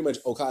 Well, pretty much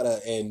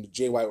Okada and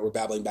Jay White were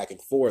babbling back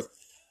and forth.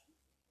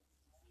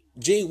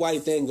 Jay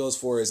White then goes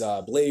for his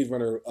Blade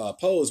Runner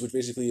pose, which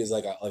basically is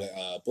like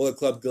a Bullet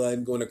Club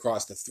gun going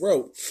across the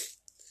throat.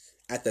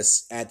 At the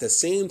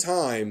same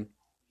time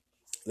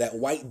that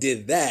White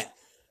did that,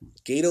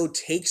 Gedo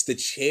takes the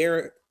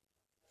chair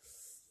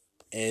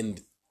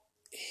and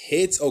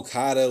hits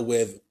Okada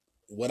with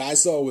what I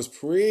saw was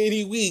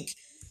pretty weak,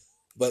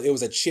 but it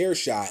was a chair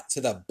shot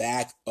to the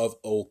back of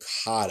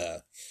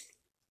Okada.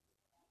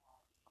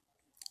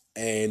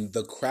 And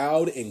the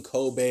crowd in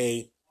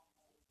Kobe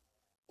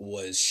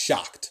was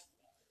shocked.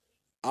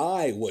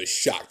 I was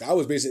shocked. I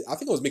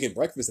think I was making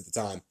breakfast at the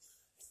time.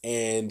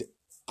 And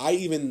I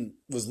even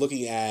was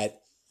looking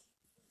at,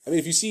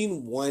 if you've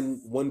seen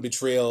one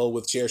betrayal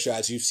with chair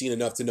shots, you've seen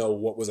enough to know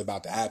what was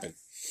about to happen.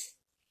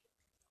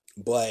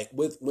 But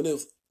with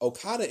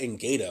Okada and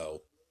Gedo,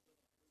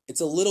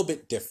 it's a little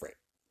bit different.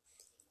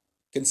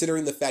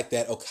 Considering the fact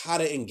that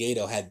Okada and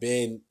Gedo had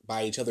been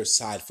by each other's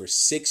side for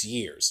 6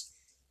 years.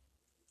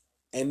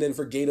 And then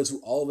for Gedo to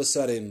all of a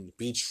sudden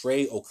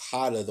betray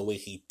Okada the way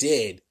he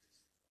did.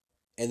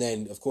 And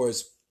then, of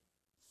course,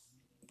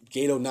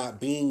 Gedo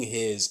not being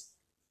his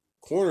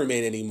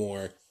cornerman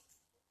anymore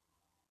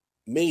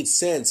made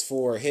sense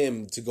for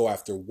him to go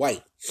after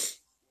White.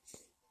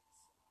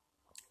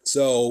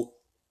 So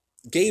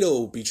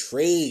Gedo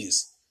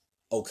betrays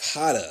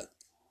Okada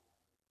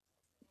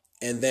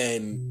and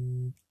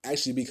then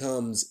actually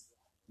becomes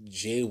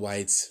Jay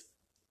White's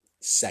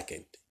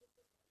second.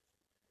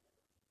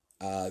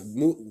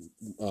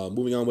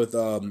 Moving on with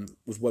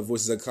what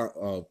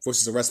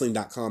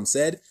voicesofwrestling.com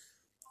said.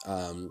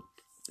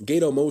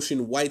 Gedo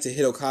motioned White to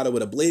hit Okada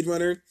with a Blade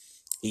Runner.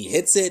 He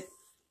hits it.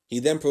 He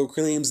then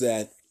proclaims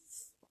that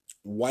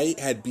White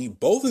had beat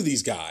both of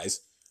these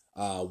guys,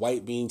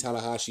 White being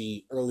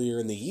Tanahashi earlier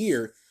in the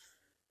year,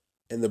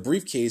 and the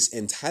briefcase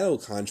and title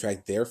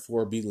contract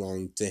therefore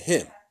belonged to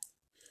him.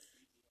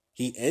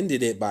 He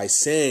ended it by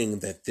saying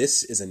that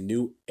this is a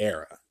new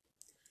era.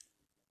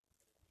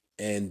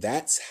 And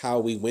that's how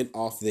we went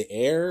off the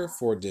air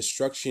for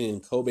Destruction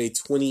in Kobe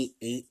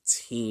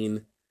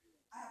 2018.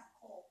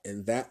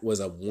 And that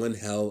was one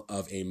hell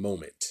of a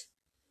moment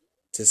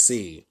to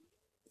see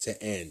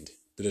to end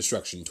the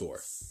Destruction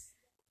Tour.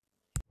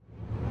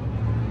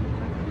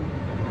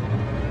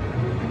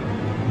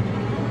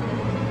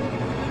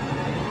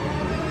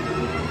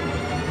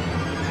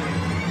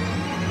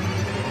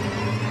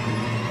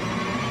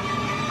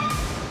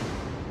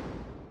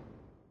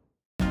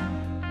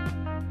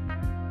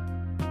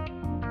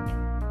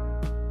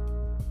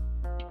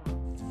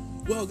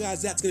 Well,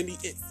 guys, that's going to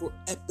be it for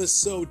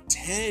episode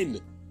 10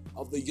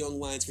 of the Young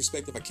Lions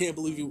Perspective. I can't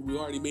believe we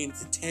already made it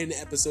to 10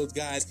 episodes,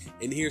 guys,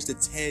 and here's to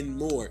 10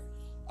 more.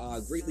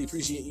 Greatly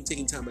appreciate you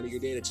taking time out of your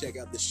day to check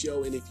out the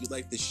show, and if you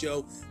like the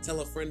show,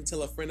 tell a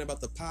friend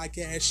about the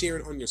podcast, share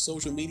it on your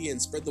social media,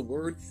 and spread the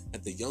word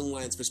that the Young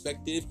Lions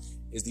Perspective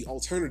is the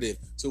alternative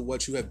to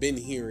what you have been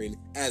hearing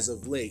as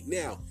of late.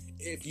 Now,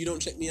 If you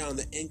don't check me out on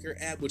the Anchor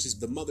app, which is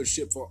the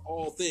mothership for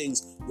all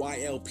things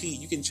YLP,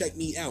 you can check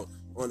me out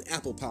on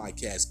Apple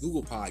Podcasts,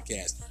 Google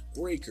Podcasts,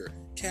 Breaker,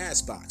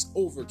 Castbox,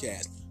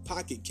 Overcast,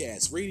 Pocket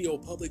Cast, Radio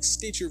Public,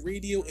 Stitcher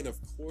Radio, and of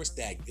course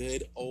that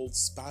good old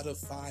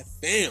Spotify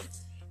fam.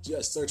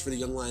 Just search for the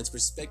Young Lions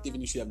Perspective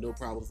and you should have no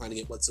problem finding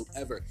it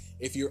whatsoever.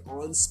 If you're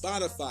on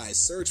Spotify,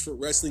 search for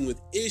Wrestling with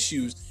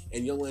Issues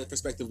and Young Lions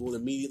Perspective will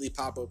immediately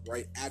pop up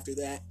right after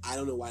that. I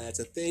don't know why that's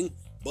a thing,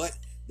 but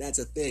that's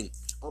a thing.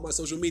 On my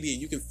social media,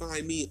 you can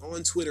find me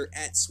on Twitter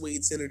at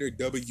Swade Senator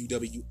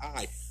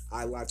WWI.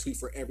 I live tweet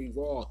for every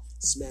Raw,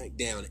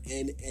 SmackDown,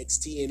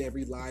 NXT, and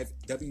every live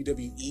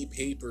WWE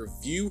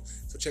pay-per-view.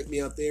 So check me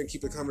out there and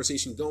keep the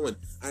conversation going.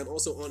 I'm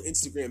also on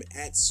Instagram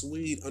at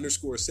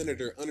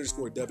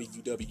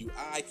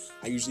Swade_Senator_WWI.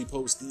 I usually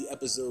post the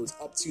episodes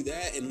up to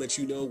that and let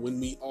you know when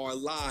we are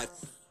live.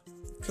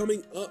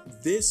 Coming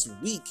up this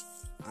week,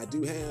 I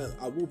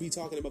will be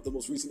talking about the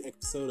most recent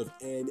episode of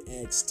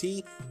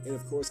NXT and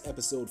of course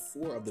episode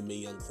 4 of the Mae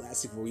Young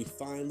Classic, where we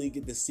finally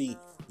get to see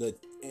the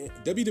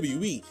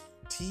WWE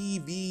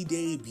TV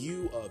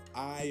debut of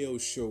Io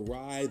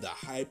Shirai. The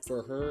hype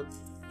for her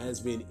has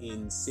been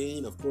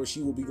insane. Of course,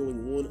 she will be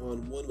going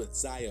one-on-one with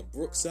Xia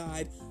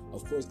Brookside.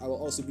 Of course, I will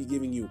also be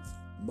giving you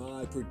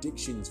my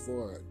predictions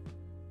for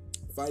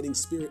Fighting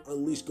Spirit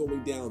Unleashed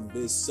going down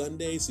this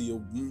Sunday, so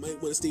you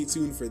might want to stay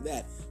tuned for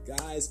that.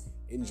 Guys,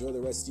 enjoy the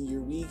rest of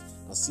your week.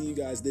 I'll see you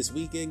guys this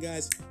weekend,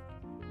 guys.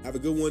 Have a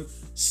good one.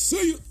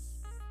 See you.